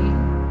sweet?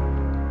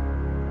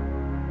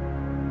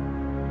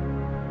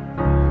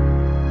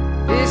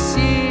 This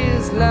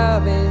year's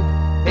loving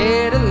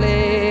better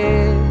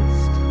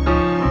last.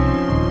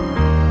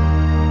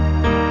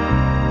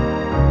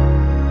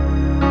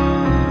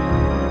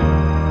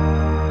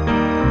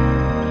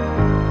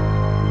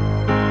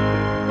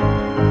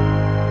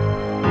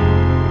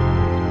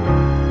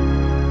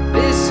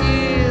 This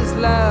year's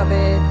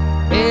loving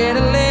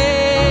better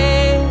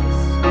last.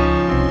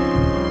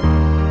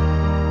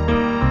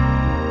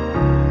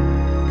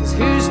 'Cause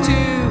who's to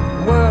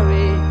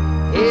worry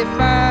if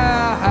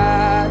our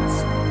hearts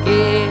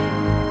get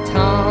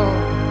torn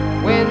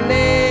when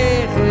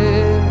that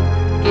hurt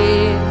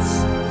gets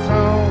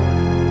thrown?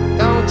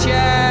 Don't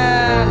you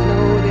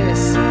know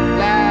this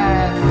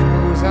life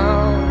goes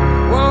on?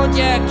 Won't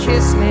you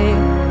kiss me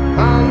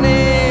on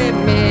that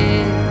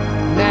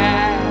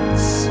midnight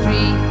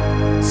street,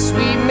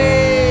 sweep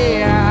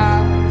me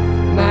off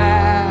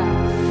my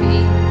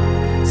feet,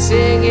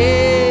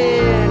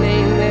 singing,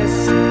 ain't this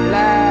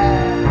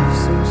life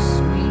so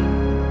sweet?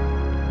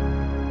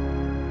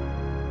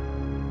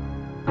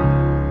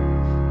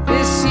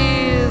 This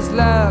year's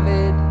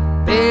loving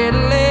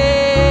better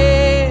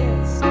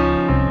last.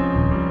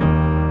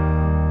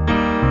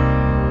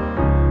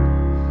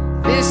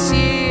 This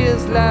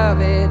year's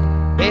loving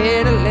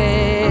better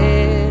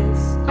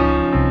last.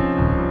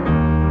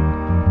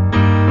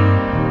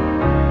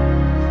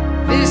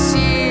 This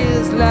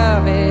year's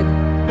loving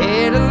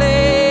better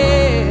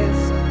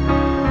last.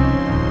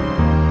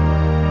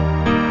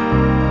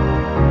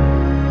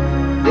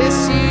 This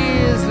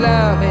year's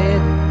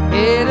loving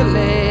better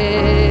last.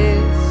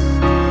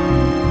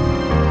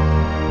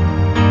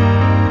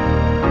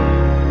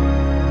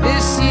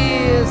 This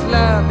year's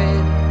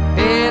loving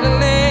better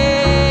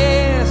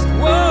last.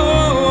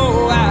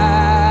 Whoa,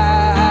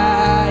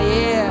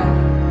 yeah.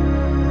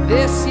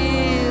 This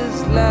year's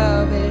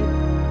loving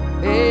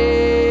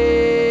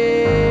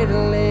better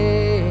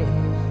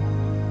last.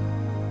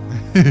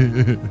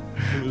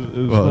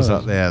 What was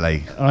that there,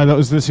 like? That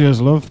was This Year's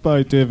Love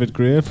by David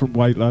Gray from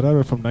White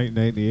Ladder from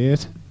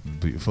 1998.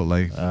 Beautiful,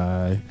 like.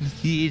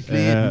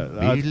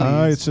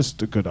 It's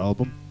just a good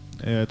album.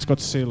 It's got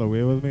Sail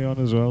Away With Me on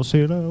as well.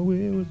 Sail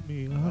away with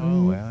me.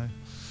 Oh, well.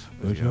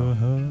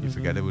 You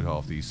forget about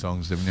half these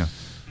songs, didn't you?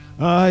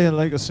 And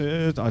like I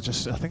said, I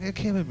think it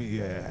came in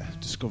me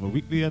Discover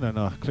Weekly, and then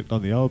I clicked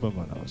on the album,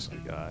 and I was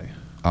like, aye.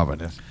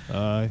 Having it.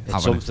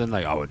 It's something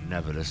like I would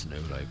never listen to,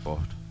 like, but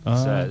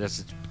that's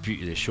the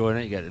beauty of the show,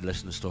 innit? You get to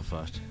listen to stuff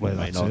that well,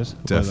 that's it.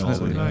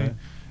 Definitely.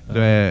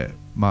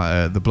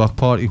 Well, The block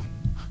party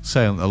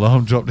silent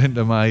alarm dropped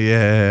into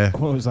my.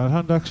 What was that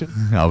hand action?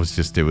 It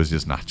was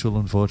just natural,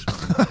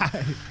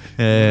 unfortunately.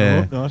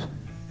 No, not.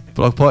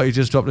 Block party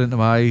just dropped into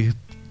my.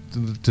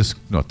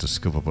 Not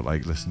discover, but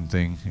like listen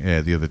thing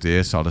the other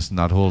day. So I listened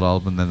to that whole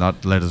album, then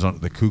that led us on to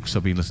the Kooks.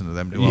 I've been listening to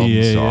them two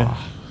albums.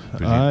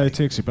 It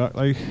takes you back,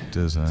 like.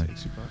 Does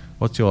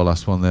What's your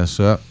last one there,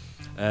 sir?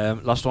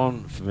 Last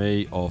one for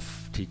me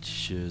off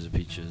Teachers of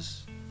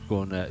Peaches.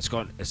 It's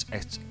got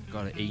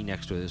an E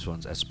next to it. This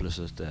one's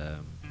explicit.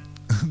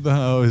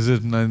 No, is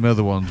it? And the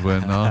other ones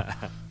weren't. No.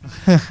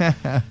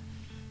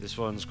 This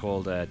one's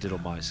called Diddle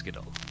My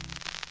Skiddle.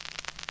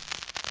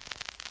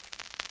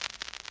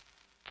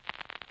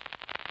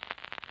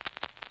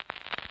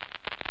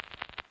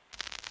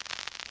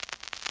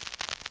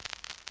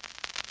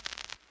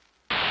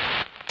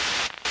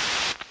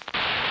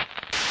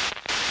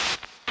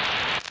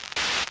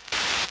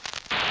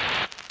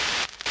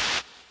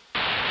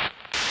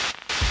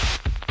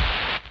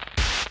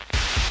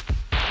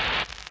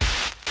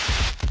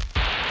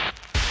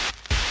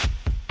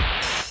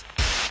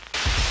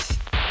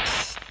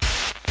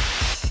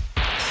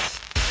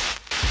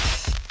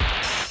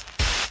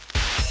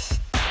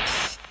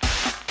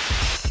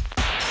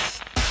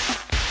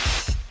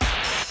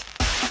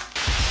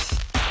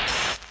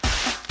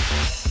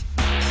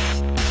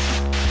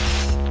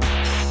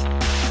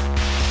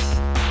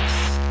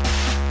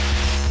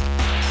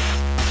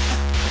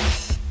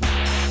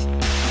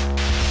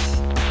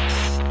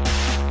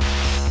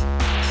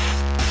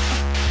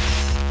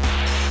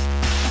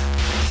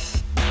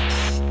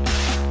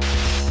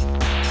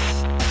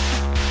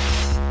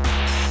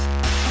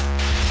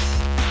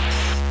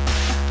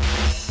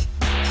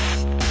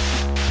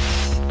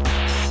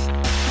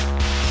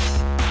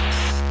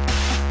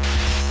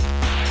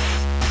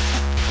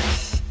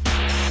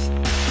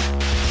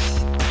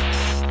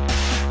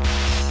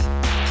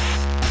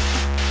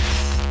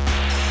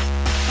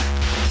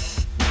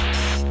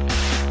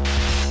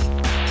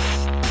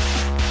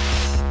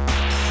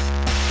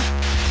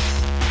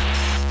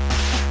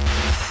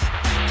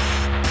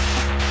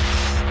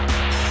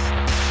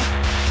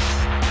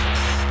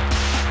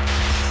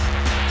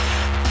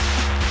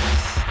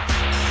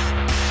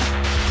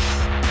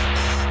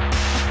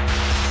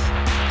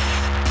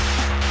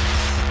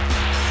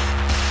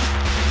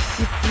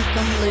 You think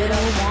I'm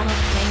little, wanna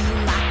play me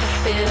like a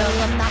fiddle.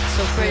 I'm not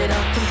so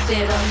brittle, come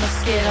diddle my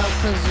skittle.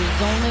 Cause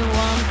there's only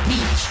one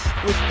peach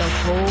with the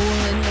hole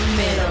in the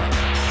middle.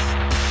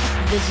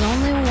 There's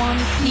only one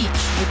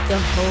peach with the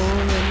hole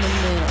in the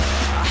middle.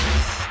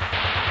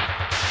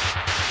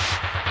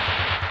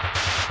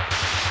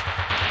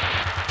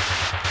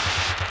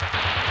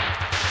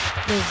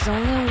 There's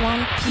only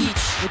one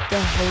peach with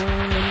the hole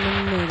in the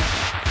middle.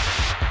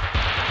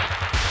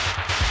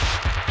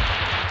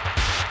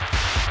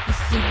 You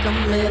think I'm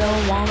little,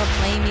 wanna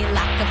play me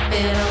like a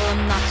fiddle.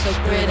 I'm not so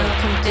brittle,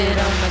 come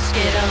diddle my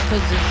skittle.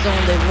 Cause there's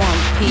only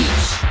one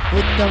peach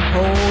with the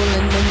hole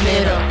in the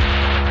middle.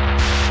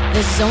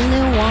 There's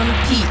only one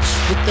peach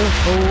with the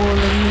hole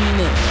in the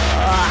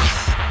middle.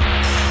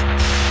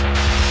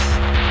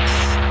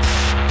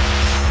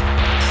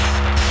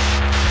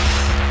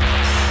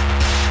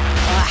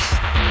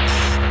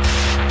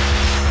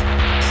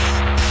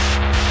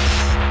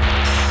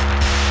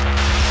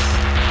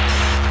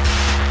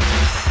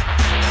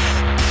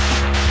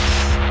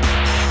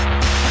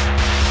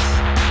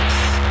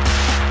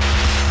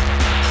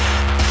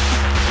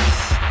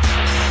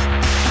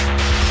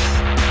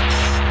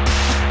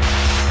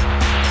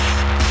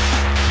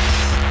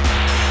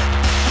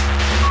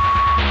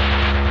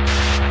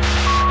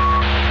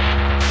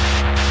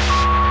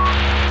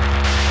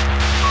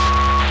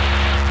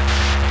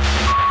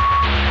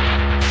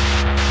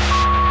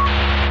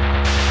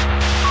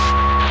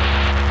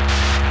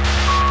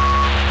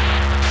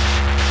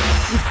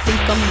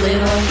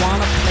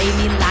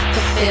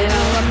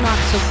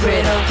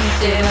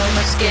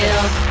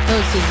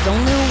 There's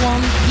only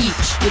one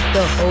peach with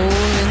the hole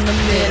in the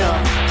middle.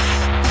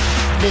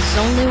 There's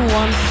only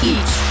one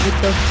peach with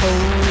the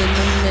hole in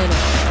the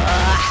middle.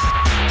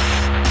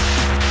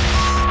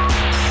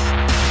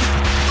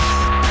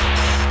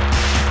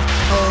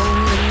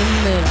 Hole in the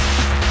middle.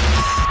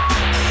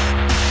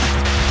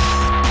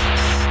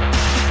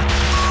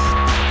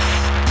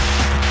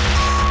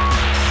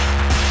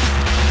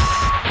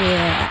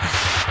 Yeah.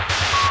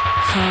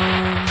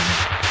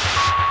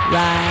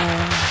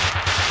 Right.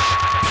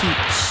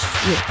 Peach.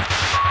 Yeah.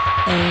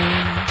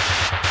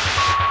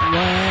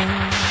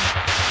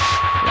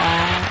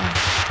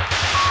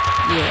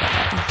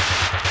 Yeah.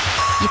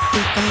 You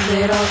think I'm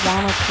little,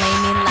 wanna play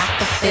me like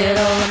a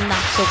fiddle. I'm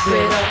not so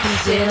brittle, can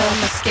diddle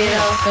my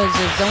skittle. Cause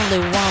there's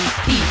only one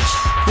peach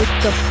with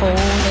the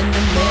hole in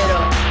the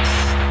middle.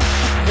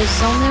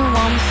 There's only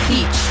one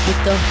peach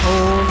with the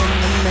hole in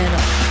the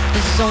middle.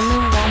 There's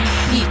only one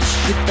peach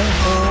with the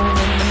hole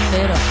in the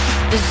middle.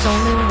 There's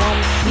only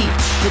one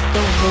peach with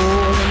the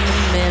hole in the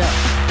middle.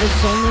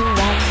 There's only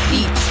one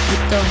peach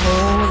with the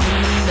hole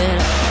in the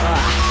middle.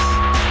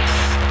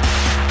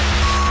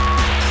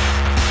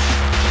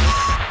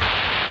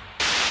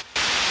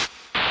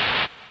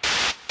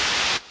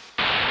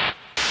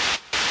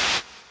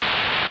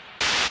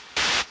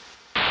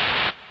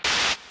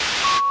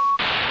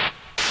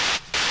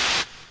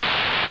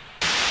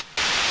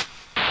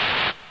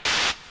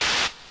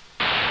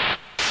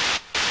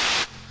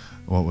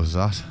 What was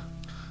that?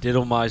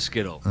 Diddle my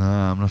skittle.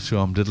 I'm not sure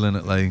I'm diddling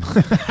it like,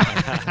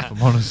 if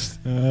I'm honest.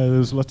 There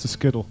was lots of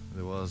skittle.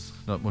 There was.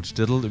 Not much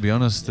diddle, to be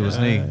honest. There was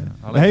Hey,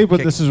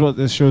 but this is what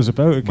this show's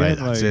about again.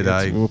 Well, that's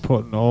it, we're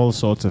putting all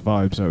sorts of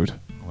vibes out.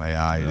 Well,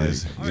 yeah, it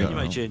is. You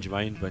might change your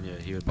mind when you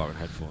hear it back on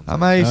headphones. I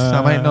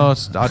might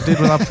not. I did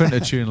with that printer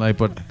tune, like,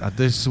 but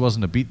this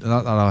wasn't a beat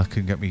that I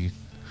can get me.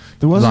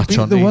 There was latch a beat.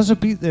 onto. There was a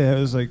beat there. It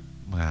was like.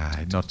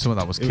 Not something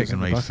that was It was kicking in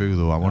the right back. through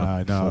though. I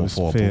want no, to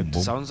 4 boom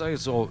boom. Sounds like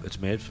it's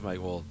made from like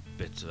all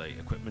bits of like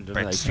equipment and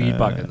like Bits.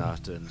 feedback and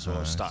that and sort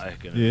of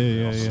static. And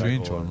Yeah.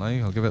 Strange one,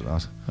 like, I'll give it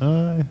that.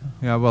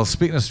 Yeah, well,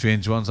 speaking of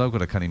strange ones, I've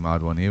got a canny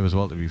mad one here as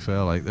well, to be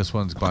fair. Like, this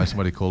one's by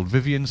somebody called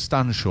Vivian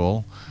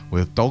Stanshaw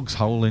with Dogs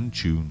Howling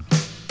Tune.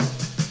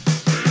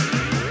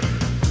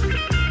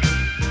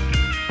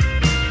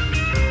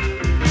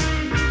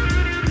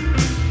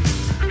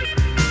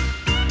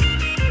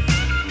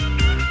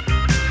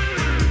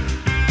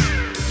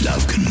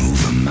 Love can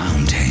move a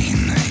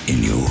mountain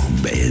in your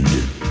bed.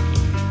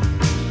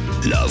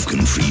 Love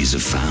can freeze a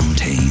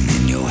fountain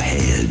in your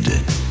head.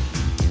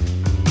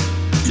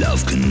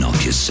 Love can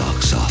knock your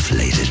socks off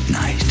late at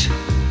night.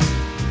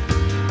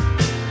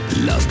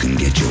 Love can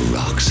get your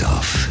rocks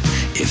off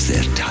if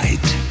they're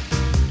tight.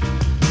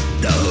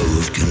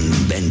 Love can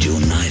bend your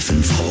knife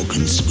and fork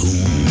and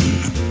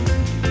spoon.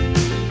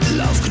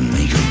 Love can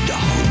make a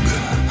dog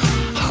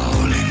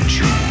howl in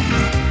tune.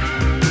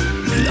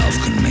 Love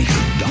can make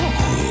a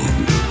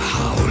dog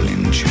howl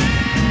in tune.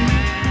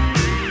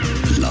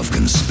 Love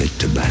can spit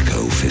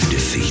tobacco 50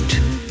 feet.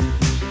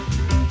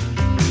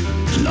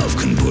 Love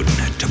can put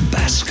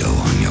Tabasco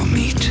on your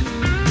meat.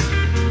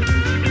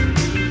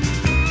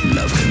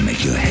 Love can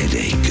make your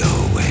headache go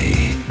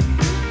away.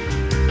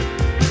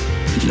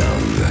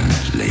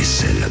 Love,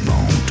 laissez le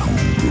bon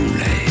temps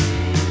rouler.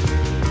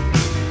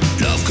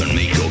 Love can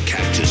make your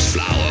cactus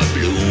flower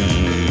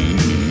bloom.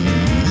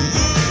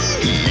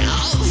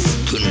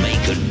 Love can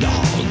make a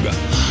dog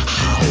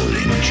howl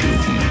in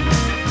June.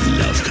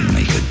 Love can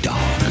make a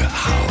dog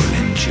howl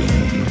in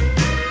June.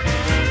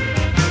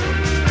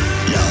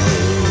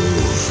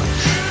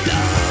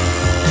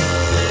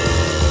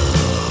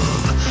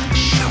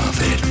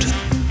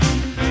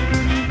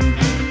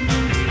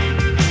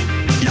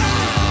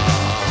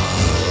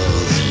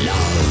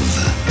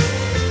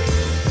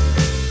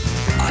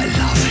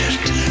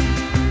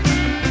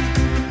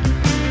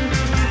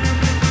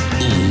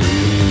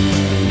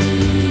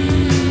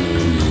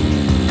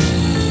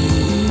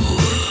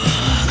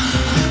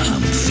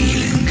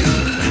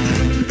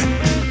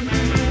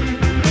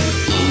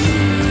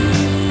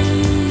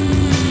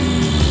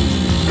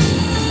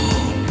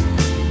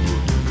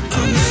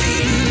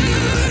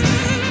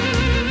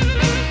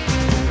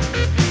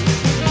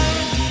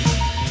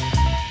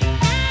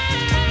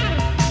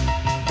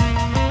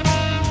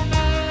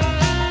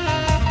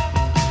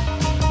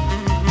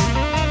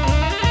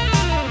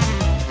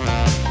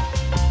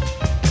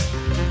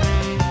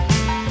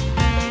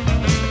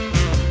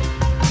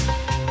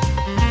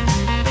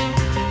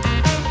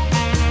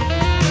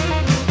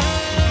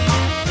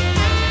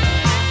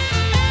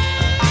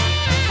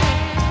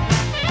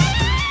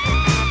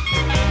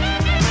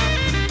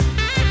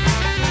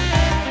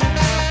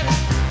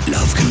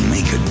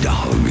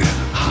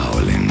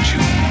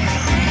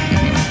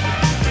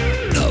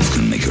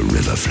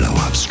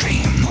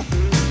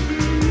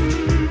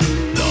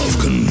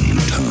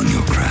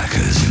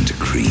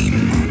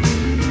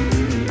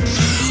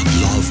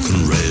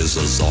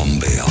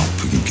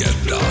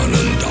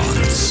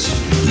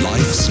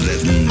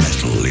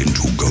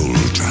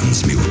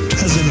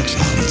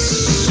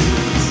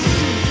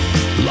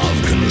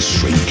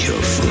 shrink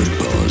your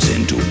footballs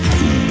into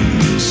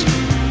prunes.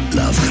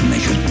 Love can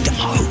make a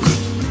dog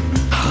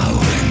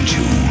howl in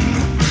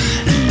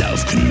June.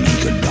 Love can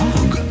make a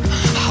dog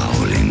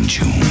howl in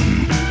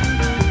June.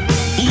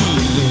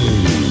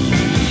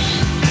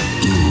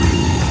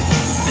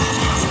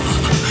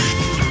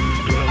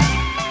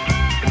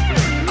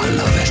 I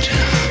love it.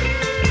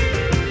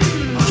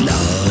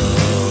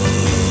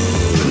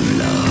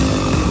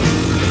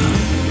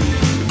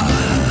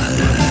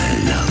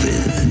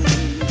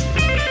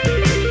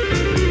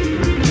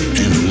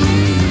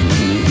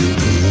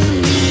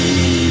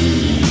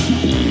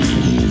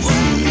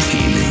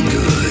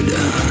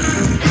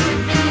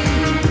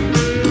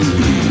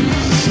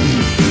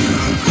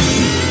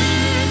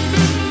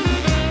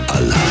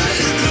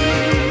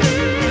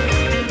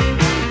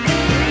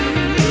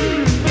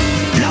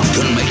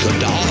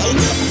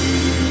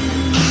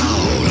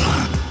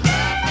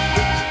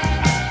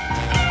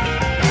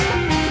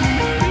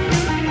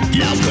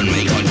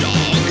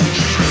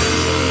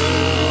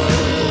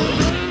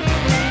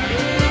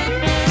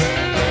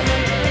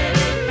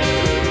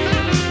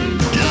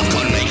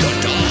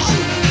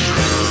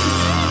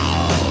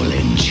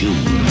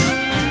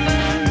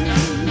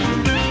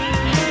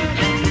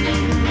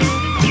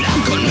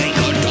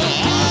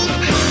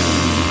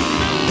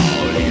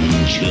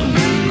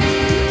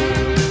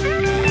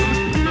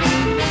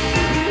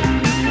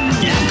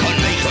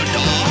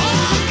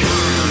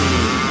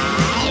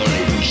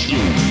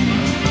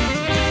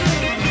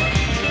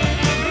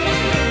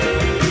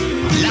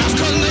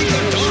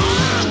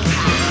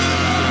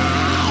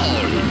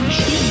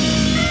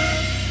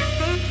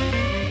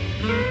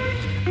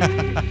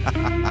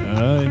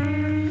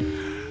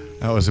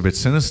 That was a bit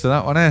sinister,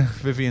 that one, eh?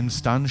 Vivian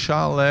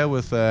Stanshall there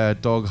with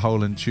Dog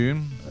Howling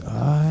Tune.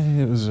 Aye,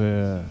 it was.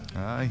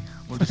 Aye,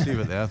 we'll just leave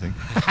it there, I think.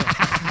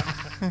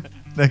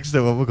 Next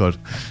up, what we got?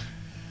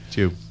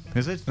 Tube.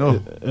 Is it?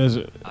 No. Is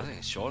it? I think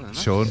it's Sean, isn't it?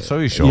 Sean.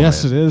 Sorry, Sean.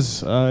 Yes, it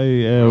is.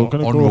 We're going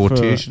to on go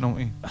rotation, for, aren't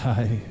we?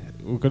 Aye,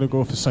 we're going to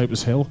go for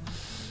Cypress Hill.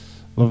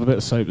 Love a bit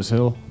of Cypress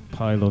Hill.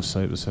 Pie loves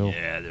Cypress Hill.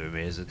 Yeah, they're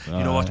amazing.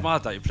 You know what's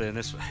mad that you're playing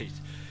this right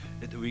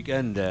at the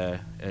weekend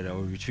at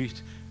our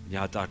retreat. You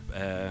had that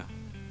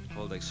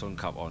called like sun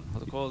cap on.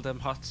 What are they called? Them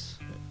hats.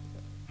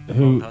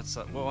 Who? Hats,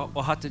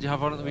 what hat did you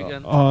have on at the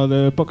weekend? Oh,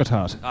 the bucket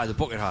hat. Aye, the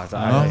bucket hat.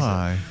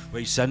 Aye.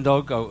 Where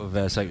Sendog out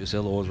of Cypress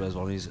Hill always wears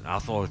one of these. I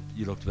thought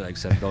you looked a bit like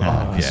Sendog.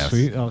 Yes.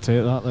 Sweet, I'll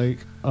take that. Like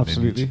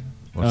absolutely.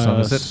 What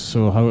song is it?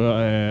 So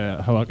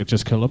how I could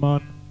just kill a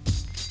man.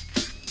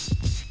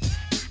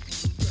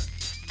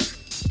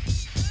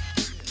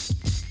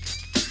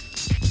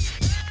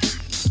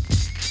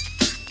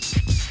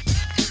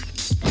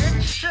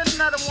 It's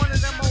another one of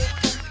them old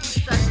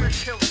funky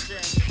Cypress Hill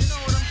things. You know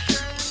what I'm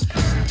saying?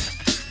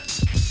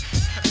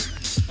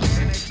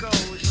 And it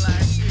goes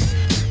like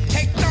this.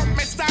 Hey, don't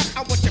miss out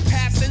on what you're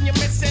passing. You're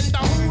missing the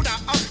hooter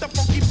of the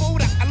funky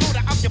Buddha. A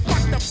looter of your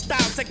fucked up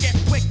styles that get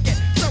wicked.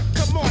 So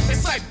come on,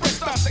 this Cypress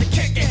starts to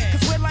kick it.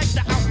 Cause we're like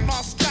the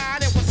outlaw style.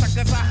 And when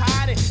suckers are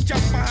hiding,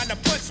 jump behind the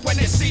bush when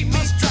they see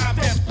me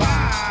driving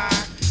by.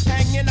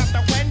 Hanging out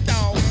the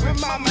window with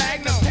my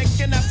magnum.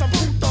 Taking out some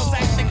putos,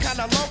 acting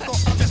kinda local.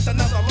 I'm just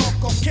another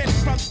local kid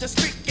from the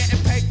street getting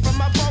paid for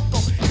my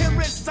vocal.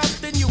 Here is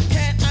something you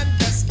can't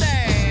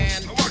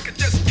understand. I could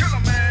just kill a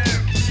man.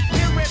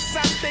 Here is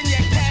something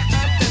you can't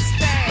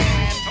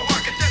understand. I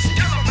could just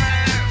kill a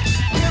man.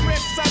 Here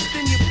is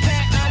something you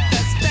can't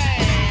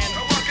understand.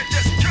 I could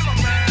just kill a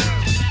man.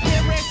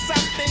 Here is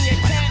something you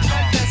can't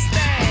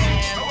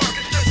understand. I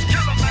could just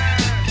kill a man.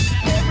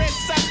 Here is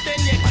something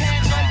you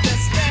can't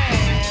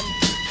understand.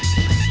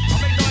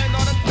 I'm ignoring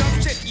all the dumb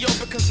shit, yo,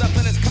 because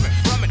nothing is coming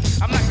from it.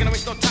 I'm not gonna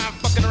waste no time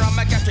fucking around,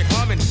 I got you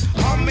humming,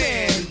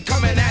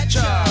 coming at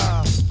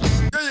ya.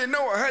 Yeah, you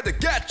know I had to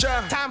get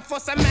ya. Time for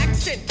some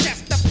action,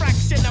 just a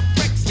fraction of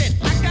friction.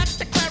 I got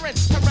the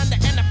clearance to run the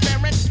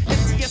interference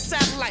into your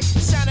satellite,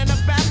 shining a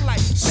bad light.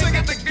 Sing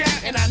it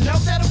again, and I know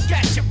that'll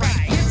catch you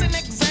right. Here's an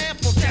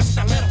example, just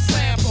a little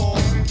sample.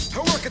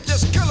 I could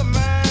just kill a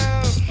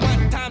man.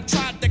 One time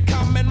tried to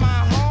come in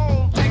my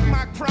home, take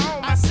my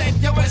chrome. I said,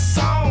 yo, it's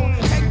on.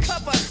 Take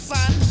cover,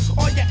 son,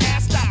 or your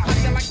ass down. How do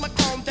you like my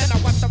chrome? Then I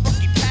want the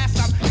rookie pass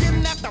out.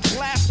 Didn't have to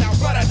blast out,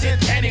 but I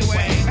did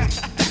anyway. That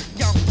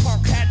young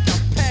punk had to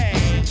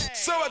pay.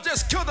 So I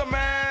just killed a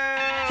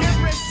man.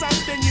 Here is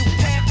something you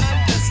can't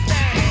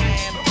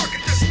understand. I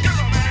could just kill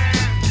a man.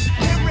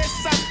 Here is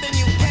something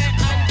you can't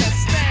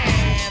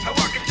understand.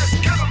 I could just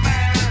kill a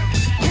man.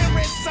 Here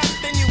is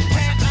something you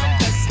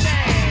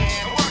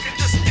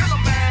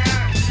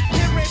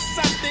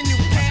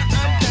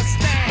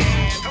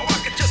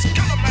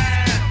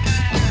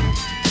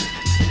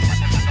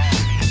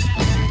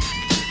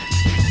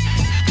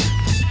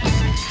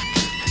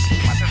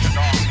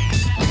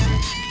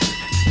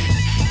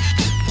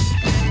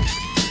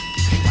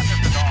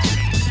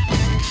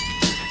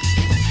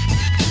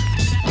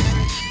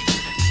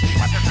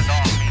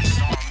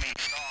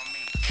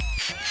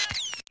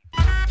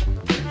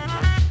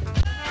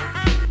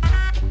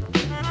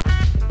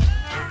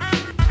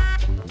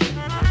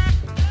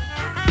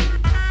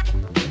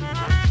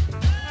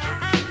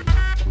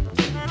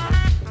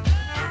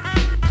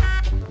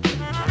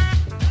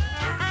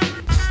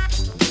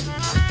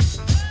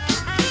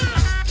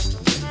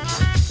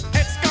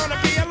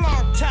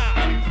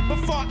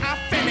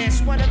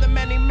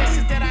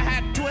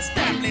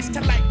English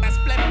to light my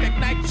spliff,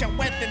 ignite your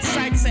within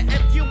sights. And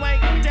if you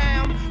ain't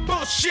down,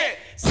 bullshit.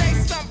 Say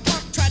some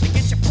punk tried to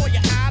get you for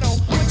your idol.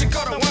 Would you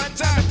go to one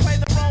time and play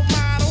the role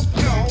model?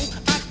 No,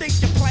 I think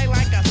you play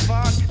like a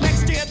thug.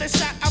 Next year the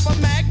shot of a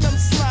magnum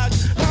slug.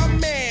 A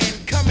man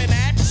coming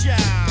at ya.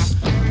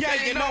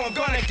 Yeah, you know I'm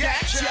gonna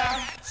get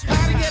ya.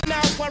 How do you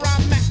know where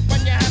I'm at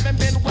when you haven't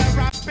been where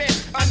I've been?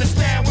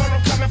 Understand where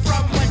I'm coming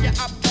from when you're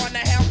up on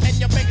the hill in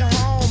your big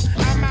home.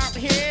 I'm out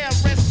here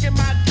risking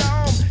my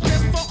dome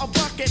just for a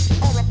bucket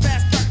or a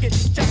fast bucket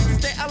just to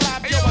stay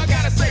alive. Yo, I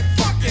gotta say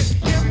fuck it.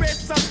 Here is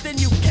something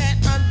you can't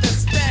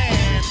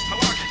understand. How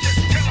I can just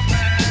kill a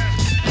man.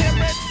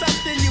 Here is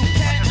something you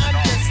can't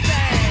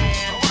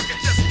understand. How I can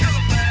just kill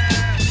a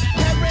man.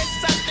 Here is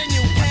something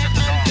you can't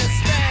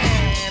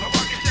understand. How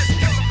I can just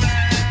kill a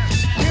man.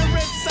 Here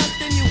is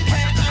something you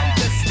can't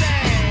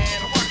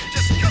understand. How I can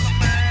just kill a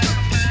man.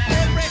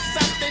 Here is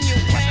something you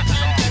can't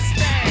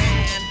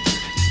understand.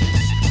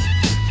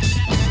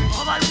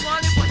 All I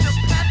wanted was a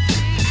Pepsi.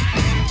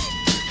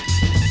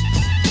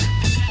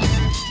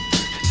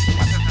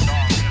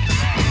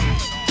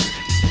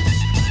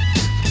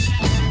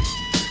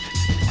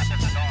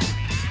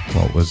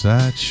 What was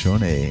that,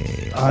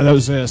 Shonny? That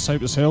was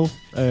Cypress Hill.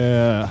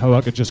 How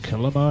I Could Just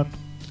Kill a Man.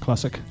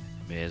 Classic.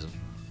 Amazing.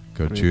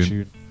 Good Great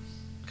tune.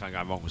 Can't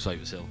go wrong with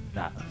Cypress Hill.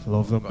 Nah,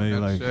 love them, me.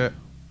 Like,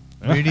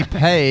 Really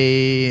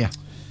pay.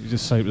 You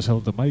just Cypress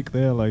Hill the mic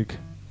there, like.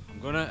 I'm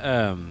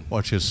gonna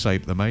Watch us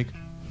sape the mic.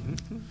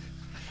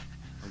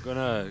 I'm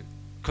gonna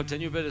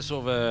continue a bit of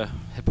sort of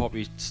hip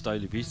hoppy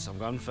style beats. I'm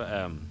going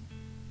for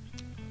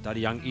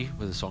Daddy Yankee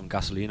with the song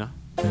Gasolina.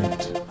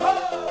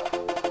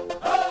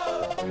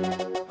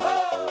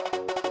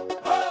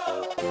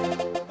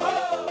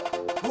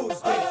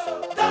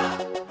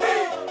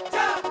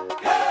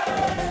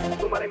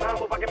 Súmale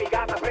mambo pa' que mi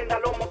gata prenda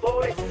los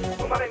motores.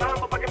 Súmale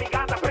mambo pa' que mi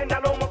gata prenda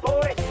los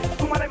motores.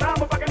 Súmale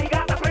mambo pa' que mi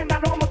gata prenda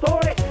los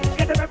motores.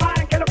 Que se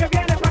preparen que lo que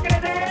viene es pa' que le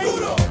den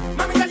duro.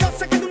 Mamita, yo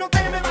sé que tú no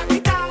te me vas a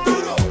quitar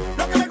duro.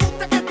 Lo que me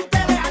gusta es que tú te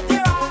dejas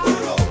llevar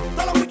duro.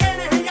 Todos los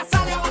weekends ella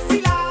sale a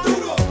vacilar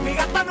duro. Mi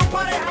gata no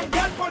puede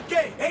janguear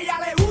porque ella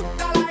le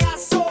gusta la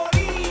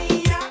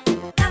gasolina.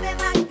 Dame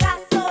más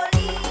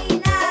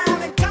gasolina. Como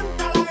le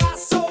encanta la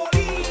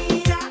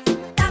gasolina.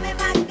 Dame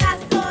más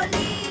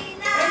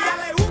gasolina. Ella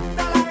le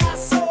gusta la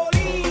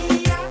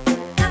gasolina.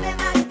 Dame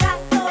más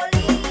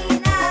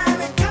gasolina. Como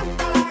le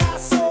encanta la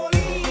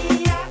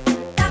gasolina.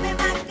 Dame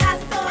más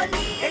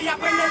gasolina. Ella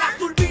prende la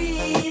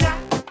turbina,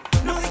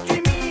 no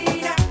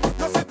discrimina,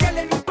 no se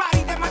pierde ni un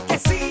party de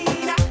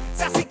marquesina.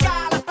 Se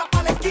acicala hasta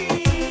pa' la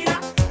esquina,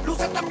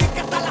 luce también que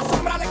hasta la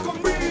sombra le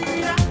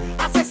combina.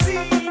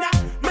 Asesina,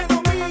 me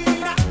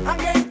domina,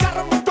 anda en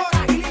carro,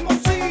 motoras y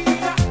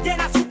limusina.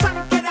 Llena su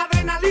tanque de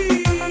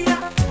adrenalina.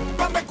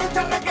 Cuando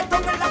escucha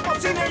reggaetón en la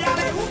bocina, ella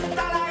le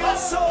gusta la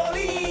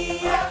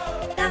gasolina.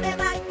 Dame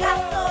más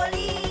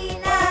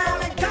gasolina. Como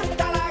le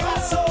encanta la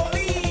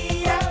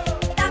gasolina.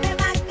 Dame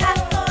más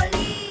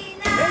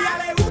gasolina. Ella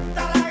le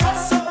gusta la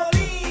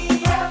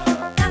gasolina.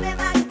 Dame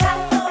más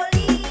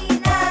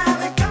gasolina. Como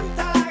le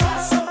encanta la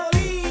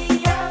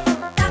gasolina.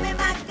 Dame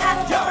más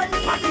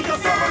gasolina. Aquí yo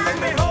somos los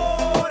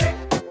mejores,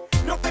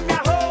 no te me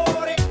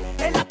ajores.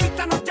 En la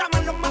pista nos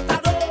llaman los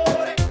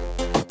matadores.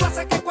 Tú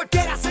haces que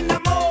cualquiera se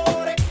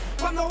enamore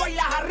cuando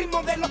bailas al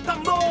ritmo de los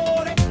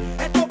tambores.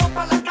 Esto va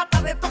para las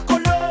gatas de estos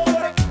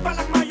colores, para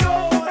las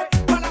mayores,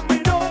 para las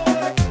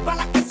menores, para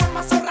las que son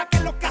más zorras que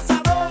los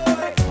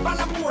cazadores, para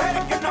las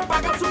mujeres que no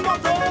apagan sus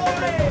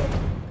motores.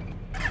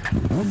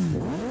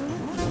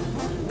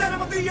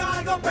 Tenemos tú y yo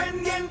algo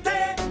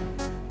pendiente.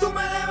 Tú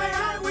me debes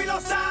algo y lo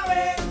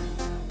sabes.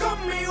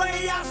 Conmigo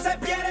ella se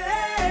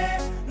pierde,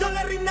 no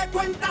le rinde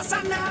cuentas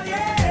a nadie.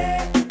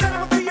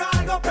 Tenemos tú y yo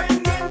algo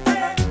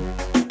pendiente.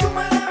 Tú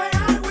me debes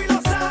algo y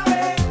lo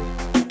sabes.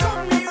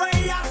 Conmigo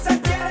ella se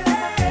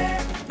pierde,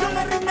 no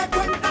le rinde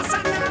cuentas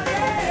a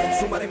nadie.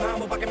 Súmale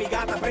mambo pa' que mi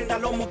gata prenda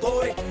los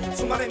motores.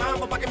 Súmale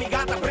mambo pa' que mi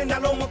gata prenda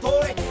los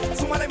motores.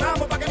 Súmale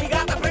mambo pa' que mi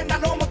gata prenda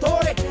los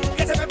motores.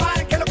 Que se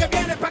preparen que lo que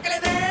viene es pa' que le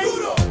den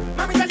duro.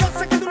 Mamita, yo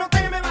sé que tú no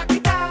te me vas a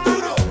quitar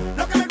duro.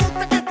 Lo que me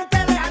gusta es que tú te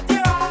dejas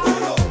llevar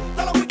duro.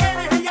 Todos los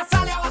weekends ella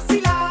sale a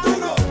vacilar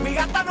duro. Mi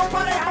gata no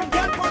puede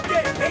janguear porque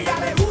ella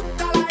le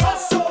gusta la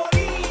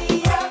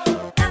gasolina.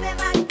 Dame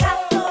más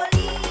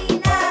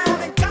gasolina. Como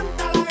le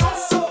encanta la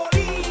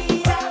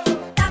gasolina.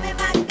 Dame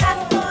más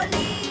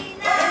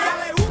gasolina. Ella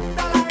le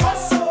gusta la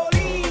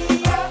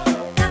gasolina.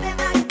 Dame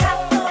más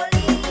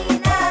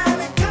gasolina. Como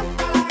le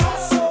encanta la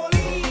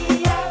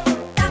gasolina.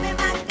 Dame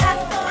más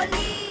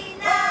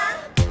gasolina.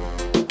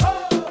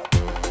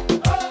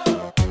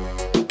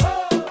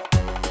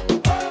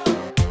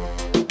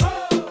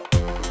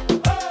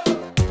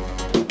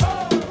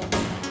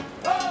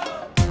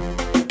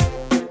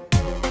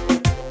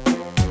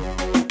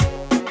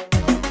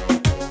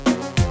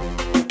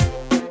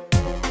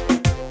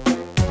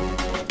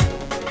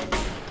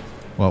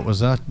 What was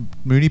that?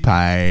 Mooney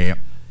Pie.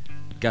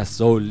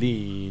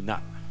 Gasolina.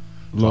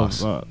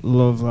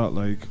 Love that,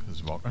 like.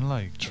 It's rocking,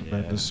 like.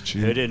 Tremendous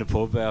tune. Heard it in a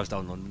pub. I was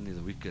down in London the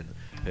other week and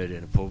heard it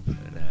in a pub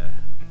and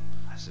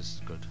It's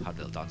just good. Had a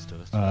little dance to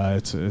it.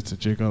 It's a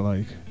jigger,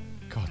 like.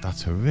 God,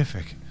 that's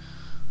horrific.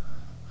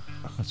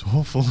 That's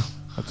awful.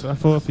 That's I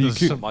thought for you.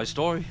 This isn't my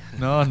story.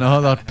 No,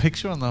 that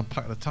picture on that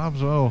pack of the tabs,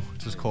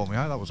 just caught me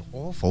out. That was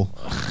awful.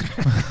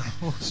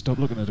 Stop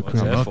looking at it, I'm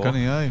not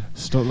gonna,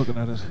 Stop looking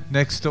at it.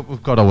 Next up,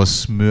 we've got our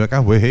smirker.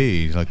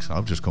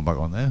 I've just come back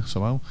on there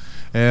somehow.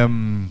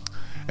 And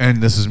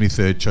this is my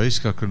third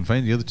choice. I couldn't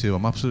find the other two.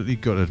 I'm absolutely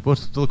gutted,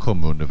 but they'll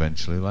come round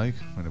eventually, like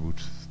in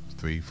about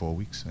 3-4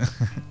 weeks.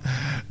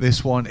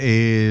 This one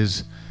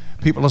is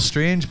People Are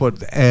Strange, but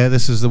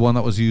this is the one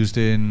that was used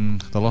in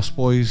The Lost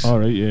Boys. All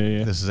right,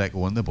 yeah. This is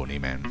Echo and the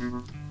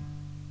Bunnymen.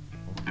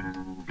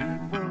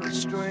 People are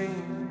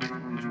strange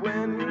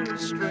when you're a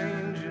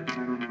stranger.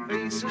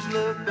 Faces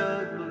look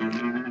ugly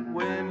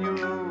when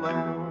you're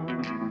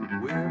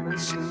alone. Women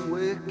seem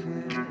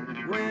wicked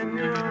when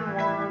you're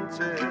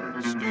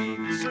unwanted.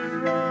 Streets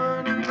are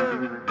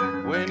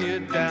uneven when you're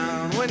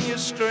down, when you're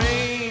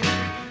strange.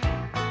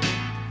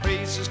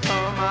 Faces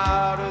come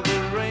out of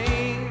the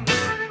rain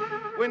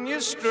when you're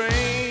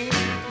strange.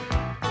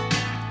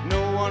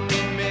 No one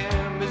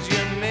remembers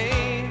your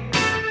name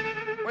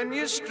when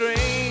you're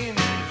strange.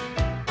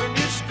 When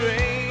you're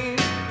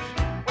strange.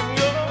 When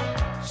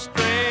you're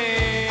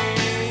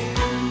strange.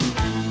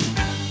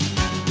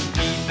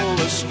 People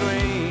are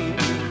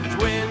strange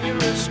when you're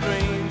a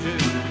stranger.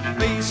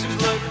 Faces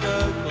look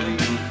ugly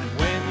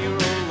when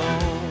you're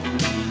alone.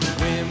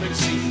 Women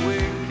seem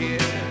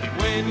wicked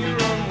when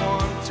you're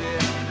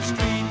unwanted.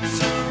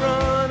 Streets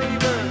are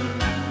uneven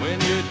when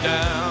you're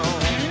down.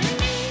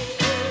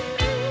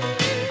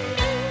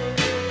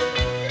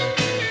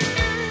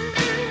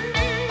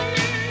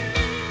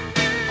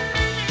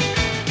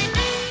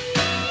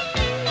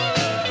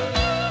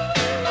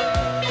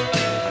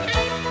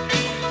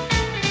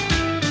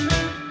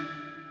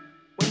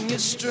 When you're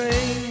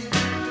strange,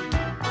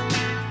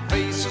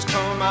 faces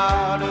come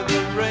out of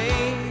the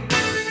rain.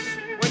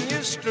 When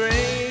you're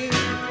strange,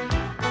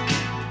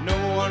 no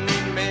one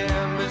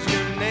remembers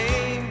your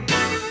name.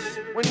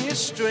 When you're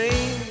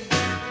strange,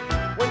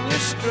 when you're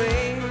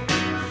strange,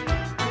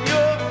 when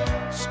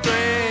you're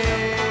strange,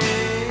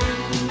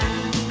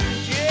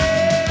 yeah.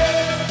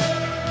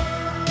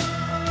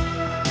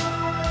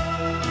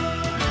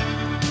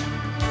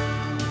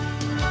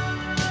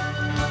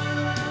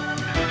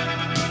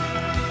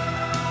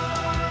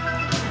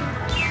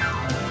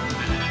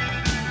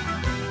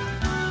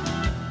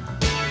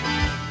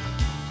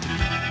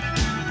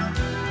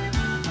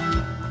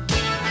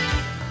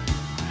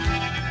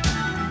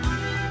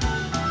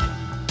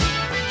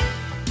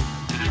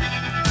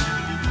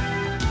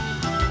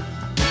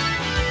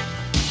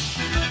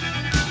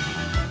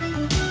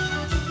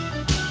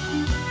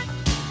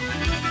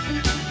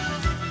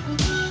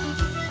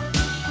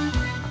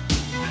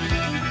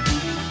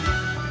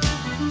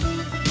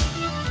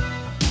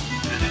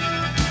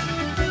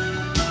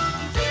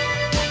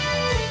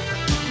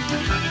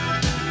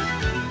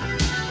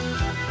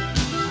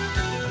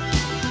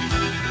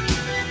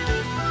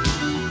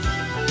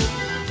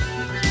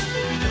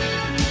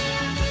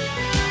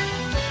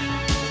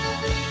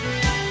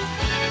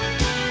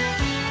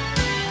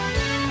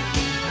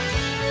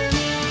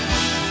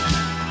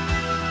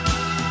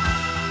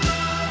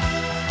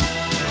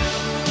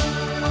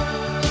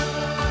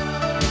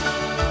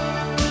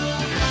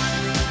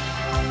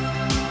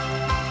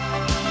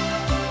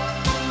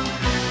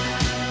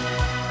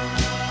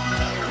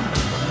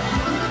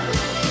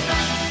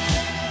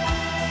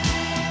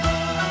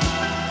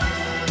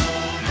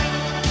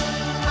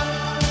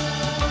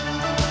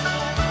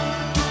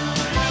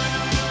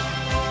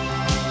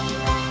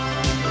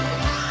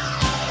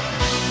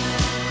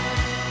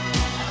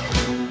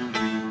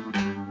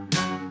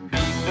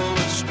 People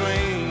are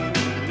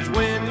strange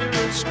when you're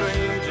a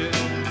stranger.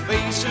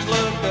 Faces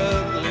look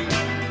ugly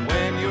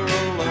when you're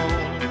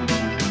alone.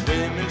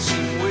 Women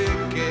seem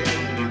wicked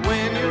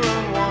when you're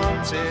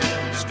unwanted.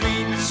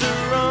 Streets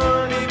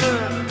are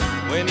uneven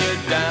when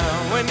you're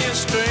down, when you're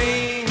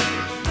strange.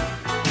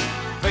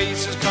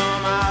 Faces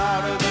come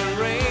out of the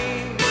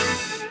rain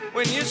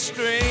when you're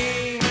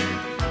strange.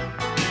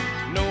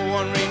 No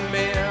one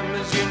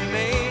remembers your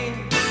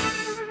name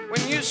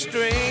when you're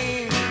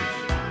strange.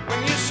 When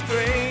you're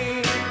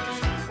strange,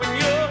 when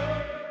you're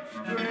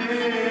strange.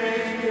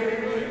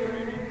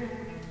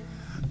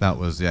 That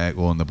was the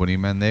Echo and the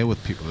Bunnymen there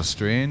with People Are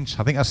Strange.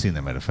 I think I've seen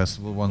them at a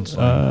festival once.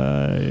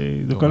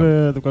 They've got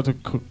a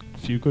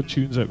few good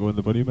tunes out going.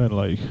 The Bunnymen,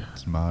 like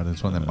it's mad.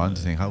 It's one of them bands.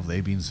 I think, how have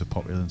they been so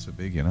popular and so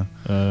big? You know.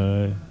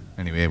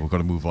 Anyway, we've got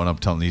to move on. I'm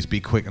telling these, be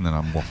quick, and then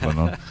I'm waffling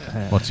on.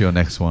 What's your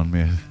next one,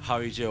 mate?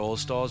 Harry J All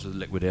Stars with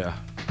Liquidator.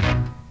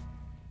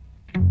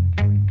 People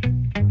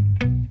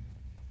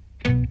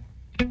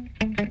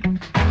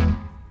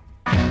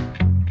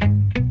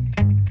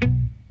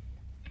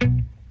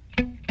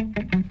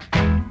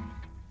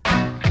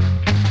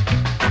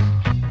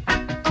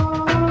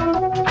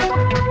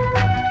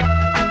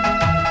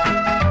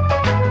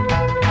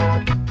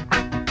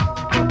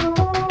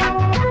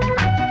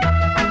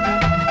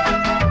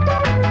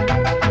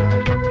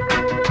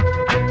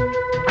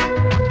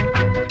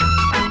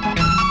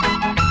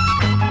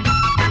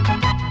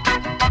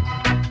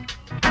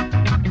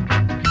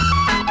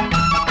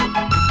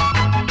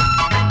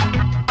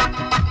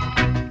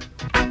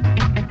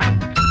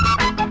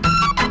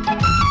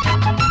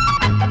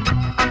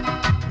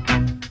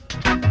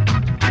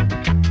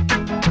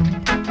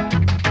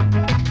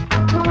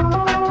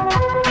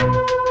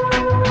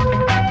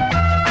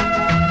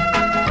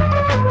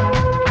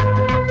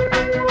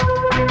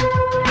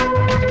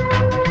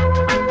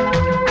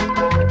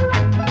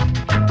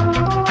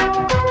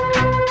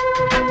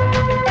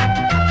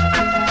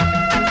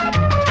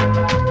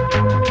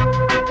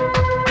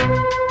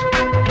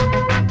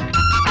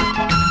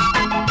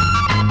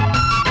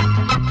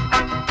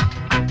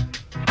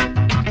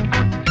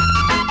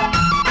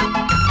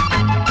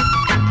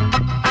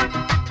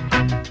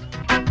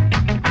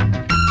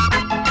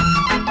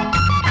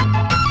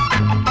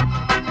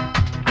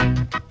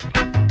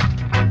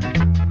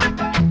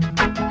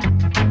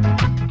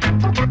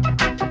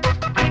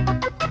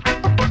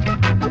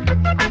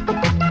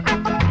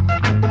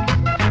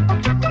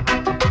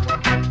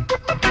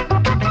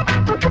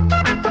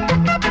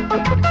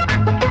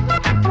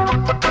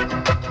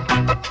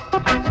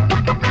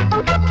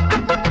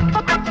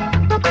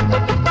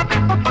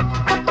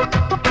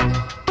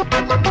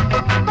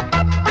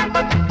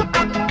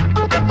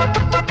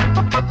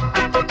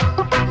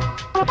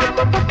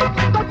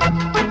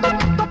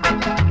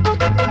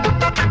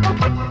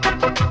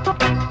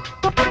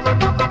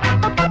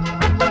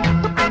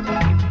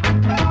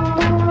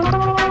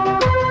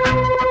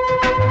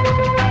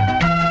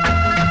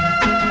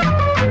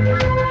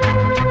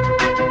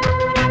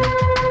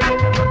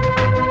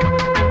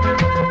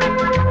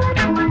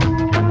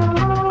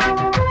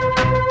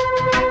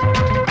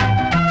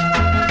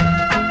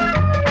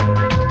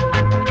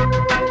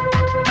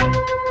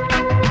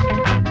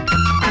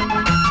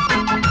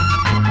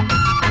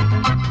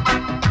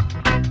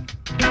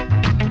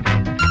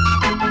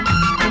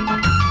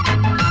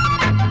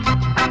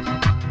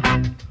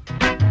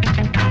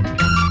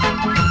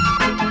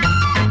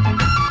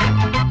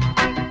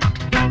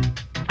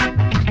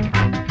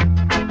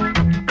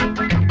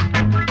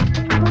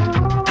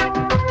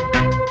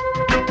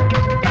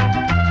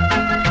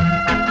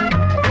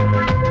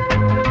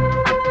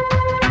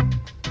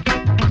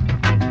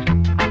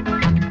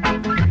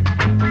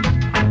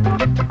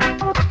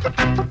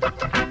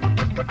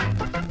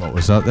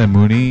was that then,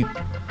 Mooney?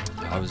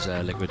 I was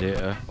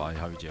Liquidator by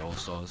Harry J.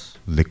 All-Stars.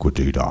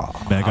 Liquidator.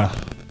 Mega.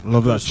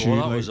 Love that tune. tune.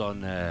 That was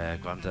on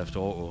Grand Theft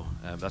Auto.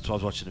 That's what I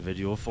was watching a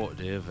video for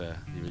today of the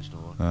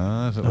original one.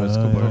 Ah, so it's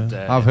good.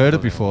 I've heard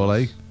it before,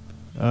 like.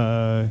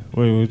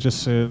 We were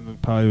just saying,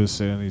 Pi was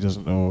saying he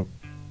doesn't know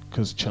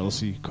because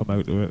Chelsea come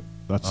out to it.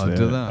 That's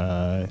do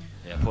that.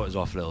 Yeah, put us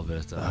off a little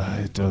bit.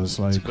 It does.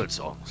 Like, it's a good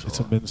song. So. It's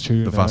a mince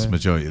tune. The vast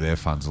majority of their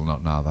fans will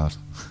not know that.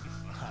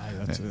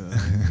 That's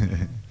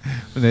it.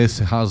 This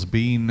has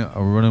been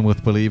Running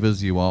with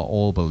Believers. You are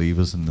all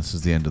believers, and this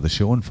is the end of the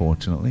show,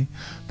 unfortunately.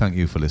 Thank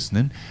you for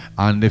listening.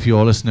 And if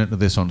you're listening to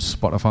this on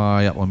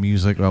Spotify, Apple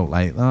Music, or out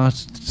like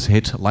that,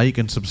 hit like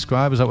and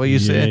subscribe. Is that what you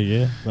say?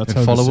 Yeah, that's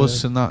and follow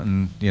us and that,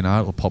 and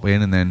it'll pop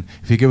in. And then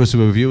if you give us a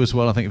review as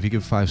well, I think if you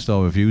give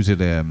 5-star reviews,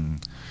 it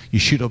you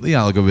shoot up the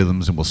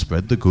algorithms and we'll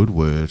spread the good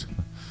word.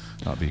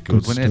 That'd be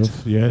good, wouldn't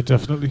it? Yeah,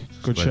 definitely.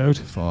 Good Spread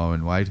shout. far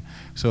and wide.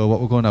 So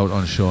what we're going out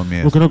on, Sean,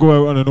 mate? We're going to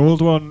go out on an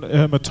old one,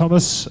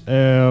 Thomas.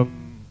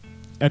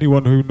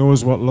 Anyone who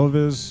knows what love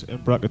is, in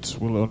brackets,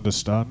 will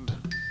understand.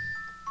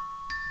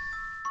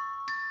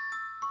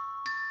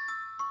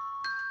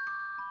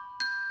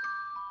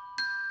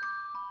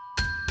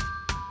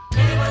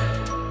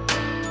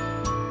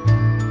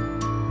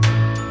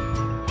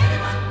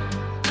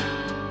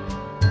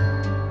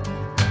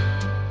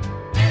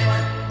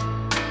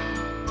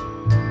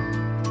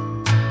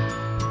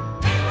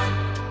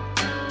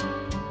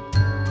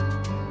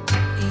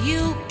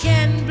 You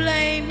can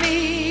blame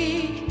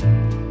me,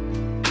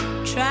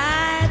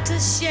 try to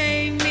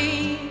shame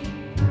me,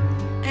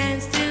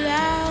 and still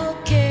I'll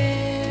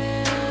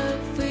care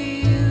for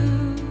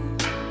you.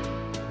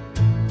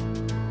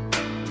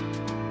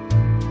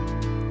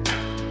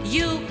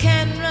 You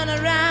can run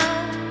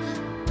around,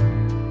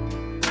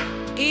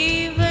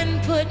 even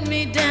put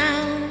me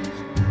down,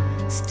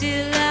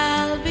 still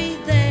I'll be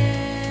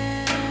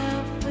there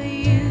for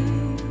you.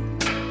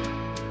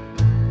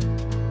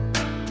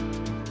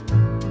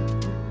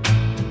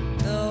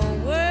 The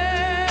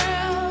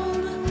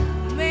world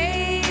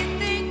may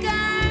think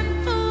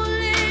I'm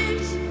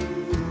foolish,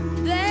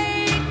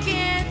 they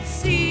can't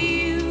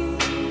see you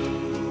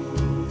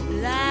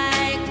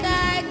like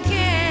I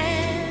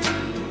can.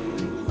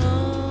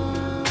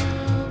 Oh,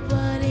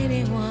 but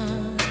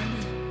anyone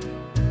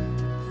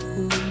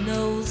who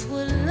knows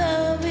what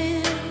love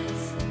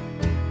is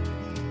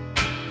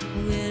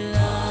will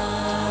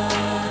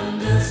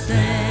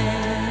understand.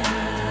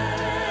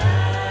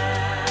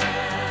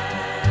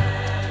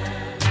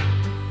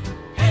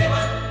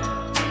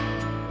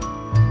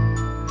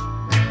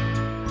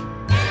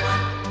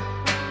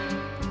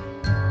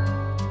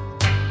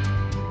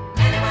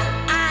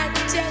 I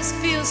just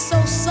feel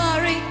so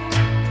sorry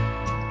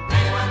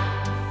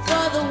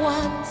for the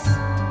ones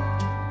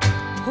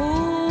who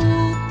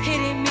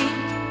pity me.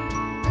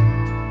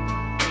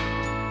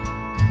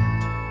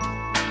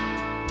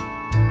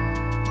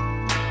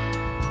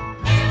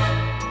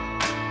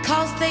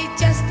 'Cause they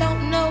just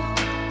don't know.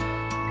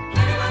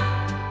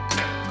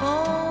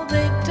 Oh,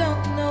 they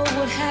don't know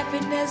what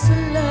happiness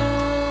and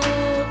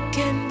love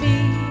can be.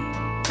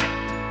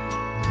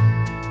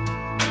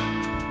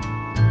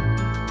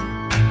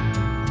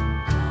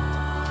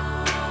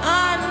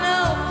 I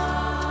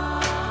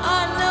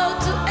know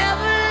to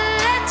ever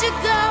let you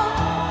go,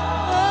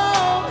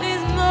 oh,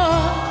 is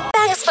more.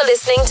 Thanks for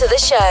listening to the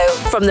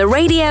show from the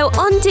Radio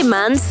On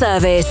Demand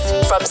service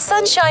from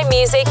Sunshine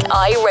Music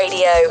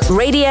iRadio.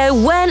 Radio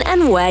when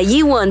and where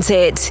you want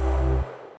it.